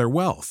 preserve their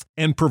wealth,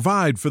 and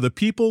provide for the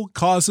people,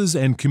 causes,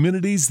 and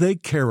communities they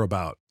care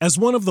about. As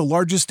one of the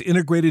largest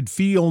integrated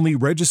fee-only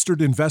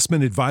registered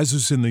investment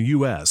advisors in the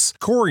U.S.,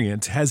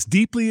 Corient has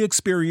deeply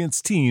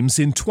experienced teams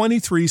in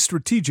 23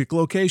 strategic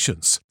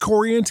locations.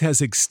 Corient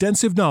has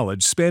extensive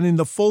knowledge spanning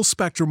the full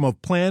spectrum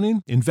of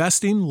planning,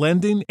 investing,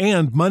 lending,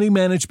 and money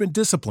management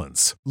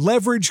disciplines.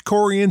 Leverage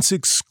Corient's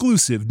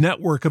exclusive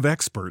network of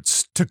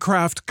experts to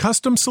craft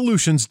custom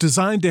solutions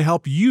designed to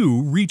help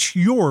you reach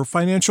your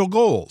financial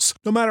goals,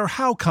 no matter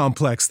how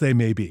complex they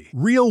may be.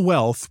 Real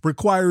wealth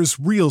requires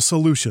real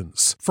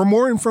solutions. For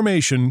more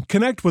information,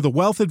 connect with a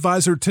wealth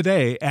advisor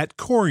today at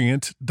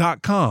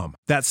Corient.com.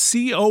 That's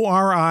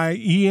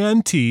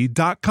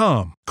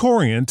Corient.com.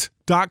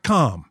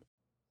 Corient.com.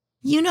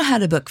 You know how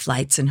to book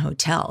flights and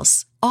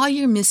hotels. All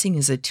you're missing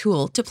is a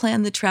tool to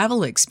plan the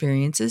travel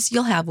experiences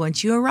you'll have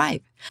once you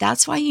arrive.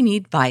 That's why you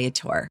need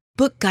Viator.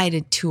 Book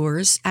guided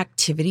tours,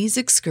 activities,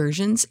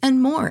 excursions,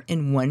 and more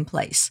in one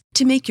place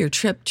to make your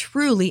trip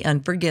truly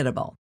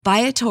unforgettable.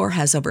 Viator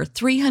has over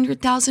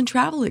 300,000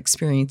 travel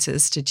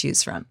experiences to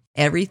choose from.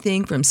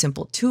 Everything from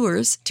simple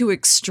tours to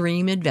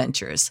extreme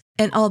adventures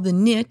and all the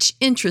niche,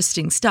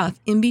 interesting stuff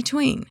in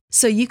between.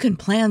 So you can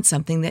plan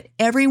something that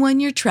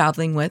everyone you're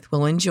traveling with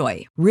will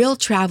enjoy. Real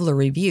traveler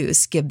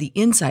reviews give the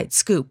inside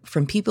scoop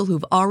from people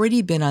who've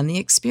already been on the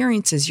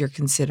experiences you're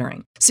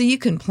considering. So you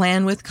can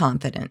plan with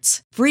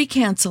confidence. Free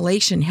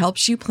cancellation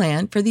helps you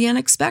plan for the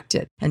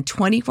unexpected. And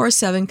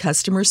 24/7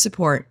 customer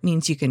support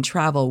means you can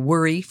travel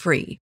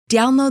worry-free.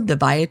 Download the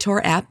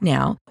Viator app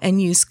now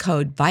and use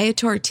code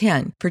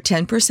Viator10 for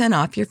 10%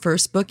 off your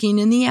first booking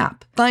in the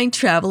app. Find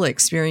travel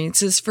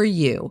experiences for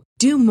you.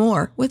 Do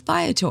more with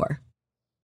Viator.